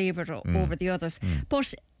one is favoured over the others.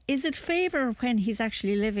 But is it favour when he's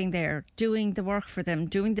actually living there, doing the work for them,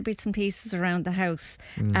 doing the bits and pieces around the house,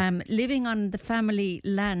 living on the family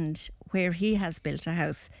land where he has built a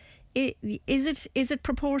house? Is it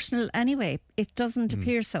proportional anyway? It doesn't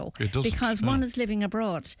appear so. It doesn't, because one is living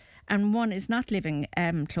abroad and one is not living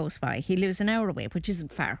close by. He lives an hour away, which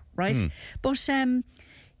isn't far, right? But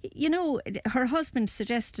you know, her husband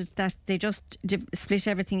suggested that they just split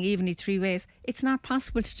everything evenly 3 ways. It's not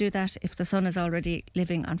possible to do that if the son is already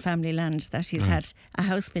living on family land that he's had a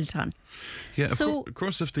house built on. Yeah, so, of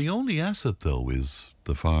course, if the only asset, though, is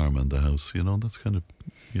the farm and the house, you know, that's kind of,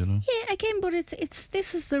 you know. Yeah, again, but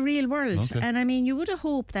this is the real world. Okay. And I mean, you would have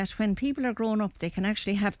hoped that when people are grown up, they can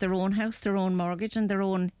actually have their own house, their own mortgage and their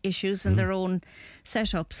own issues and their own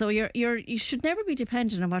setup. So you should never be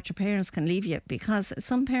dependent on what your parents can leave you, because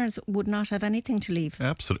some parents would not have anything to leave.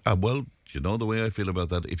 Absolutely. Well, you know the way I feel about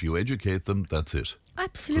that. If you educate them, that's it.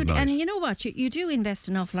 Absolutely. And you know what? You do invest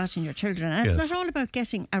an awful lot in your children. And it's not all about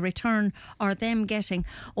getting a return or them getting,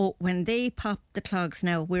 when they pop the clogs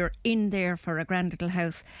now, we're in there for a grand little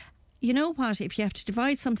house. You know what? If you have to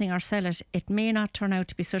divide something or sell it, it may not turn out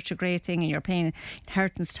to be such a great thing, and you're paying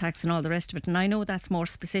inheritance tax and all the rest of it. And I know that's more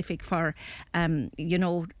specific for, you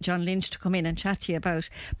know, John Lynch to come in and chat to you about.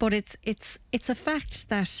 But it's a fact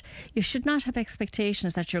that you should not have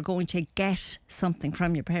expectations that you're going to get something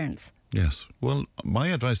from your parents. Yes. Well, my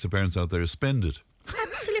advice to parents out there is spend it.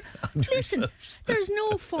 Absolutely. Listen, there's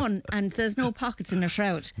no fun and there's no pockets in a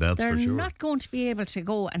shroud. They're not going to be able to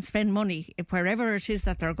go and spend money wherever it is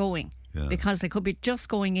that they're going, because they could be just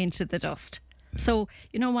going into the dust. So,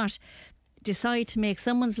 you know what? Decide to make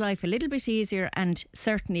someone's life a little bit easier, and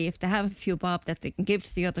certainly if they have a few bob that they can give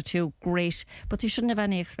to the other two, great. But they shouldn't have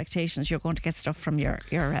any expectations you're going to get stuff from your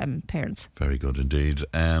parents. Very good indeed.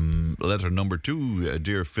 Letter number 2.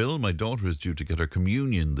 Dear Phil, my daughter is due to get her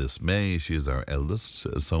communion this May. She is our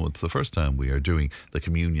eldest, so it's the first time we are doing the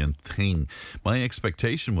communion thing. My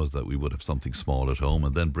expectation was that we would have something small at home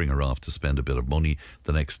and then bring her off to spend a bit of money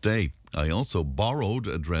the next day. I also borrowed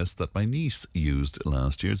a dress that my niece used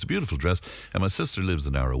last year. It's a beautiful dress, and my sister lives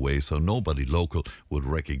an hour away, so nobody local would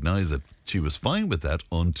recognise it. She was fine with that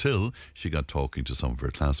until she got talking to some of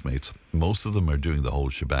her classmates. Most of them are doing the whole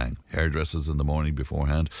shebang. Hairdressers in the morning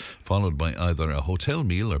beforehand, followed by either a hotel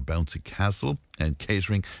meal or bouncy castle and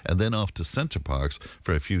catering, and then off to Centre Parks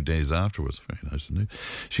for a few days afterwards. Very nice, isn't it?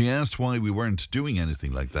 She asked why we weren't doing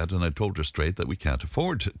anything like that, and I told her straight that we can't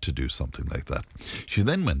afford to do something like that. She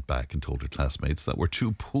then went back and told her classmates that we're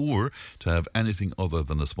too poor to have anything other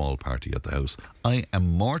than a small party at the house. I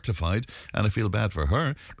am mortified, and I feel bad for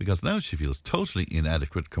her, because now she feels totally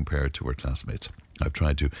inadequate compared to her classmates. I've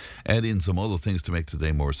tried to add in some other things to make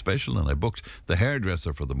today more special, and I booked the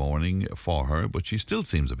hairdresser for the morning for her, but she still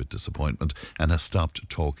seems a bit disappointed and has stopped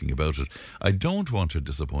talking about it. I don't want her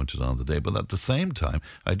disappointed on the day, but at the same time,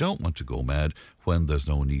 I don't want to go mad when there's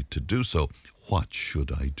no need to do so. What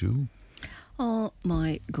should I do? Oh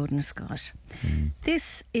my goodness God.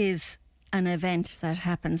 This is an event that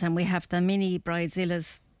happens, and we have the mini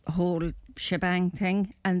Bridezillas whole shebang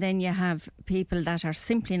thing, and then you have people that are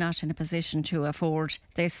simply not in a position to afford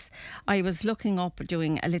this. I was looking up,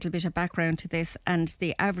 doing a little bit of background to this, and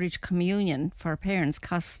the average communion for parents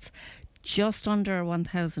costs just under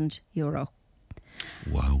 €1,000.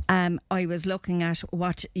 Wow. I was looking at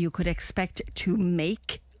what you could expect to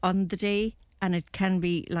make on the day, and it can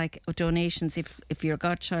be like donations if your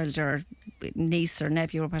godchild or niece or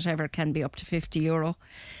nephew or whatever, can be up to €50.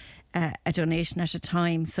 A donation at a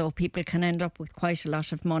time, so people can end up with quite a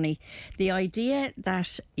lot of money. The idea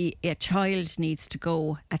that a child needs to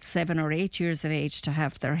go at 7 or 8 years of age to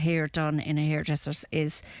have their hair done in a hairdresser's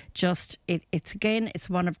is just, it's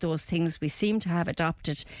one of those things we seem to have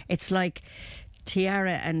adopted. It's like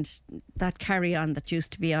tiara and that carry-on that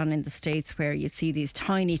used to be on in the States, where you see these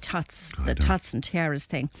tiny tots, the tots and tiaras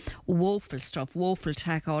thing. Woeful stuff, woeful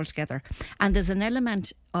tack altogether. And there's an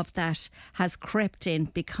element of that has crept in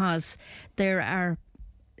because there are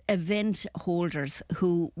event holders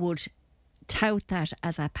who would tout that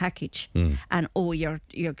as a package. And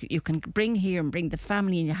you can bring here and bring the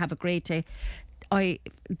family and you have a great day.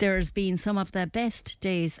 There's been some of the best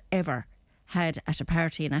days ever had at a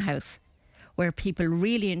party in a house, where people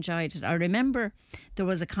really enjoyed it. I remember there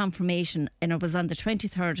was a confirmation, and it was on the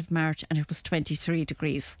 23rd of March, and it was 23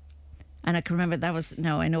 degrees. And I can remember that was,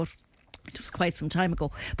 now I know it was quite some time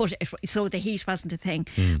ago, but so the heat wasn't a thing.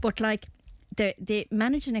 But like the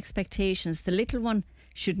managing expectations, the little one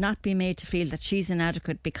should not be made to feel that she's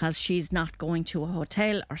inadequate because she's not going to a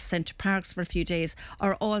hotel or Centre Parks for a few days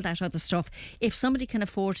or all that other stuff. If somebody can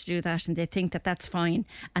afford to do that and they think that that's fine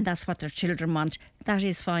and that's what their children want, that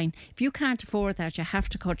is fine. If you can't afford that, you have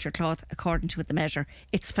to cut your cloth according to the measure.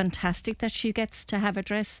 It's fantastic that she gets to have a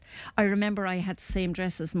dress. I remember I had the same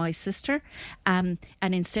dress as my sister, and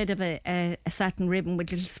instead of a satin ribbon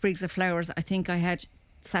with little sprigs of flowers, I think I had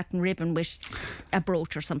satin ribbon with a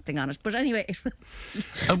brooch or something on it. But anyway,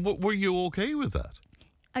 and were you okay with that?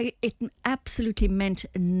 It absolutely meant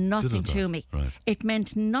nothing to me. Right. It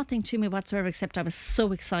meant nothing to me whatsoever, except I was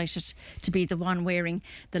so excited to be the one wearing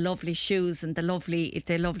the lovely shoes and the lovely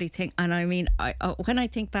thing. And I mean, when I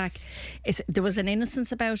think back, there was an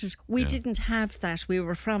innocence about it. We didn't have that. We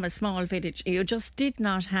were from a small village. You just did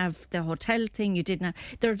not have the hotel thing. You didn't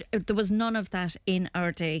have, there was none of that in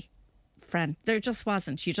our day. Fran. There just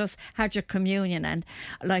wasn't. You just had your communion, and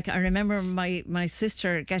like I remember my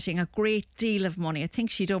sister getting a great deal of money. I think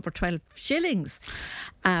she'd over 12 shillings,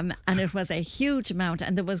 and it was a huge amount,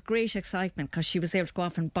 and there was great excitement because she was able to go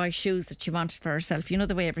off and buy shoes that she wanted for herself. You know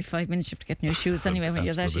the way every 5 minutes you have to get new shoes anyway when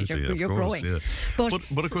you're that age, you're growing. Yeah.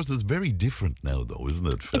 But of course it's very different now though, isn't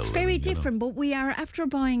it, Phil? It's very different, but we are after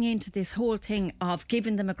buying into this whole thing of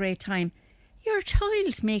giving them a great time. Your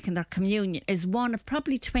child making their communion is one of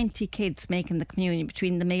probably 20 kids making the communion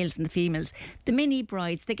between the males and the females. The mini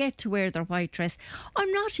brides, they get to wear their white dress.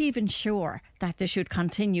 I'm not even sure that they should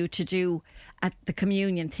continue to do at the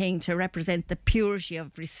communion thing to represent the purity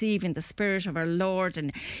of receiving the Spirit of our Lord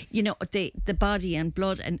and, you know, the body and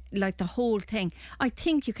blood and like the whole thing. I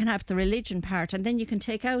think you can have the religion part, and then you can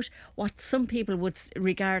take out what some people would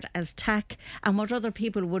regard as tack and what other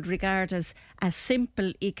people would regard as a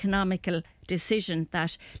simple economical decision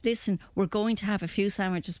that, listen, we're going to have a few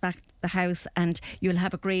sandwiches back at the house and you'll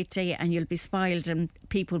have a great day and you'll be spoiled and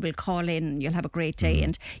people will call in and you'll have a great day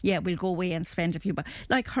and we'll go away and spend a few. But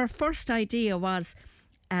like her first idea was,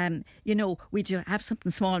 you know, we do have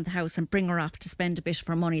something small in the house and bring her off to spend a bit of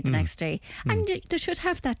her money the next day. And they should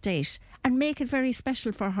have that date and make it very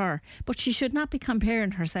special for her. But she should not be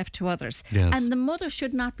comparing herself to others. Yes. And the mother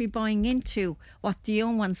should not be buying into what the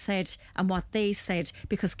young one said and what they said,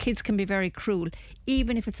 because kids can be very cruel,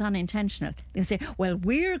 even if it's unintentional. They say, well,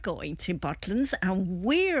 we're going to Butlins and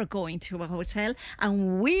we're going to a hotel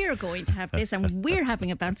and we're going to have this and we're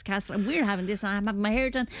having a bounce castle and we're having this and I'm having my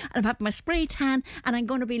hair done and I'm having my spray tan and I'm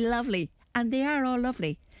going to be lovely. And they are all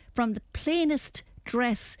lovely, from the plainest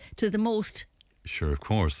dress to the most. Sure, of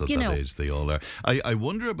course, at that age they all are. I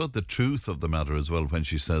wonder about the truth of the matter as well when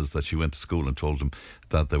she says that she went to school and told them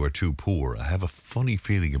that they were too poor. I have a funny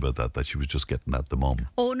feeling about that she was just getting at the mum.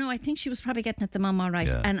 Oh no, I think she was probably getting at the mum, all right.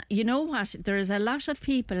 Yeah. And you know what? There is a lot of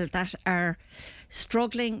people that are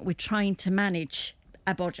struggling with trying to manage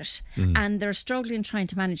a budget, and they're struggling trying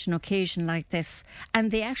to manage an occasion like this, and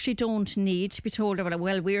they actually don't need to be told,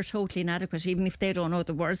 well, we're totally inadequate, even if they don't know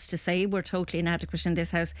the words to say we're totally inadequate in this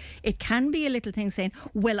house. It can be a little thing saying,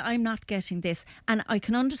 well, I'm not getting this, and I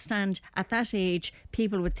can understand at that age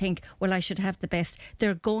people would think, well, I should have the best.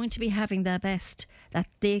 They're going to be having the best that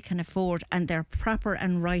they can afford, and they're proper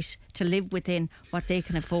and right to live within what they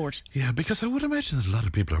can afford. Yeah, because I would imagine that a lot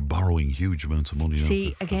of people are borrowing huge amounts of money.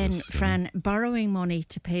 See, again, Fran, borrowing money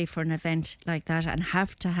to pay for an event like that and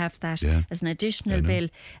have to have that as an additional bill,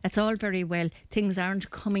 it's all very well. Things aren't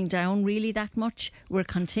coming down really that much. We're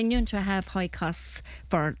continuing to have high costs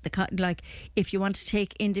for like if you want to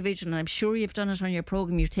take individual, and I'm sure you've done it on your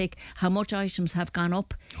programme, you take how much items have gone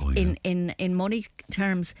up in money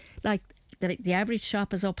terms. Like the average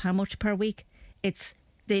shop is up how much per week?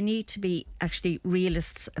 They need to be actually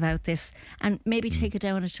realists about this and maybe take it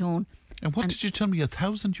down a tone. And what did you tell me?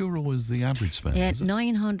 €1,000 is the average spend? Yeah,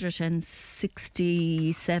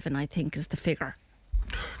 967, I think, is the figure.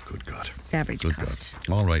 Good God. The average cost.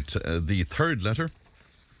 God. All right. The third letter.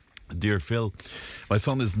 Dear Phil, my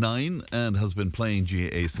son is 9 and has been playing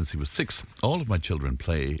GAA since he was 6. All of my children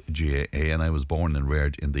play GAA and I was born and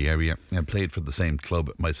reared in the area and played for the same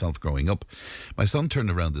club myself growing up. My son turned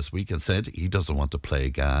around this week and said he doesn't want to play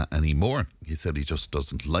GAA anymore. He said he just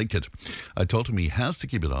doesn't like it. I told him he has to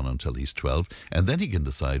keep it on until he's 12 and then he can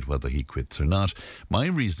decide whether he quits or not. My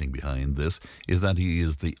reasoning behind this is that he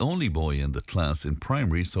is the only boy in the class in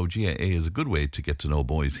primary, so GAA is a good way to get to know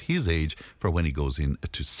boys his age for when he goes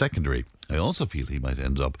into secondary. I also feel he might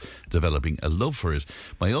end up developing a love for it.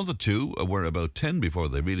 My other two were about 10 before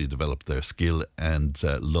they really developed their skill and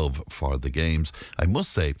love for the games. I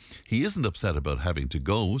must say, he isn't upset about having to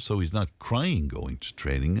go, so he's not crying going to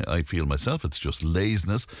training. I feel myself it's just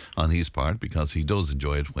laziness on his part because he does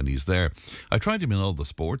enjoy it when he's there. I tried him in all the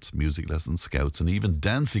sports, music lessons, scouts and even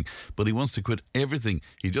dancing, but he wants to quit everything.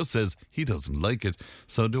 He just says he doesn't like it.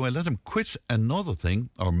 So do I let him quit another thing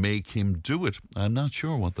or make him do it? I'm not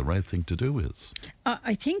sure what the right thing to do is.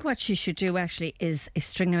 I think what she should do actually is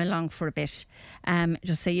string him along for a bit.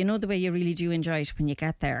 Just say, you know, the way you really do enjoy it when you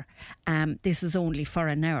get there. This is only for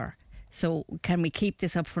an hour. So can we keep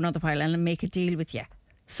this up for another while and make a deal with you?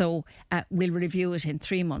 So we'll review it in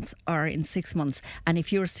 3 months or in 6 months. And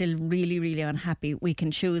if you're still really, really unhappy, we can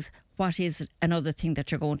choose what is another thing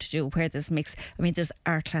that you're going to do where there's mix. I mean, there's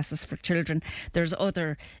art classes for children. There's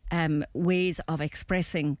other ways of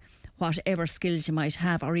expressing whatever skills you might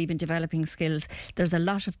have, or even developing skills. There's a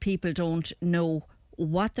lot of people don't know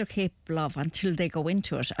what they're capable of until they go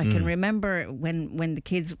into it. I can remember when the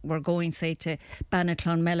kids were going, say, to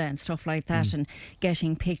Banaclonmella and stuff like that, and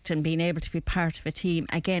getting picked and being able to be part of a team.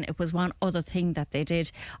 Again, it was one other thing that they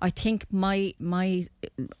did. I think my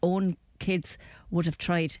own kids would have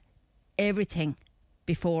tried everything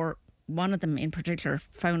before. One of them in particular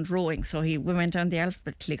found rowing, so we went down the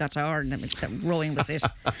alphabet till he got to R, and rowing was it.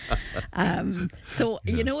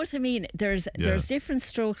 You know what I mean? There's different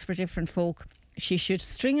strokes for different folk. She should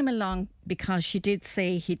string him along, because she did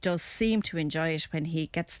say he does seem to enjoy it when he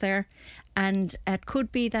gets there. And it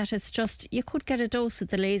could be that it's just, you could get a dose of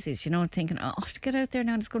the lazies, thinking, get out there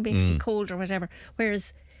now, it's going to be actually cold or whatever.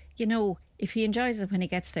 Whereas, if he enjoys it when he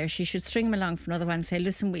gets there, she should string him along for another one and say,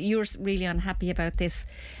 listen, you're really unhappy about this.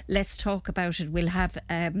 Let's talk about it. We'll have,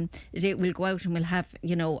 we'll go out and we'll have,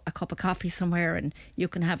 a cup of coffee somewhere, and you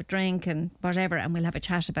can have a drink and whatever, and we'll have a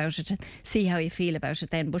chat about it and see how you feel about it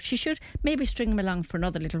then. But she should maybe string him along for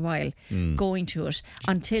another little while, going to it,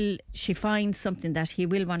 until she finds something that he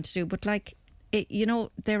will want to do. But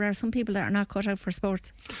there are some people that are not cut out for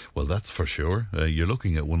sports. Well, that's for sure. You're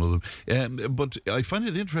looking at one of them. But I find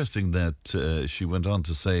it interesting that she went on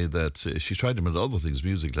to say that she tried him at other things,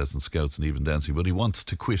 music lessons, scouts and even dancing, but he wants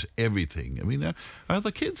to quit everything. I mean, are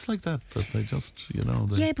the kids like that they just,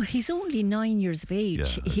 Yeah, but he's only 9 years of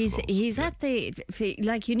age. Yeah, he's at the...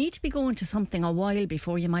 you need to be going to something a while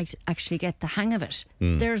before you might actually get the hang of it.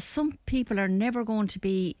 There's some people are never going to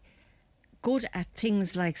be good at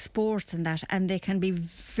things like sports and that, and they can be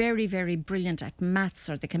very, very brilliant at maths,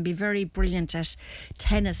 or they can be very brilliant at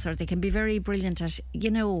tennis, or they can be very brilliant at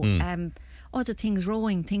other things,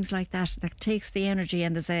 rowing, things like that takes the energy,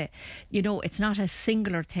 and there's it's not a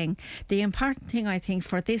singular thing. The important thing, I think,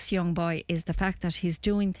 for this young boy is the fact that he's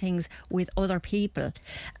doing things with other people.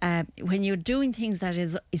 When you're doing things that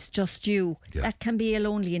is just you, that can be a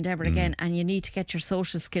lonely endeavour again, and you need to get your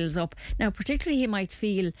social skills up. Now, particularly he might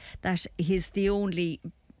feel that he's the only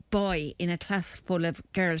boy in a class full of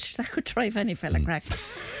girls. That could drive any fella cracked.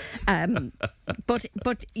 But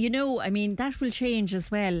I mean, that will change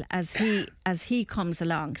as well as he comes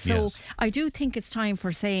along. So yes. I do think it's time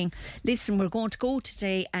for saying, listen, we're going to go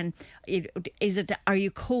today, and are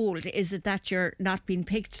you cold? Is it that you're not being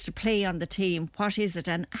picked to play on the team? What is it?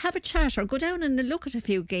 And have a chat, or go down and look at a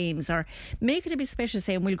few games, or make it a bit special,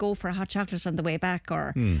 saying we'll go for a hot chocolate on the way back,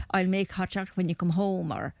 or I'll make hot chocolate when you come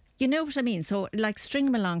home, or you know what I mean? So, string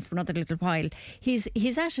him along for another little while. He's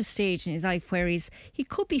at a stage in his life where he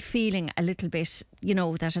could be feeling a little bit,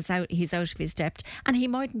 that he's out of his depth, and he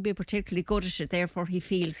mightn't be particularly good at it. Therefore, he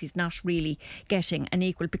feels he's not really getting an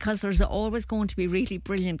equal, because there's always going to be really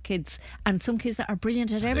brilliant kids, and some kids that are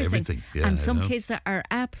brilliant at everything. Yeah, and some kids that are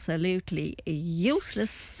absolutely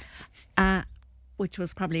useless. Which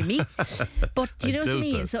was probably me. But do you know what I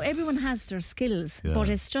mean? So everyone has their skills, but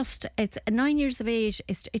it's 9 years of age.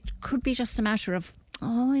 It could be just a matter of,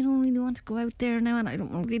 I don't really want to go out there now, and I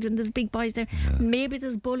don't really, there's big boys there. Yeah. Maybe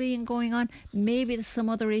there's bullying going on. Maybe there's some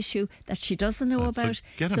other issue that she doesn't know about.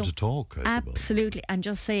 Get him to talk. Absolutely, and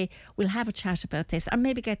just say, we'll have a chat about this, and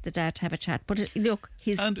maybe get the dad to have a chat. But look,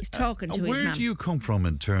 he's talking to his mum. Where do you come from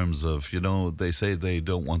in terms of, they say they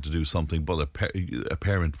don't want to do something, but a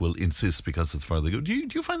parent will insist because it's for the good. Do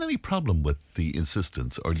you find any problem with the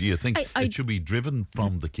insistence, or do you think it should be driven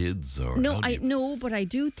from the kids? Or no, but I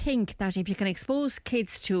do think that if you can expose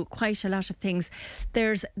kids to quite a lot of things,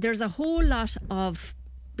 there's a whole lot of,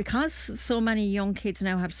 because so many young kids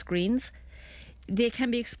now have screens, they can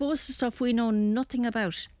be exposed to stuff we know nothing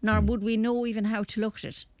about, nor would we know even how to look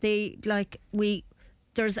at it.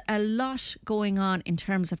 There's a lot going on in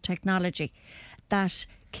terms of technology that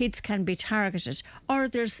kids can be targeted, or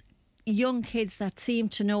there's young kids that seem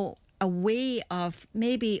to know a way of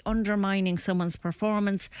maybe undermining someone's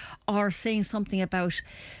performance, or saying something about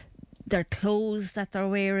their clothes that they're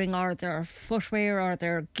wearing, or their footwear, or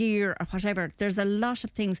their gear, or whatever. There's a lot of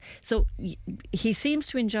things. So he seems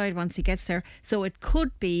to enjoy it once he gets there. So it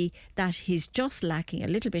could be that he's just lacking a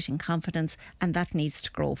little bit in confidence, and that needs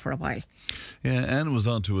to grow for a while. Yeah, Anne was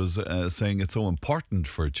on to us saying it's so important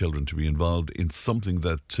for children to be involved in something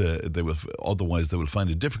that they will find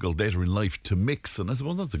it difficult later in life to mix. And I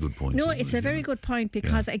suppose that's a good point. No, it's a very good point,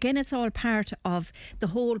 because again, it's all part of the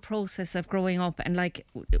whole process of growing up, and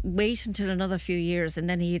wait wait until another few years and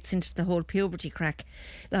then he hits into the whole puberty crack.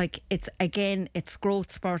 Like, it's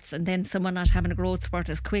growth spurts, and then someone not having a growth spurt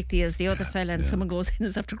as quickly as the other fella, and someone goes in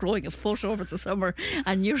as after growing a foot over the summer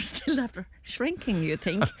and you're still after shrinking, you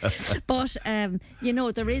think. But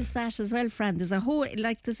there is that as well, Fran. There's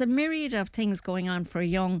a myriad of things going on for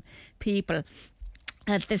young people.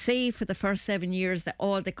 They say for the first 7 years that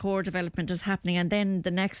all the core development is happening, and then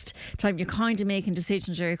the next time you're kind of making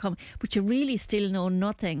decisions or you're coming, but you really still know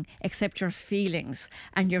nothing except your feelings.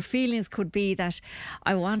 And your feelings could be that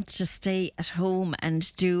I want to stay at home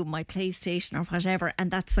and do my PlayStation or whatever, and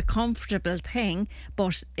that's a comfortable thing,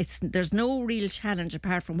 but there's no real challenge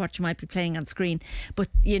apart from what you might be playing on screen. But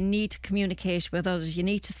you need to communicate with others. You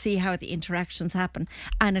need to see how the interactions happen,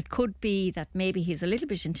 and it could be that maybe he's a little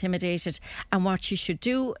bit intimidated, and what you should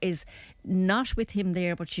do is not with him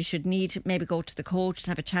there, but you should maybe go to the coach and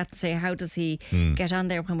have a chat and say, how does he get on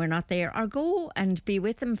there when we're not there, or go and be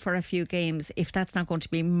with him for a few games if that's not going to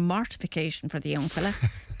be mortification for the young fella,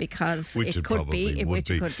 because it could be.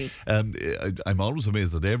 I'm always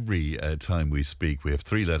amazed that every time we speak we have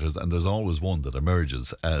three letters and there's always one that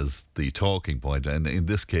emerges as the talking point, and in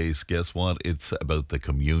this case, guess what, it's about the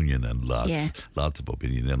communion, and lots of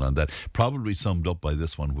opinion on that, probably summed up by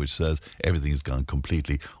this one, which says everything's gone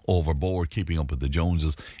completely overboard, keeping up with the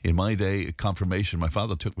Joneses. In my day, confirmation, my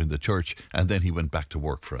father took me to church and then he went back to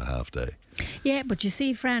work for a half day. Yeah, but you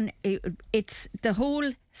see, Fran, it's the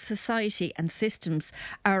whole society and systems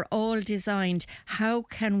are all designed, how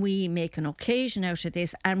can we make an occasion out of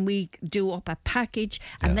this, and we do up a package,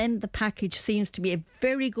 and then the package seems to be a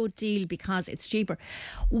very good deal because it's cheaper.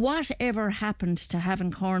 Whatever happened to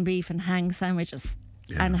having corned beef and hang sandwiches?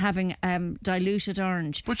 And having diluted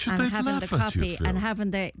orange, and having the coffee, and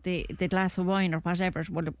having the glass of wine or whatever.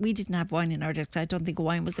 Well, we didn't have wine in our days. I don't think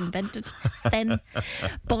wine was invented then.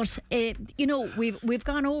 But we've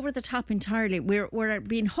gone over the top entirely. We're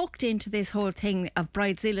being hooked into this whole thing of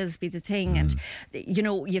bridezillas be the thing, and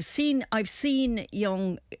I've seen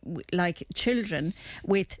young children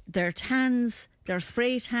with their tans, their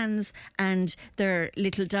spray tans and their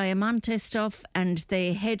little diamante stuff and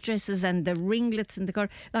the headdresses and the ringlets and the car.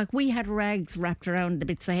 Like, we had rags wrapped around the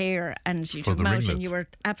bits of hair, and you took them out and you were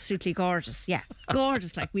absolutely gorgeous. Yeah,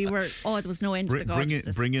 gorgeous. Like, we were, there was no end to the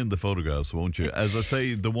gorgeousness. Bring in the photographs, won't you? As I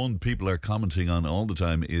say, the one people are commenting on all the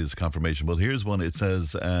time is confirmation. But here's one. It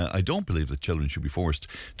says, I don't believe that children should be forced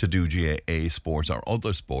to do GAA sports or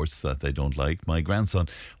other sports that they don't like. My grandson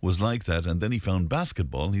was like that, and then he found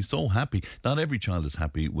basketball. He's so happy. Not every child is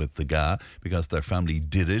happy with the GAA because their family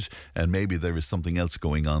did it, and maybe there is something else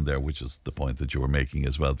going on there, which is the point that you were making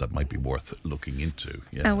as well, that might be worth looking into.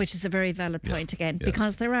 And which is a very valid point again,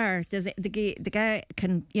 because there's the GAA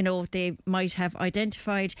can, they might have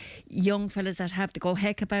identified young fellas that have to go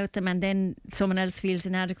heck about them, and then someone else feels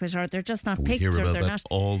inadequate, or they're just not picked, or they're that not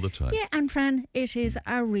all the time. Yeah, and Fran, it is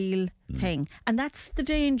a real thing, and that's the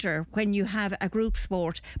danger when you have a group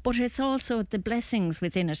sport, but it's also the blessings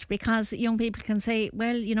within it, because young people can say,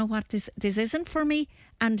 well, you know what, this isn't for me,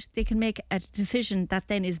 and they can make a decision that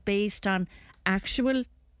then is based on actual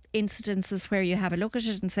incidences where you have a look at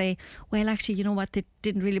it and say, well, actually, you know what, it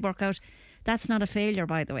didn't really work out. That's not a failure,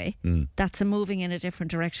 by the way. That's a moving in a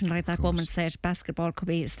different direction, like that woman said. Basketball could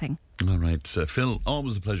be his thing. All right, Phil,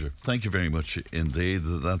 always a pleasure. Thank you very much indeed.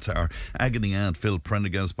 That's our agony aunt, Phil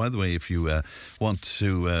Prendergast. By the way, if you want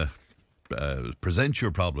to present your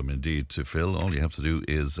problem indeed to Phil, all you have to do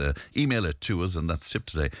is email it to us, and that's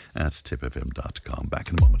tiptoday@tipfm.com. Back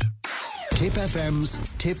in a moment. Tip FM's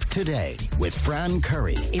Tip Today with Fran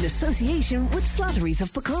Curry. In association with Slattery's of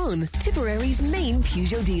Puckane, Tipperary's main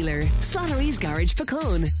Peugeot dealer. Slattery's Garage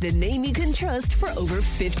Puckane, the name you can trust for over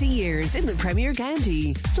 50 years in the Premier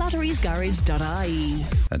County. Slattery'sGarage.ie.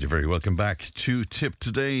 And you're very welcome back to Tip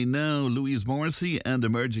Today. Now, Louise Morrissey and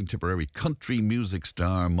emerging Tipperary country music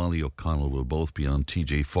star Molly O'Connell will both be on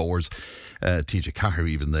TJ4's, TJ Carr,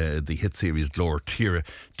 even the hit series Glór Tíre,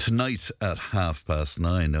 tonight at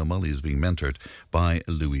 9:30. Now, Molly is being mentored by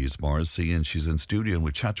Louise Morrissey, and she's in studio, and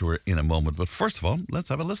we'll chat to her in a moment. But first of all, let's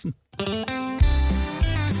have a listen.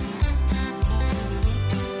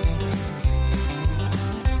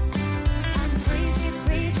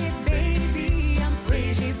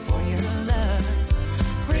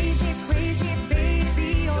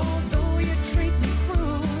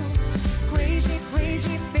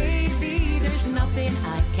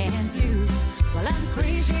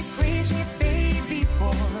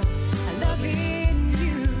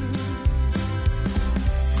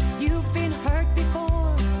 You've been hurt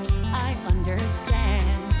before, I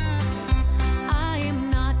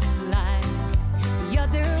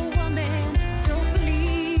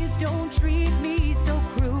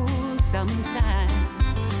sometimes.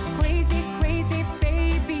 Crazy, crazy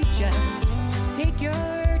baby, just take your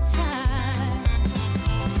time.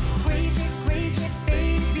 Crazy, crazy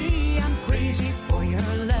baby, I'm crazy for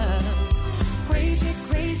your love. Crazy,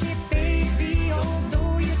 crazy baby,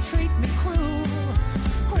 although you treat me cruel.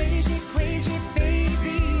 Crazy, crazy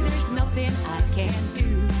baby, there's nothing I can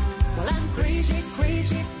do. Well, I'm crazy,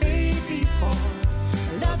 crazy baby for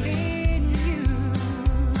loving you.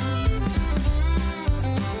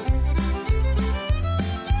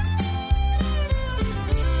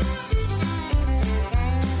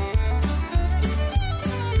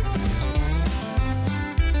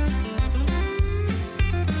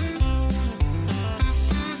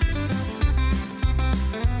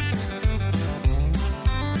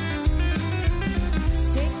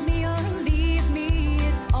 Take me or leave me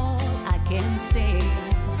is all I can say.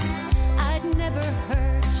 I'd never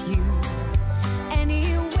hurt you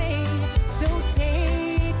anyway. So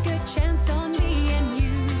take a chance on me and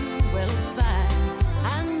you will find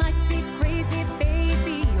I might be crazy,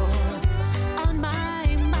 baby, or on my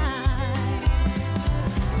mind.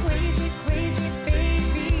 Crazy, crazy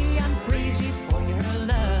baby, I'm crazy for your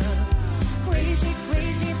love. Crazy,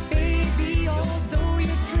 crazy baby, although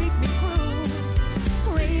you treat me cruel.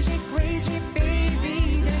 Crazy, crazy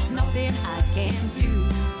baby, there's nothing I can do.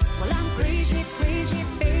 Well, I'm crazy, crazy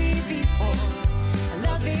baby for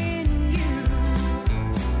loving you.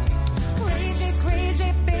 Crazy,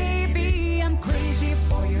 crazy baby, I'm crazy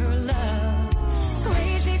for your love.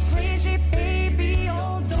 Crazy, crazy baby,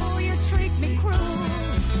 although you treat me cruel.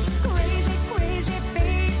 Crazy, crazy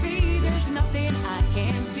baby, there's nothing I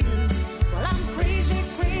can do. Well, I'm crazy,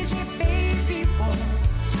 crazy baby for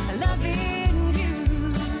loving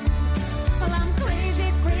you. Well, I'm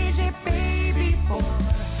crazy, crazy baby for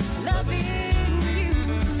loving you.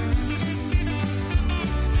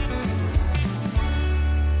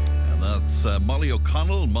 And that's Molly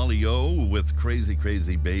O'Connell, Molly O, with Crazy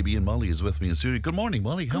Crazy Baby. And Molly is with me in studio. Good morning,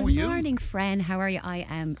 Molly. How are you? Good morning, friend. How are you? I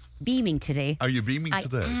am beaming today. Are you beaming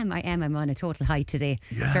today? I am. I'm on a total high today.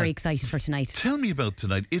 Yeah. Very excited for tonight. Tell me about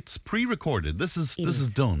tonight. It's pre-recorded. This is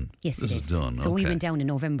done. Yes, this it is done. So we Okay. went down in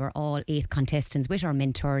November, all 8 contestants with our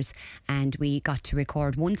mentors, and we got to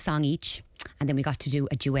record one song each, and then we got to do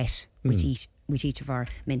a duet with each of our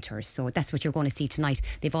mentors. So that's what you're going to see tonight.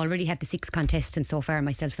 They've already had the 6 contestants so far.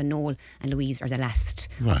 Myself and Noel and Louise are the last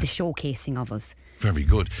Right. of the showcasing of us. Very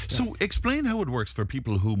good. So explain how it works for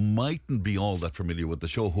people who mightn't be all that familiar with the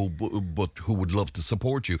show, but who would love to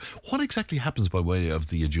support you. What exactly happens by way of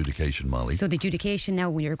the adjudication, Molly? So the adjudication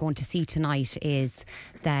now, when you're going to see tonight, is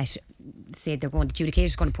that the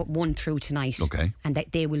adjudicator's going to put one through tonight, Okay. and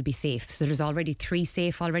that they will be safe. So there's already 3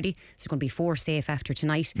 safe already. So there's going to be 4 safe after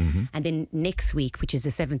tonight, and then next week, which is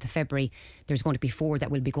the 7th of February, there's going to be 4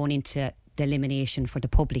 that will be going into the elimination for the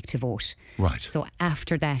public to vote. Right. So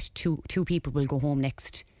after that, two people will go home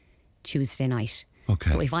next Tuesday night.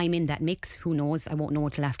 Okay. So if I'm in that mix, who knows? I won't know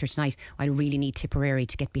until after tonight. I really need Tipperary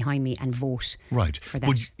to get behind me and vote. Right. For that.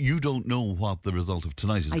 But you don't know what the result of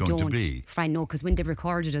tonight is going to be. Fran, no, because when they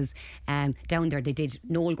recorded us down there, they did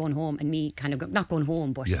Noel going home and me kind of not going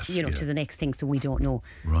home, but Yes, yeah. to the next thing. So we don't know.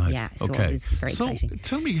 Right. Yeah. So okay. it was very exciting.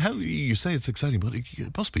 Tell me how you say it's exciting, but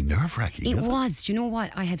it must be nerve-wracking. It isn't was. Do you know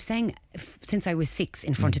what? I have sang since I was 6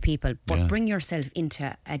 in front of people, but Yeah. bring yourself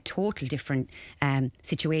into a total different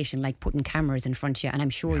situation, like putting cameras in front of you. And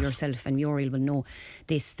I'm sure yourself and Muriel will know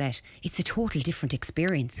this, that it's a total different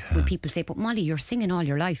experience. When people say, but Molly, you're singing all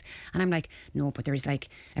your life. And I'm like, no, but there's like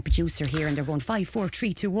a producer here and they're going 5, 4,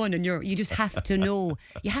 3, 2, 1. And you just have to know,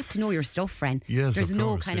 your stuff, friend. Yes, there's of no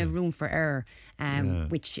course, kind of room for error, Yeah.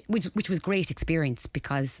 which was great experience,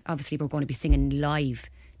 because obviously we're going to be singing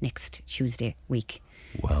live next Tuesday week.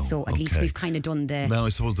 Wow, So at least okay. we've kind of done the... Now, I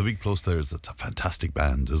suppose the big plus there is it's a fantastic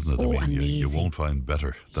band, isn't it? Oh, I mean, you amazing. won't find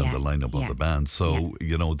better than Yeah, the lineup of yeah, the band. So,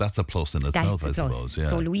 that's a plus in itself, That's a I plus. suppose. Yeah.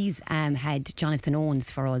 So Louise had Jonathan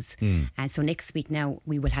Owens for us. And so next week now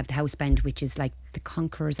we will have the house band, which is like the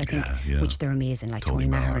Conquerors, I think, yeah. which they're amazing, like Tony Tony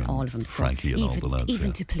Maher Maher and all and of them. So Frankie and all the lads, even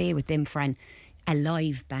yeah. to play with them, Fran, a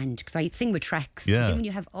live band, because I sing with tracks. Yeah. Then when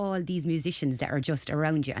you have all these musicians that are just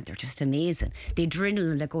around you and they're just amazing, the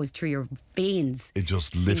adrenaline that goes through your veins. It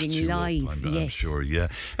just lifts singing you live, up, I'm yes. sure, yeah.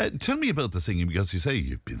 Tell me about the singing, because you say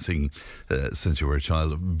you've been singing since you were a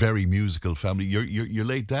child, a very musical family. Your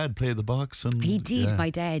late dad played the box? And He did. yeah. My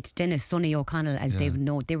dad, Dennis Sonny O'Connell, as they would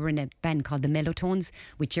know, they were in a band called the Mellotones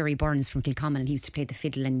with Jerry Burns from Kilcommon, and he used to play the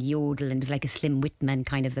fiddle and yodel, and it was like a Slim Whitman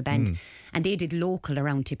kind of a band. And they did local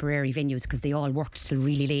around Tipperary venues because they all all worked till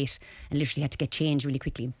really late and literally had to get changed really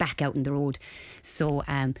quickly back out on the road. So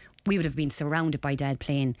we would have been surrounded by Dad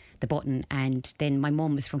playing the button, and then my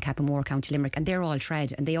mum is from Cappamore, County Limerick, and they're all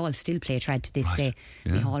trad, and they all still play trad to this day.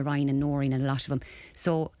 Yeah. Micheál Ryan and Noreen and a lot of them.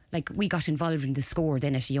 So like we got involved in the score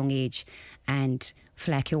then at a young age, and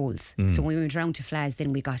Fleadh Cheoils. So when we went round to Fleadh's,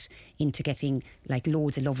 then we got into getting like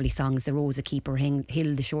loads of lovely songs, The Rosa Keeper,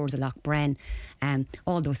 Hill, The Shores of Loch Bren,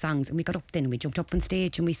 all those songs. And we got up then and we jumped up on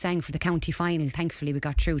stage and we sang for the county final. Thankfully we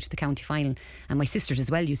got through to the county final, and my sisters as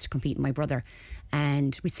well used to compete, and my brother,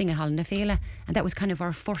 and we'd sing at Hall na Féile, and that was kind of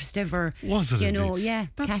our first ever, Was it? you know, indeed? yeah.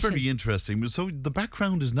 That's passion. very interesting. So the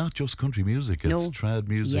background is not just country music; it's trad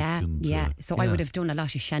music. Yeah, and, yeah. So I would have done a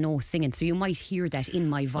lot of Shannon singing, so you might hear that in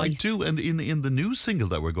my voice. I do, and in the new single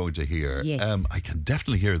that we're going to hear, Yes. I can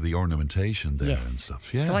definitely hear the ornamentation there Yes. and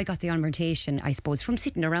stuff. Yeah. So I got the ornamentation, I suppose, from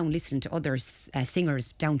sitting around listening to other singers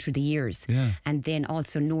down through the years. Yeah. And then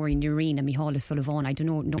also Noreen and Micheál O'Sullivan. I don't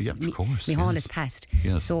know. No, Yeah, of course, Micheál yes. has passed.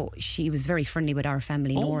 Yes. So she was very friendly with our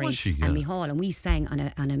family, Oh, Noreen was she? and Yeah. Micheál. And we sang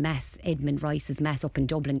on a mass, Edmund Rice's mass up in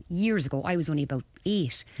Dublin years ago. I was only about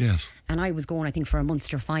 8. Yes. And I was going, I think, for a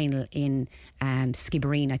Munster final in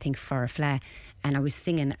Skibbereen, I think, for Fleadh. And I was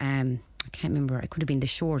singing, I can't remember, it could have been The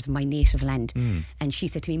Shores of My Native Land. And she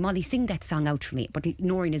said to me, Molly, sing that song out for me. But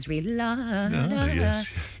Noreen is real, la, la, yes.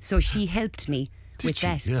 So she helped me with she?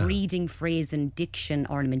 that Yeah. reading, phrasing, diction,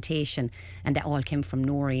 ornamentation, and that all came from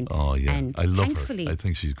Noreen. Oh yeah, And I love thankfully, her. I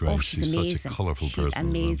think she's great. Oh, she's amazing. such a colourful she's person.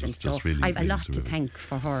 amazing. It's So just really, I've a really lot to terrific. thank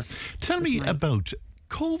for her. Tell me about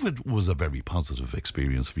COVID. Was a very positive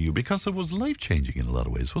experience for you because it was life changing in a lot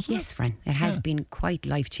of ways, wasn't Yes, Fran, it has been quite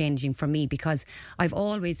life changing for me because I've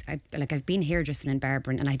been hairdressing in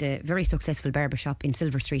barbering, and I had a very successful barber shop in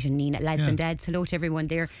Silver Street in Neenah. Lads and dads, hello to everyone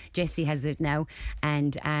there. Jessie has it now,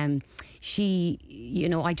 and she, you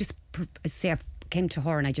know, I came to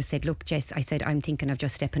her and I just said, look, Jess, I said, I'm thinking of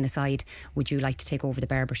just stepping aside. Would you like to take over the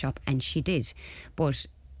barber shop? And she did, but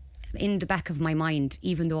in the back of my mind,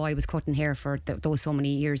 even though I was cutting hair for those so many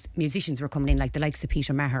years, musicians were coming in, like the likes of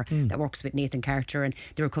Peter Maher that works with Nathan Carter, and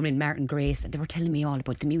they were coming in, Martin Grace, and they were telling me all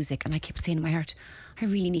about the music, and I kept saying in my heart, I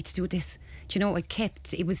really need to do this. Do you know,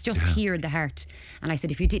 it was just here in the heart, and I said,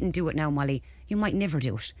 if you didn't do it now, Molly, you might never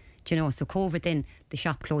do it. Do you know, so COVID, then the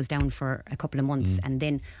shop closed down for a couple of months, and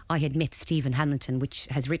then I had met Stephen Hamilton, which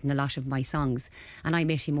has written a lot of my songs, and I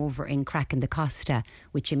met him over in Crack in the Costa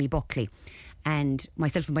with Jimmy Buckley. And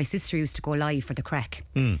myself and my sister used to go live for the Crack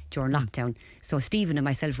during lockdown. So Stephen and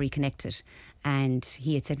myself reconnected, and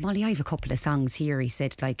he had said, Molly, I have a couple of songs here. He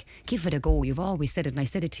said, like, give it a go. You've always said it. And I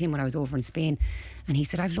said it to him when I was over in Spain, and he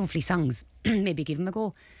said, I've lovely songs. Maybe give them a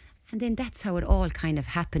go. And then that's how it all kind of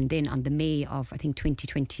happened. Then on the May of, I think,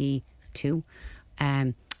 2022,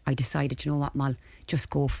 I decided, you know what, Mal, just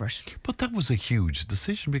go for it. But that was a huge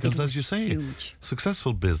decision because, as you say,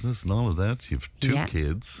 successful business and all of that. You've 2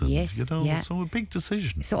 kids. And, yes, you know, so a big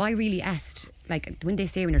decision. So I really asked, like, when they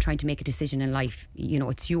say when you're trying to make a decision in life, you know,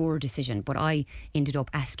 it's your decision. But I ended up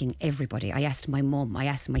asking everybody. I asked my mum, I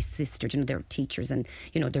asked my sister, you know, they're teachers and,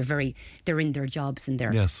 you know, they're in their jobs and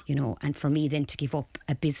they're, you know, and for me then to give up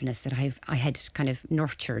a business that I had kind of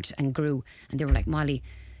nurtured and grew, and they were like, Molly,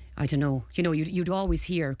 I don't know, you know, you'd always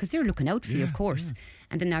hear, because they're looking out for you, of course.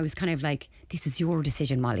 And then I was kind of like, this is your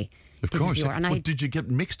decision, Molly. Of this course. Is your, and but did you get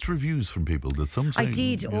mixed reviews from people? That some say, I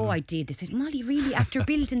did. I did. They said, Molly, really, after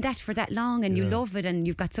building that for that long and you love it and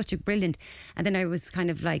you've got such a brilliant... And then I was kind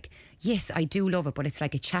of like, yes, I do love it, but it's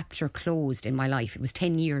like a chapter closed in my life. It was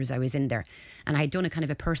 10 years I was in there. And I had done a kind of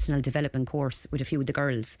a personal development course with a few of the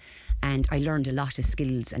girls. And I learned a lot of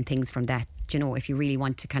skills and things from that. You know, if you really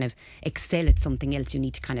want to kind of excel at something else, you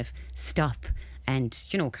need to kind of stop and,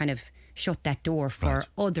 you know, kind of shut that door for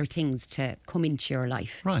other things to come into your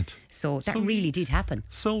life. Right. So that really did happen.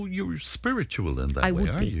 So you're spiritual in that I way, would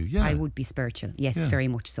are be. you? Yeah. I would be spiritual. Yes, very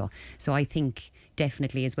much so. So I think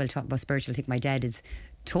definitely as well, talk about spiritual, I think my dad is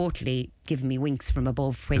totally giving me winks from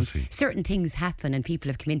above when certain things happen and people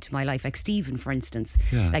have come into my life, like Stephen, for instance.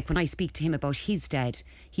 Like when I speak to him about his dad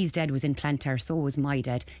was in Plantar, so was my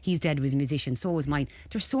dad. His dad was a musician, so was mine.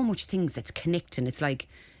 There's so much things that's connecting. It's like,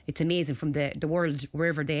 it's amazing from the world,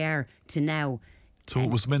 wherever they are, to now. So it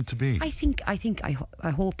was meant to be. I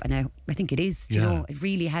hope, and I think it is. You know, it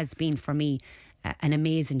really has been for me an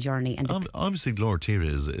amazing journey. And obviously, Glór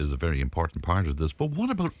Tíre is a very important part of this. But what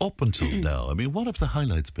about up until now? I mean, what have the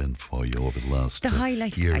highlights been for you over the last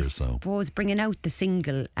year or so? I suppose bringing out the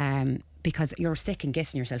single. Because you're second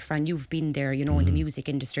guessing yourself, Fran. You've been there, you know, in the music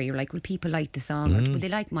industry. You're like, will people like the song? Or will they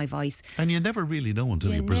like my voice? And you never really know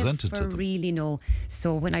until you present it to them. You never really know.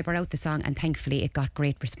 So when I brought out the song, and thankfully it got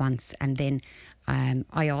great response. And then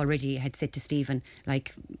I already had said to Stephen,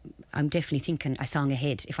 like, I'm definitely thinking a song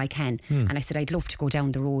ahead if I can. And I said I'd love to go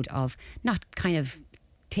down the road of not kind of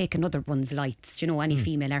take another one's lights, any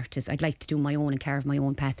female artist. I'd like to do my own and carve my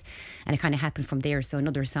own path, and it kind of happened from there. So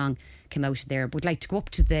another song came out of there. But I'd like to go up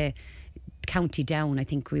to the County Down, I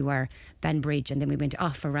think we were, Banbridge, and then we went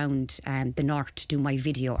off around the north to do my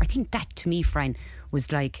video. I think that to me, Fran,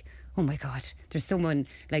 was like, oh my God, there's someone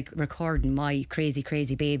like recording my crazy,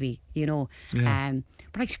 crazy baby,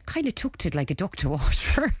 but I kind of took to it like a duck to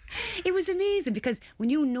water. It was amazing because when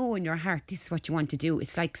you know in your heart this is what you want to do,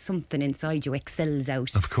 it's like something inside you excels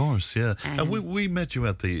out. Of course, yeah. And we met you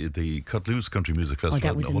at the Cut Loose Country Music Festival. Oh,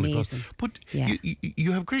 that was amazing. But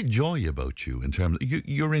you have great joy about you in terms of,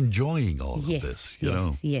 you're enjoying all of this,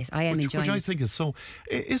 Yes, I am enjoying it. Which I think is so,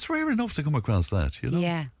 it's rare enough to come across that,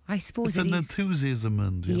 Yeah, I suppose it's an enthusiasm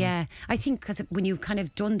and... Yeah, I think because when you've kind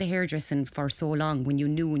of done the hairdressing for so long, when you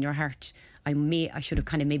knew in your heart, I should have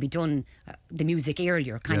kind of maybe done the music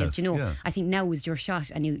earlier, I think now is your shot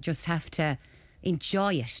and you just have to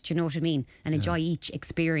enjoy it, do you know what I mean? And enjoy each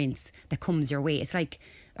experience that comes your way. It's like,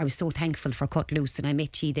 I was so thankful for Cut Loose, and I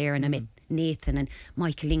met you there, and I met Nathan and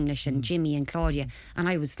Michael English and Jimmy and Claudia, and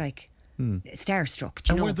I was like starstruck.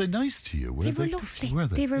 And were they nice to you? They were lovely. Were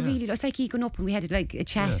they were really. It was like you going up and we had like a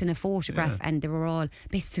chat and a photograph, and they were all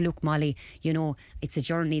best to look, Molly. It's a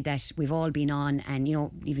journey that we've all been on, and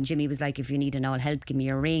even Jimmy was like, if you need an all help, give me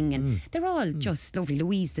a ring. And they're all just lovely.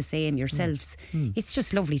 Louise the same, yourselves. It's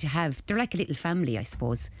just lovely to have. They're like a little family, I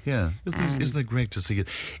suppose. Yeah, isn't it great to see it?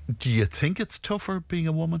 Do you think it's tougher being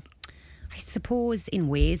a woman? I suppose in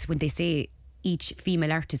ways, when they say each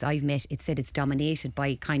female artist I've met, it said it's dominated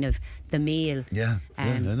by kind of the male.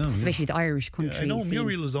 I know. Especially the Irish country. I know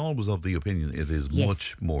Muriel is always of the opinion it is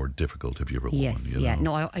much more difficult if you're a woman.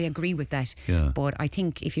 No, I agree with that. But I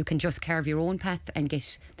think if you can just carve your own path and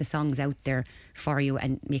get the songs out there for you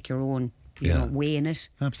and make your own way in it.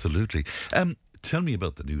 Absolutely. Tell me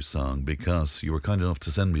about the new song, because you were kind enough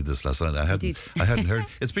to send me this last night. I hadn't heard.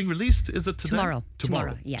 It's being released, is it today? Tomorrow.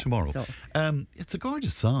 Tomorrow. So, it's a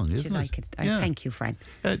gorgeous song, isn't it? Like it. Thank you, Fran.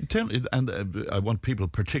 Tell me, and I want people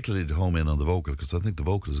particularly to home in on the vocal, because I think the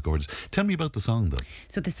vocal is gorgeous. Tell me about the song, though.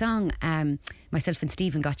 So the song, myself and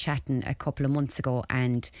Stephen got chatting a couple of months ago,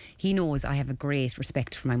 and he knows I have a great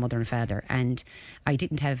respect for my mother and father, and I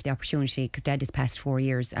didn't have the opportunity because Dad has passed 4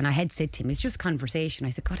 years, and I had said to him, it's just conversation. I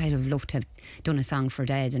said, God, I'd have loved to have done a song for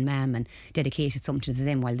Dad and Mam and dedicated something to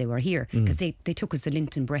them while they were here, because they took us the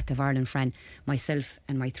length and breadth of Ireland, Fran, myself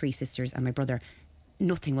and my 3 sisters and my brother.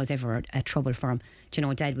 Nothing was ever a trouble for him.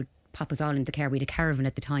 Dad would pop us all in the car. We had a caravan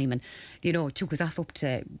at the time, and took us off up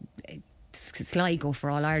to Sligo for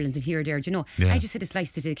All Ireland's and here or there. I just said it's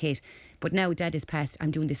nice to dedicate. But now Dad has passed,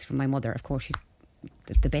 I'm doing this for my mother. Of course, she's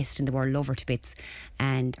the best in the world, love her to bits.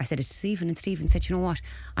 And I said it to Stephen, and Stephen said, you know what,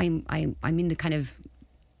 I'm in the kind of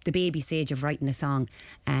the baby stage of writing a song,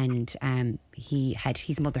 and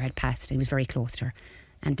his mother had passed, and he was very close to her,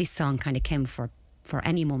 and this song kind of came for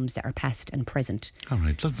any mums that are past and present. All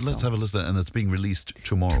right, let's have a listen. And it's being released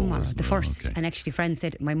tomorrow, the 1st. Okay. And actually, friends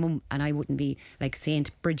said my mum and I wouldn't be like Saint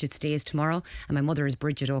Bridget's Day is tomorrow, and my mother is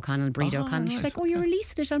Bridget O'Connell, O'Connell. She's like, oh, you're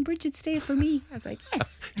releasing it on Bridget's Day for me. I was like,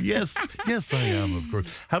 yes. yes, I am, of course.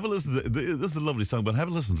 Have a listen. This is a lovely song, but have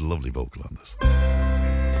a listen to the lovely vocal on this.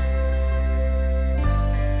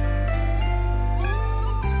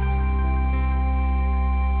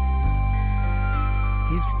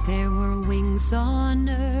 If there were wings on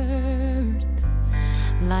earth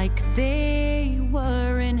like they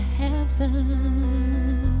were in heaven,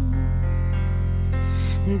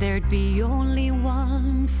 there'd be only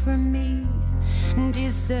one for me,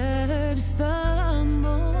 deserves the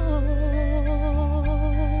most.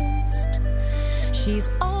 She's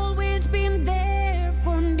always been there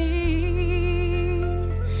for me,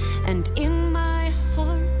 and in my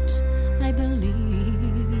heart I believe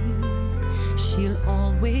she'll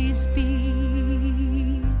always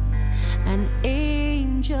be an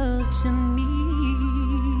angel to me.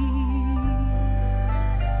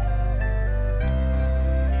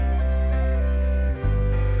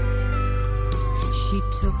 She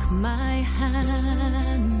took my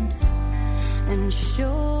hand and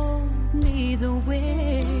showed me the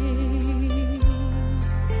way.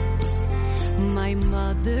 My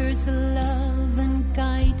mother's love and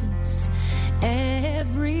guidance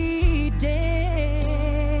every day.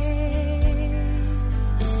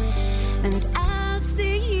 And as the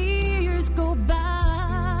years go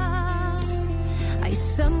by, I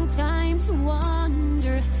sometimes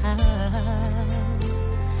wonder how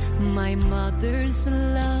my mother's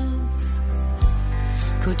love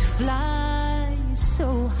could fly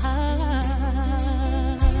so high.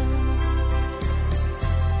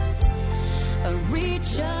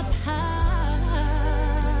 Reach up high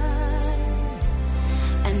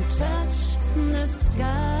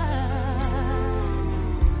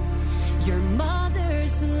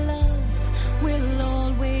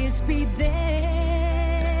be there,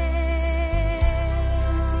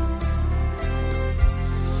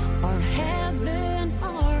 or heaven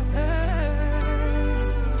or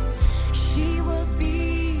earth, she will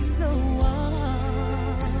be the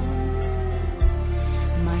one.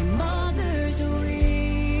 My mother's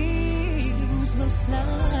wings will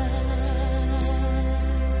fly.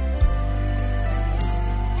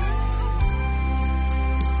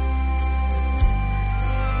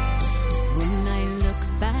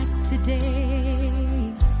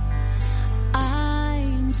 Today,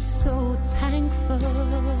 I'm so thankful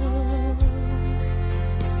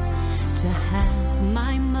to have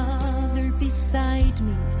my mother beside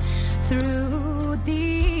me through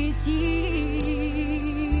these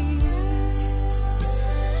years.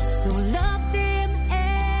 So love them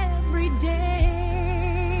every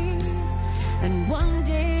day, and one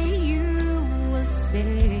day you will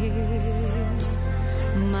say,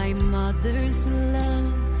 my mother's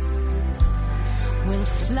love will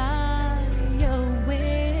fly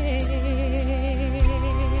away.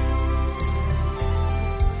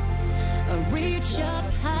 Reach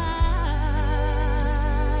up high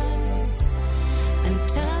and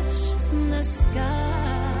touch the sky.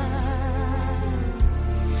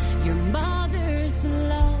 Your mother's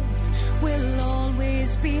love will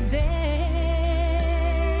always be there.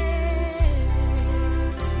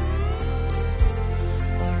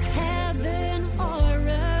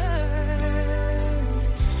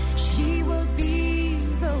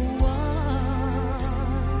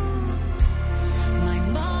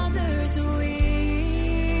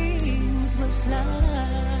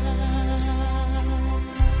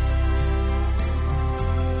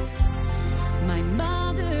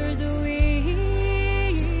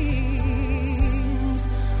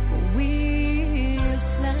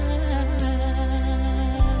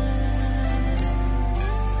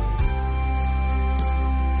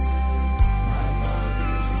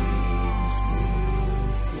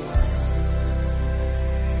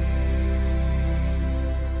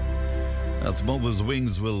 That's Mother's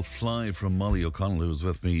Wings Will Fly from Molly O'Connell, who's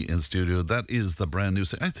with me in studio. That is the brand new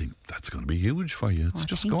I think that's going to be huge for you. It's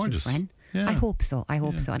just gorgeous. Yeah. I hope so. I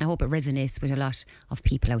hope so. And I hope it resonates with a lot of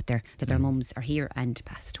people out there that their mums are here and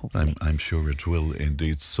past, hopefully. I'm sure it will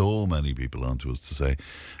indeed. So many people on to us to say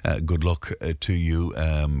good luck to you.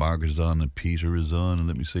 Margaret is on and Peter is on. And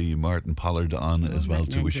let me see, Martin Pollard on as well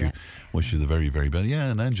to wish you the very, very best. Yeah,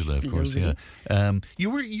 and Angela, of course. Yeah.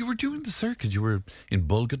 You were doing the circuit. You were in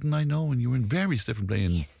Bulgaton, I know, and you were in various different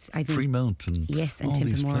places. Yes, I've been, Fremont and and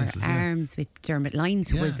Templemore Arms with Dermot Lyons,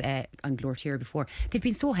 who was on Glortier before. They've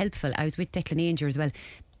been so helpful. I was with Declan Ainger as well,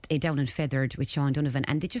 down in Feathered with Sean Donovan,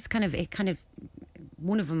 and they just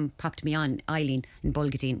one of them popped me on, Eileen in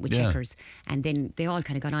Bulgadine with Checkers, and then they all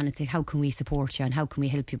kind of got on and said, how can we support you and how can we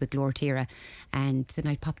help you with Glortira? And then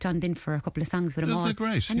I popped on then for a couple of songs with them all. Isn't it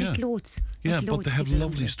great? And met loads. But they have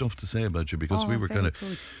lovely stuff to say about you, because we were kind of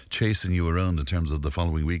chasing you around in terms of the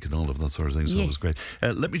following week and all of that sort of thing, so it was great.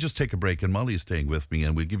 Let me just take a break, and Molly is staying with me,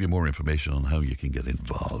 and we'll give you more information on how you can get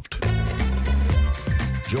involved.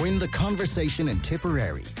 Join the conversation in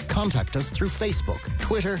Tipperary. Contact us through Facebook,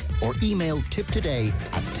 Twitter, or email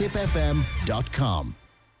tiptoday@tipfm.com.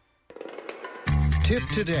 Tip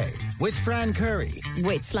Today with Fran Curry.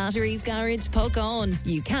 With Slattery's Garage, Puckane.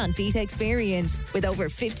 You can't beat experience. With over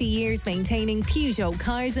 50 years maintaining Peugeot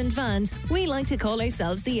cars and vans, we like to call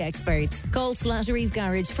ourselves the experts. Call Slattery's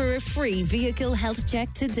Garage for a free vehicle health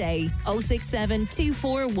check today. 067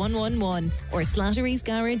 24111 or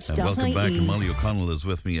slatterysgarage.ie. Welcome back. Molly O'Connell is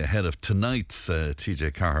with me ahead of tonight's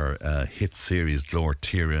TJ Carr hit series,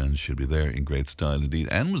 Glortiria, and she'll be there in great style indeed.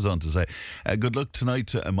 Anne was on to say, good luck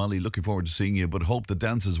tonight, Molly. Looking forward to seeing you, but hope the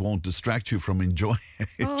dances won't distract you from enjoying it.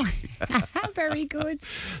 Oh, very good.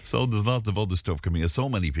 So there's lots of other stuff coming. There's so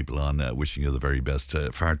many people on wishing you the very best.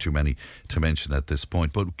 Far too many to mention at this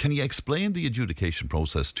point. But can you explain the adjudication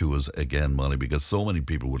process to us again, Molly? Because so many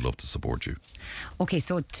people would love to support you. Okay,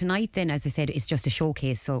 so tonight then, as I said, it's just a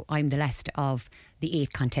showcase. So I'm the last of the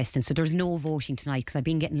 8 contestants. So there's no voting tonight, because I've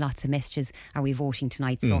been getting lots of messages, are we voting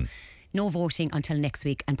tonight? So no voting until next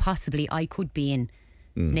week, and possibly I could be in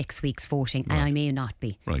next week's voting, and I may not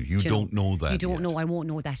be. Right, you don't know that. You don't know. I won't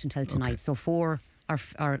know that until tonight. Okay. So 4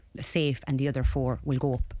 are safe, and the other 4 will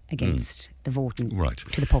go up against the voting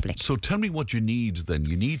to the public. So tell me what you need then.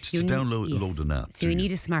 You need to download an app. So you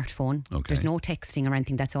need a smartphone. Okay. There's no texting or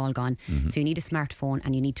anything, that's all gone. So you need a smartphone,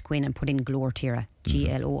 and you need to go in and put in Glortira,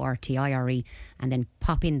 Glortire, and then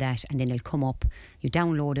pop in that, and then it'll come up. You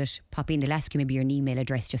download it, pop in, they'll ask you maybe your email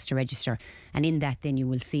address just to register, and in that then you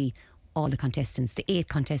will see all the contestants. The 8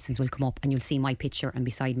 contestants will come up, and you'll see my picture, and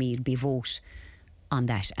beside me it'll be vote on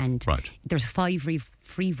that. And there's 5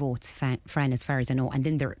 free votes, Fran, as far as I know, and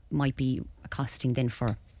then there might be a costing then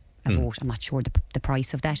for a vote. I'm not sure the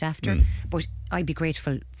price of that after, but I'd be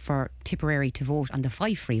grateful for Tipperary to vote on the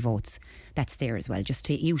 5 free votes that's there as well, just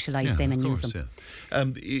to utilise them and use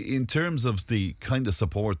them. In terms of the kind of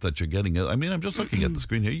support that you're getting, I mean, I'm just looking at the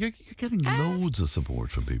screen here, you're getting loads of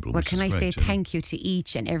support from people. Well, can I say thank you to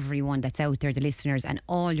each and everyone that's out there, the listeners, and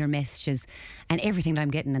all your messages and everything that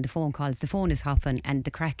I'm getting and the phone calls. The phone is hopping and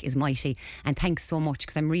the crack is mighty, and thanks so much,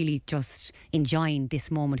 because I'm really just enjoying this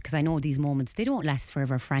moment, because I know these moments, they don't last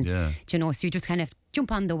forever, Fran. Do you know, so you just kind of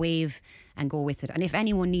jump on the wave and go with it. And if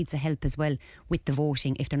anyone needs a help as well with the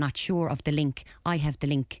voting, if they're not sure of the link, I have the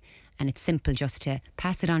link, and it's simple just to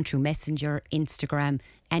pass it on through Messenger, Instagram,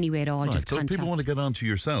 anyway at all. Just so contact. if people want to get on to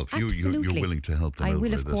yourself, you're willing to help them I out will,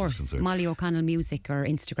 where of this is course. concerned. Molly O'Connell Music or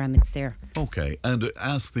Instagram, it's there. Okay, and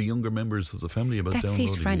ask the younger members of the family about That's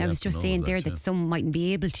downloading it, friend. the I was app and just all saying of there that some mightn't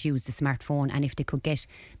be able to use the smartphone, and if they could get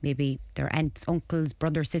maybe their aunts, uncles,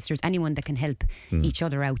 brothers, sisters, anyone that can help each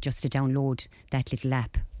other out, just to download that little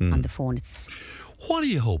app on the phone. What are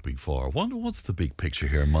you hoping for? What's the big picture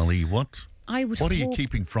here, Molly? What are you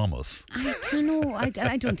keeping from us? I don't know.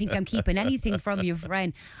 I don't think I'm keeping anything from you,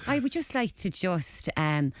 friend. I would just like to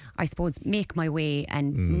I suppose, make my way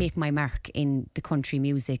and make my mark in the country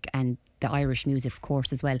music and the Irish music, of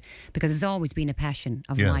course, as well, because it's always been a passion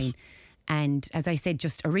of mine. And as I said,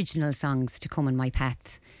 just original songs to come in my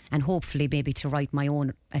path, and hopefully maybe to write my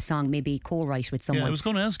own a song, maybe co-write with someone. Yeah, I was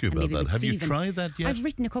going to ask you about that. Have you tried that yet? I've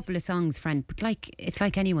written a couple of songs, friend, but it's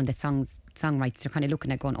like anyone that songwrites, they're kind of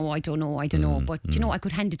looking at going, I don't know. But, you know, I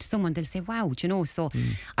could hand it to someone, they'll say, wow, you know. So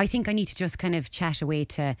I think I need to just kind of chat away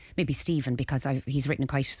to maybe Stephen, because he's written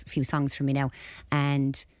quite a few songs for me now.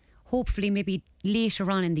 And hopefully maybe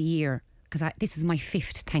later on in the year, because this is my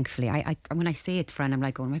 5th, thankfully. I when I say it, Fran, I'm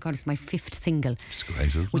like, oh my God, it's my 5th single. It's great,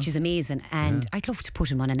 isn't it? Which is amazing. And I'd love to put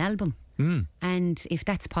him on an album. And if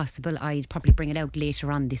that's possible, I'd probably bring it out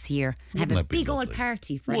later on this year and have a big old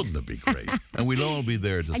party, Fran. Wouldn't it be great? And we'll all be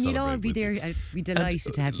there to celebrate. And you'll all be there. I'd be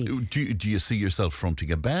delighted to have you. Do you see yourself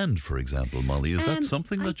fronting a band, for example, Molly? Is that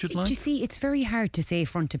something that you'd like? You see, it's very hard to say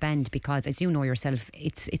front a band, because, as you know yourself,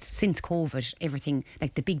 it's since COVID, everything,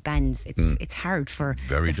 like the big bands, it's hard for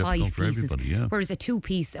very the 5 difficult for pieces. everybody, yeah. Whereas a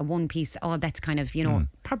 2-piece, a 1-piece, that's kind of, you know,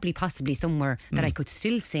 probably possibly somewhere that I could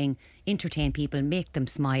still sing, entertain people, make them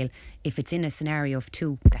smile. If it's in a scenario of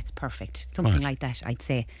 2, that's perfect. Something like that, I'd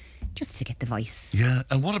say, just to get the voice. Yeah,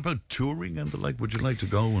 and what about touring and the like? Would you like to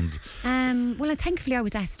go and... Well, thankfully I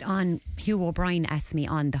was asked on, Hugh O'Brien asked me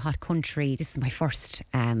on the Hot Country. This is my first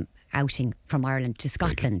outing from Ireland to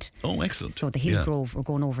Scotland. Oh, excellent. So the Hillgrove, we're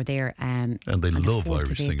going over there. And they love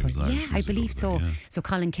Irish singers. Yeah, I believe so. There, yeah. So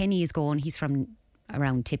Colin Kenny is going. He's from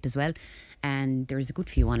around Tip as well. And there's a good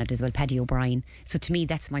few on it as well, Paddy O'Brien. So to me,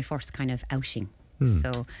 that's my first kind of outing.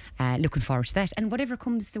 So looking forward to that. And whatever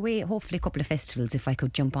comes the way, hopefully a couple of festivals if I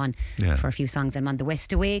could jump on for a few songs. I'm on the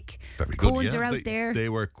West Awake. Very good. Cones are out there. They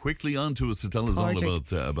were quickly on to us to tell us all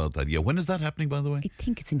about that. Yeah, when is that happening, by the way? I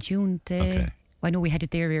think it's in June. I know we had it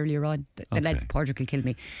there earlier on. The lads, Padraig will kill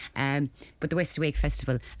me. But the West Awake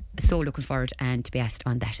Festival, so looking forward and to be asked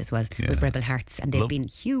on that as well with Rebel Hearts. And they've been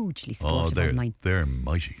hugely supportive of mine. They're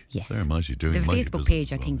mighty. Yes. They're mighty. Doing the mighty Facebook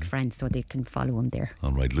page, I think, friends, so they can follow them there.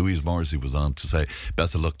 All right. Louise Morrissey was on to say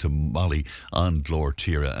best of luck to Molly on Glór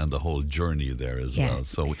Tíre and the whole journey there as well.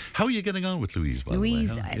 So how are you getting on with Louise, by the way?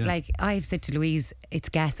 Like I've said to Louise, it's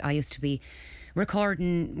gas. I used to be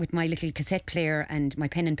recording with my little cassette player and my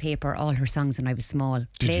pen and paper all her songs when I was small.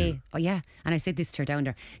 Oh yeah. And I said this to her down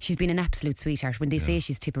there, she's been an absolute sweetheart. When they say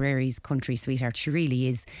she's Tipperary's country sweetheart, she really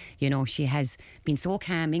is. You know, she has been so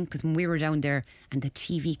calming, because when we were down there and the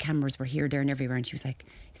TV cameras were here, there and everywhere, and she was like,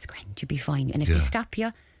 it's grand, you'll be fine, and if they stop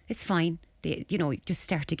you, it's fine. They, you know, just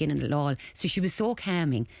start again and it'll all. So she was so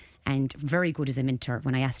calming and very good as a mentor.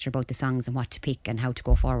 When I asked her about the songs and what to pick and how to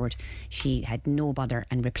go forward, she had no bother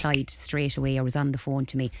and replied straight away, or was on the phone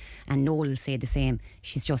to me. And Noel will say the same.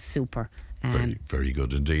 She's just super. Very, very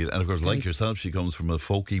good indeed. And of course, like yourself, she comes from a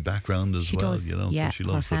folky background as well. Does, you know, yeah, so she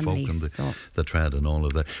loves the family, folk and the trad and all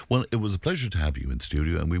of that. Well, it was a pleasure to have you in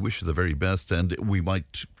studio, and we wish you the very best. And we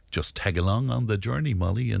might just tag along on the journey,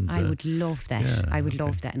 Molly. And I would love that. Yeah, I would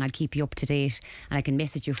love that, and I'll keep you up to date. And I can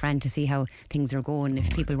message you, Fran, to see how things are going.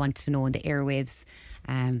 If people want to know on the airwaves,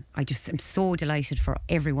 I'm so delighted for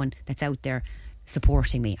everyone that's out there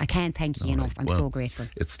supporting me. I can't thank you enough. I'm so grateful.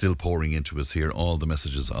 It's still pouring into us here, all the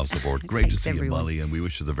messages of support. Great to see everyone. you, Molly, and we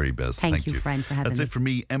wish you the very best. Thank you, Fran, for having That's me. it for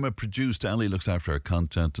me. Emma produced, Ali looks after our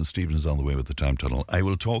content, and Stephen is on the way with the Time Tunnel. I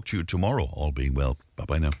will talk to you tomorrow, all being well.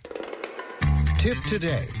 Bye-bye now. Tip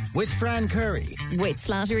Today with Fran Curry. With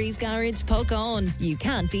Slattery's Garage, Puckane. You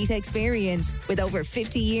can't beat experience. With over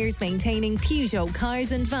 50 years maintaining Peugeot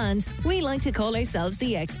cars and vans, we like to call ourselves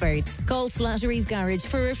the experts. Call Slattery's Garage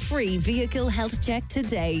for a free vehicle health check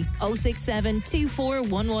today. 067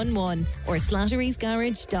 24111 or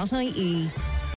slatterysgarage.ie.